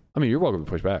 I mean, you're welcome to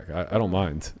push back. I don't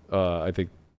mind. I think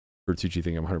Bertucci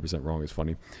think I'm 100% wrong is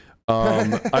funny.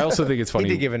 I also think it's funny.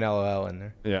 He did give an LOL in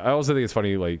there. Yeah, I also think it's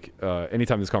funny, like,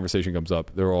 anytime this conversation comes up,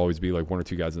 there will always be, like, one or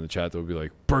two guys in the chat that will be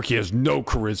like, Berkey has no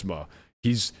charisma.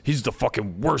 He's the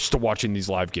fucking worst to watch in these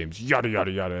live games. Yada,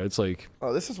 yada, yada. It's like...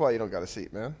 Oh, this is why you don't got a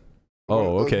seat, man.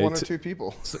 Oh, okay. One or two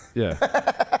people. Yeah.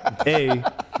 A,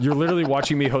 you're literally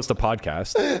watching me host a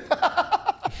podcast.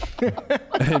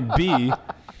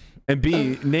 And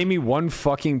B, name me one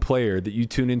fucking player that you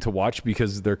tune in to watch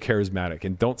because they're charismatic.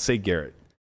 And don't say Garrett,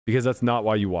 because that's not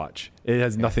why you watch. It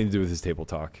has nothing to do with his table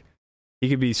talk. He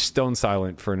could be stone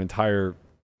silent for an entire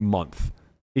month.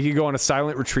 He could go on a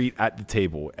silent retreat at the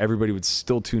table. Everybody would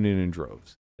still tune in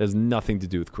droves. It has nothing to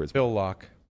do with charisma. Bill Locke.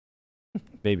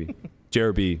 Maybe.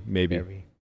 Jeremy, maybe. Jeremy.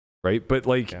 Right? But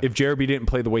like, if Jeremy didn't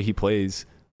play the way he plays,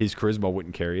 his charisma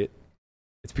wouldn't carry it.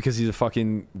 It's because he's a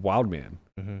fucking wild man.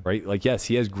 Right? Like, yes,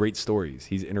 he has great stories.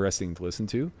 He's interesting to listen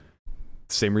to.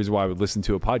 Same reason why I would listen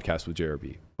to a podcast with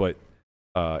JRB. But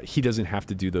he doesn't have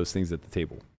to do those things at the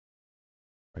table.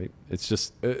 Right? It's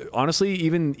just, honestly,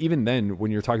 even then,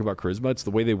 when you're talking about charisma, it's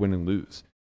the way they win and lose.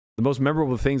 The most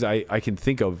memorable things I can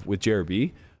think of with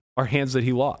JRB are hands that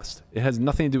he lost. It has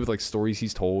nothing to do with like stories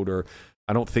he's told, or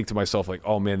I don't think to myself like,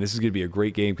 oh man, this is going to be a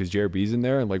great game because JRB's in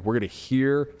there and like we're going to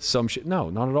hear some shit. No,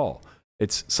 not at all.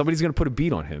 It's somebody's going to put a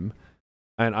beat on him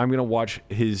and I'm going to watch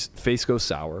his face go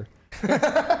sour.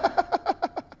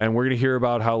 And we're going to hear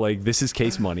about how like this is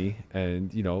case money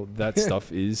and you know that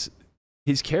stuff is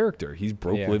his character. He's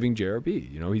broke living JRB.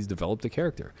 You know, he's developed a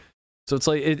character. So it's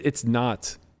like it's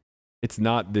not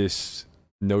this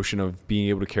notion of being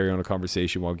able to carry on a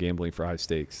conversation while gambling for high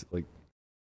stakes. Like,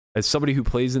 as somebody who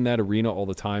plays in that arena all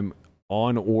the time,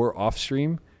 on or off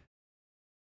stream,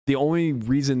 the only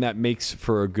reason that makes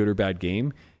for a good or bad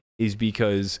game is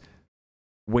because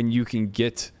when you can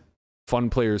get fun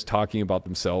players talking about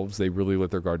themselves, they really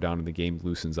let their guard down and the game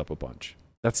loosens up a bunch.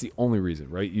 That's the only reason,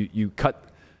 right? You cut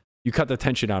the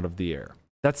tension out of the air.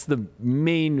 That's the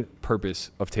main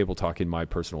purpose of table talk, in my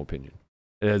personal opinion.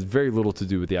 It has very little to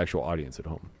do with the actual audience at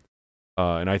home.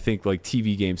 And I think like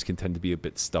TV games can tend to be a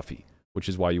bit stuffy, which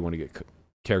is why you want to get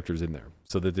characters in there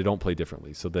so that they don't play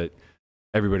differently, so that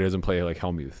everybody doesn't play like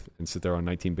Helmuth and sit there on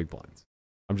 19 big blinds.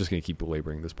 I'm just going to keep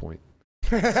belaboring this point.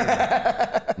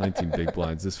 19 big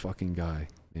blinds. This fucking guy,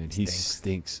 man, he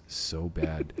stinks so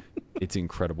bad. It's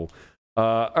incredible.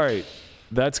 All right.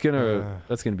 That's gonna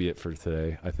be it for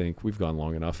today. I think we've gone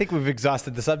long enough. I think we've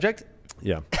exhausted the subject.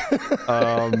 Yeah.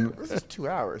 This is 2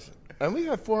 hours, and we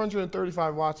had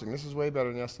 435 watching. This is way better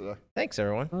than yesterday. Thanks,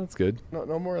 everyone. Oh, that's good.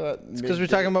 No more of that. Because we're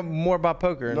talking more about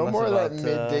poker. And no less more of about, that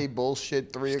midday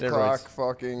bullshit. 3 o'clock.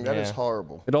 Fucking. That is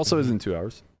horrible. It also isn't 2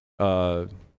 hours.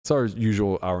 It's our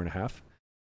usual hour and a half.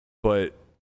 But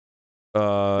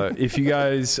if you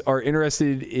guys are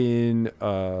interested in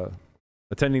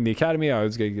attending the Academy, I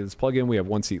was going to get this plug in. We have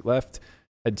 1 seat left.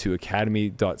 Head to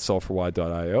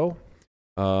academy.solve4why.io.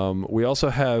 We also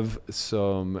have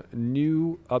some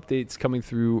new updates coming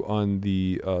through on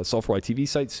the Solve4Why TV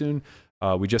site soon.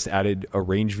 We just added a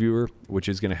range viewer, which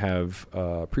is going to have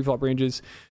preflop ranges.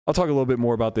 I'll talk a little bit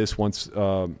more about this once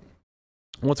we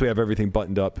have everything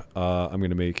buttoned up. I'm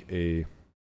going to make a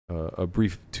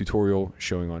brief tutorial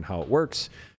showing on how it works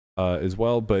as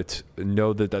well, but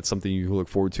know that that's something you can look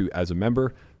forward to as a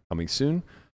member coming soon.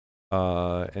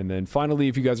 And then finally,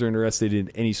 if you guys are interested in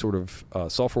any sort of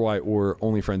Solve4Why or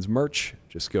OnlyFriends merch,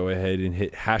 just go ahead and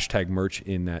hit hashtag merch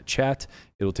in that chat.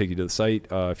 It'll take you to the site.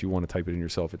 If you want to type it in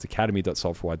yourself, it's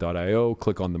academy.solve4why.io.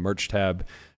 Click on the merch tab.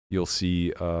 You'll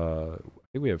see, I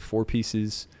think we have 4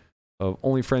 pieces of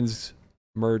OnlyFriends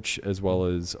merch, as well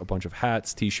as a bunch of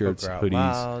hats, t-shirts, Poker Out hoodies,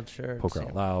 Loud shirts, Poker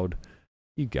Out Loud.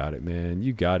 You got it, man.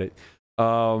 You got it.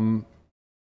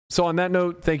 So on that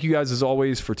note, thank you guys as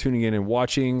always for tuning in and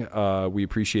watching. We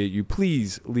appreciate you.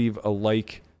 Please leave a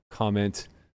like, comment,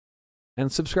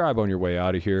 and subscribe on your way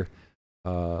out of here.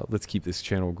 Let's keep this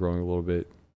channel growing a little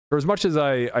bit. For as much as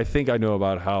I think I know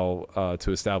about how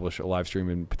to establish a live stream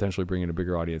and potentially bring in a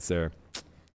bigger audience there,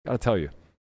 gotta tell you,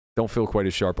 don't feel quite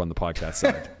as sharp on the podcast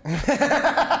side.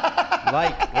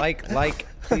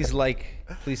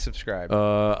 Please subscribe.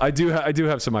 I do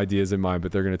have some ideas in mind,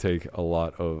 but they're going to take a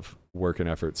lot of work and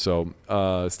effort. So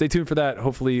stay tuned for that.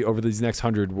 Hopefully over these next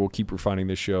 100, we'll keep refining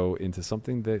this show into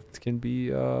something that can be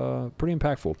pretty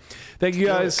impactful. Thank you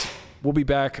guys. We'll be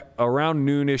back around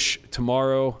noonish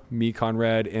tomorrow, me,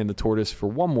 Conrad, and the Tortoise for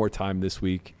one more time this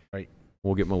week. Right.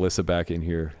 We'll get Melissa back in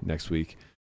here next week.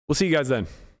 We'll see you guys then.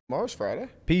 Tomorrow's Friday.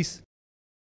 Peace.